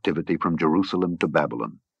into captivity from Jerusalem to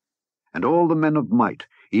Babylon. And all the men of might,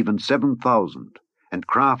 even 7,000, and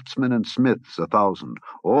craftsmen and smiths 1,000,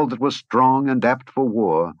 all that was strong and apt for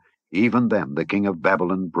war, even them the king of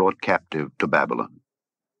Babylon brought captive to Babylon.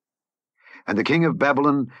 And the king of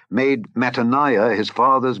Babylon made Mattaniah his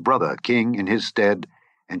father's brother king in his stead,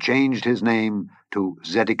 and changed his name to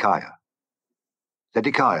Zedekiah.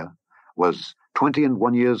 Zedekiah was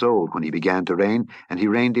 21 years old when he began to reign, and he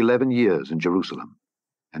reigned 11 years in Jerusalem.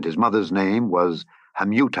 And his mother's name was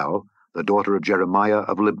Hamutal, the daughter of Jeremiah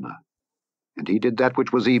of Libnah. And he did that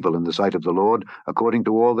which was evil in the sight of the Lord, according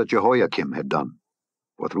to all that Jehoiakim had done.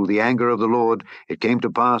 For through the anger of the Lord it came to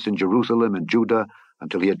pass in Jerusalem and Judah,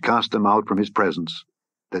 until he had cast them out from his presence,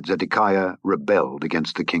 that Zedekiah rebelled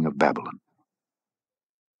against the king of Babylon.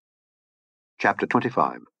 Chapter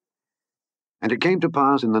 25. And it came to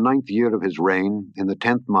pass in the 9th year of his reign, in the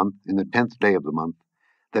 10th month, in the 10th day of the month,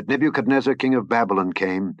 that Nebuchadnezzar king of Babylon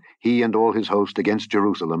came, he and all his host, against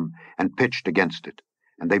Jerusalem, and pitched against it,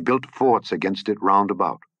 and they built forts against it round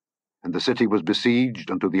about. And the city was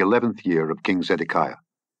besieged unto the 11th year of King Zedekiah.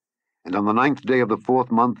 And on the 9th day of the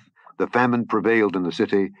 4th month the famine prevailed in the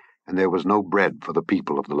city, and there was no bread for the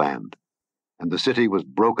people of the land. And the city was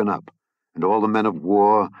broken up, And all the men of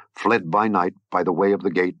war fled by night by the way of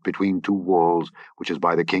the gate between two walls, which is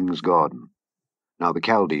by the king's garden. Now the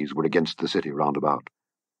Chaldees were against the city round about.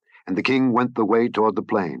 And the king went the way toward the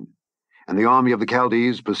plain. And the army of the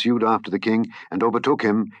Chaldees pursued after the king, and overtook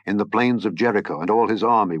him in the plains of Jericho, and all his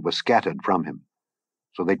army was scattered from him.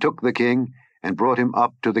 So they took the king, and brought him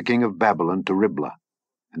up to the king of Babylon to Riblah,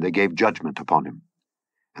 and they gave judgment upon him.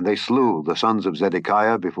 And they slew the sons of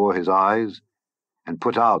Zedekiah before his eyes, and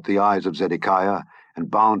put out the eyes of Zedekiah,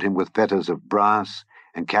 and bound him with fetters of brass,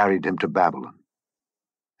 and carried him to Babylon.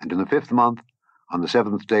 And in the 5th month, on the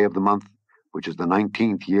 7th day of the month, which is the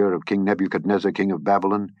 19th year of King Nebuchadnezzar king of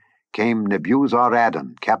Babylon, came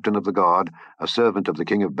Nebuzaradan, captain of the guard, a servant of the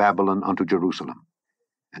king of Babylon, unto Jerusalem.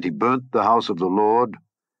 And he burnt the house of the Lord,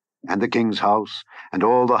 and the king's house, and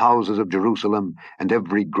all the houses of Jerusalem, and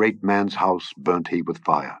every great man's house burnt he with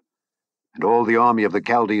fire. And all the army of the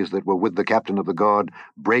Chaldees that were with the captain of the guard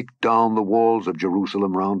brake down the walls of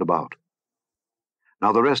Jerusalem round about.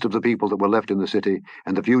 Now the rest of the people that were left in the city,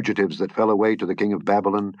 and the fugitives that fell away to the king of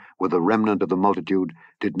Babylon, with the remnant of the multitude,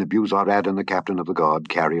 did Nebuzaradan the captain of the guard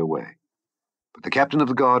carry away. But the captain of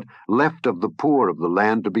the guard left of the poor of the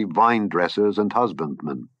land to be vine-dressers and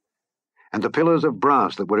husbandmen. And the pillars of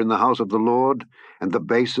brass that were in the house of the Lord, and the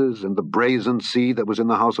bases, and the brazen sea that was in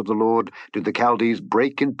the house of the Lord, did the Chaldees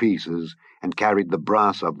break in pieces, and carried the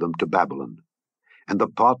brass of them to Babylon. And the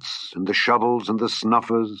pots, and the shovels, and the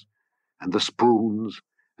snuffers, and the spoons,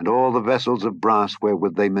 and all the vessels of brass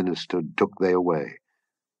wherewith they ministered, took they away.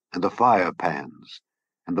 And the fire pans,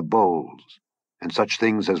 and the bowls, and such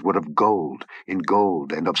things as were of gold, in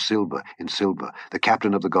gold, and of silver, in silver, the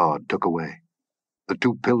captain of the guard took away. The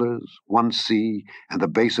 2 pillars, 1 sea, and the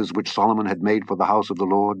bases which Solomon had made for the house of the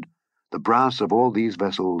Lord, the brass of all these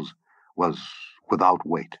vessels was without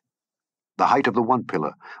weight. The height of the 1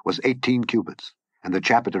 pillar was 18 cubits, and the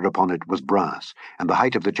chapiter upon it was brass, and the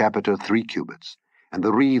height of the chapiter 3 cubits, and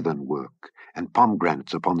the wreathen work, and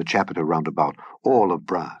pomegranates upon the chapiter round about, all of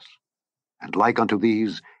brass. And like unto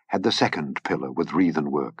these had the 2nd pillar with wreathen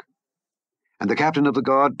work. And the captain of the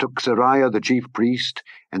guard took Seraiah the chief priest,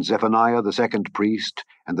 and Zephaniah the 2nd priest,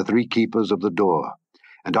 and the 3 keepers of the door.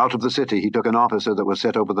 And out of the city he took an officer that was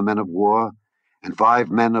set over the men of war, and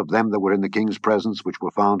 5 men of them that were in the king's presence, which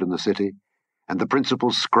were found in the city, and the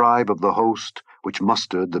principal scribe of the host, which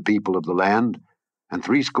mustered the people of the land, and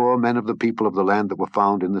 60 men of the people of the land that were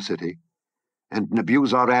found in the city. And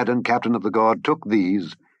Nebuzaradan, captain of the guard, took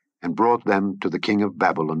these, and brought them to the king of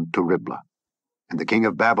Babylon to Riblah. And the king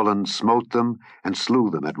of Babylon smote them, and slew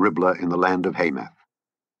them at Riblah in the land of Hamath.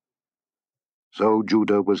 So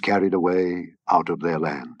Judah was carried away out of their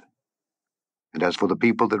land. And as for the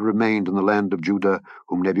people that remained in the land of Judah,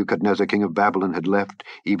 whom Nebuchadnezzar king of Babylon had left,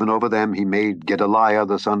 even over them he made Gedaliah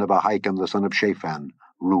the son of Ahikam the son of Shaphan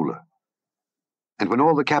ruler. And when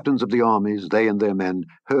all the captains of the armies, they and their men,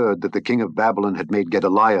 heard that the king of Babylon had made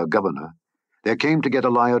Gedaliah governor, there came to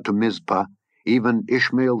Gedaliah to Mizpah even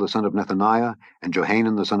Ishmael the son of Nethaniah, and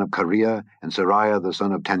Johanan the son of Kareah, and Seraiah the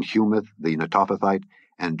son of Tanhumeth the Netophathite,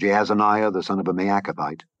 and Jaazaniah the son of a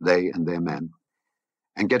Maacathite, they and their men.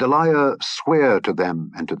 And Gedaliah sware to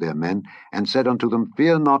them and to their men, and said unto them,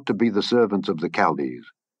 Fear not to be the servants of the Chaldees.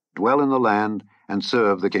 Dwell in the land, and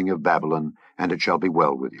serve the king of Babylon, and it shall be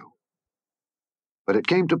well with you. But it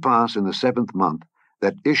came to pass in the 7th month,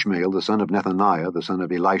 that Ishmael the son of Nethaniah, the son of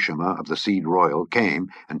Elishama of the seed royal, came,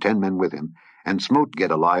 and 10 men with him, and smote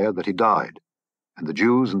Gedaliah that he died, and the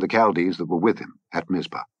Jews and the Chaldees that were with him at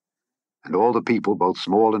Mizpah. And all the people, both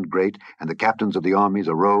small and great, and the captains of the armies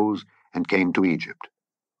arose, and came to Egypt,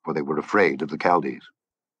 for they were afraid of the Chaldees.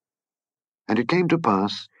 And it came to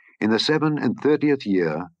pass, in the 37th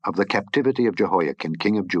year of the captivity of Jehoiakim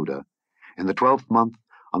king of Judah, in the 12th month,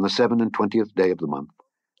 on the 27th day of the month,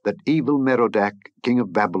 that evil Merodach king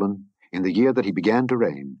of Babylon, in the year that he began to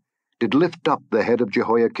reign, did lift up the head of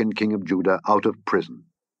Jehoiakim king of Judah out of prison.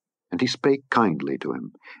 And he spake kindly to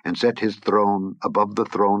him, and set his throne above the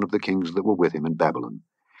throne of the kings that were with him in Babylon,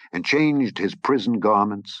 and changed his prison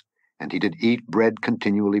garments, and he did eat bread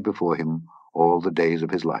continually before him all the days of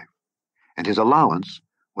his life. And his allowance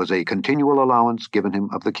was a continual allowance given him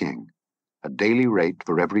of the king, a daily rate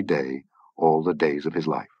for every day, all the days of his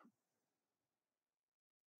life.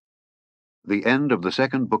 The end of the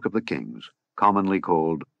 2nd book of the Kings, commonly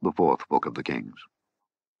called the 4th book of the Kings.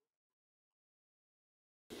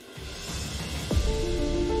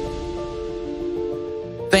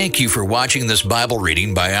 Thank you for watching this Bible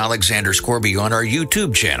reading by Alexander Scourby on our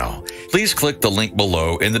YouTube channel. Please click the link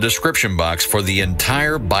below in the description box for the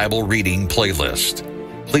entire Bible reading playlist.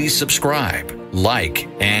 Please subscribe, like,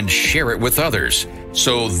 and share it with others,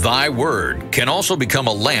 so thy word can also become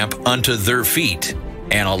a lamp unto their feet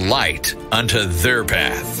and a light unto their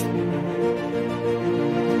path.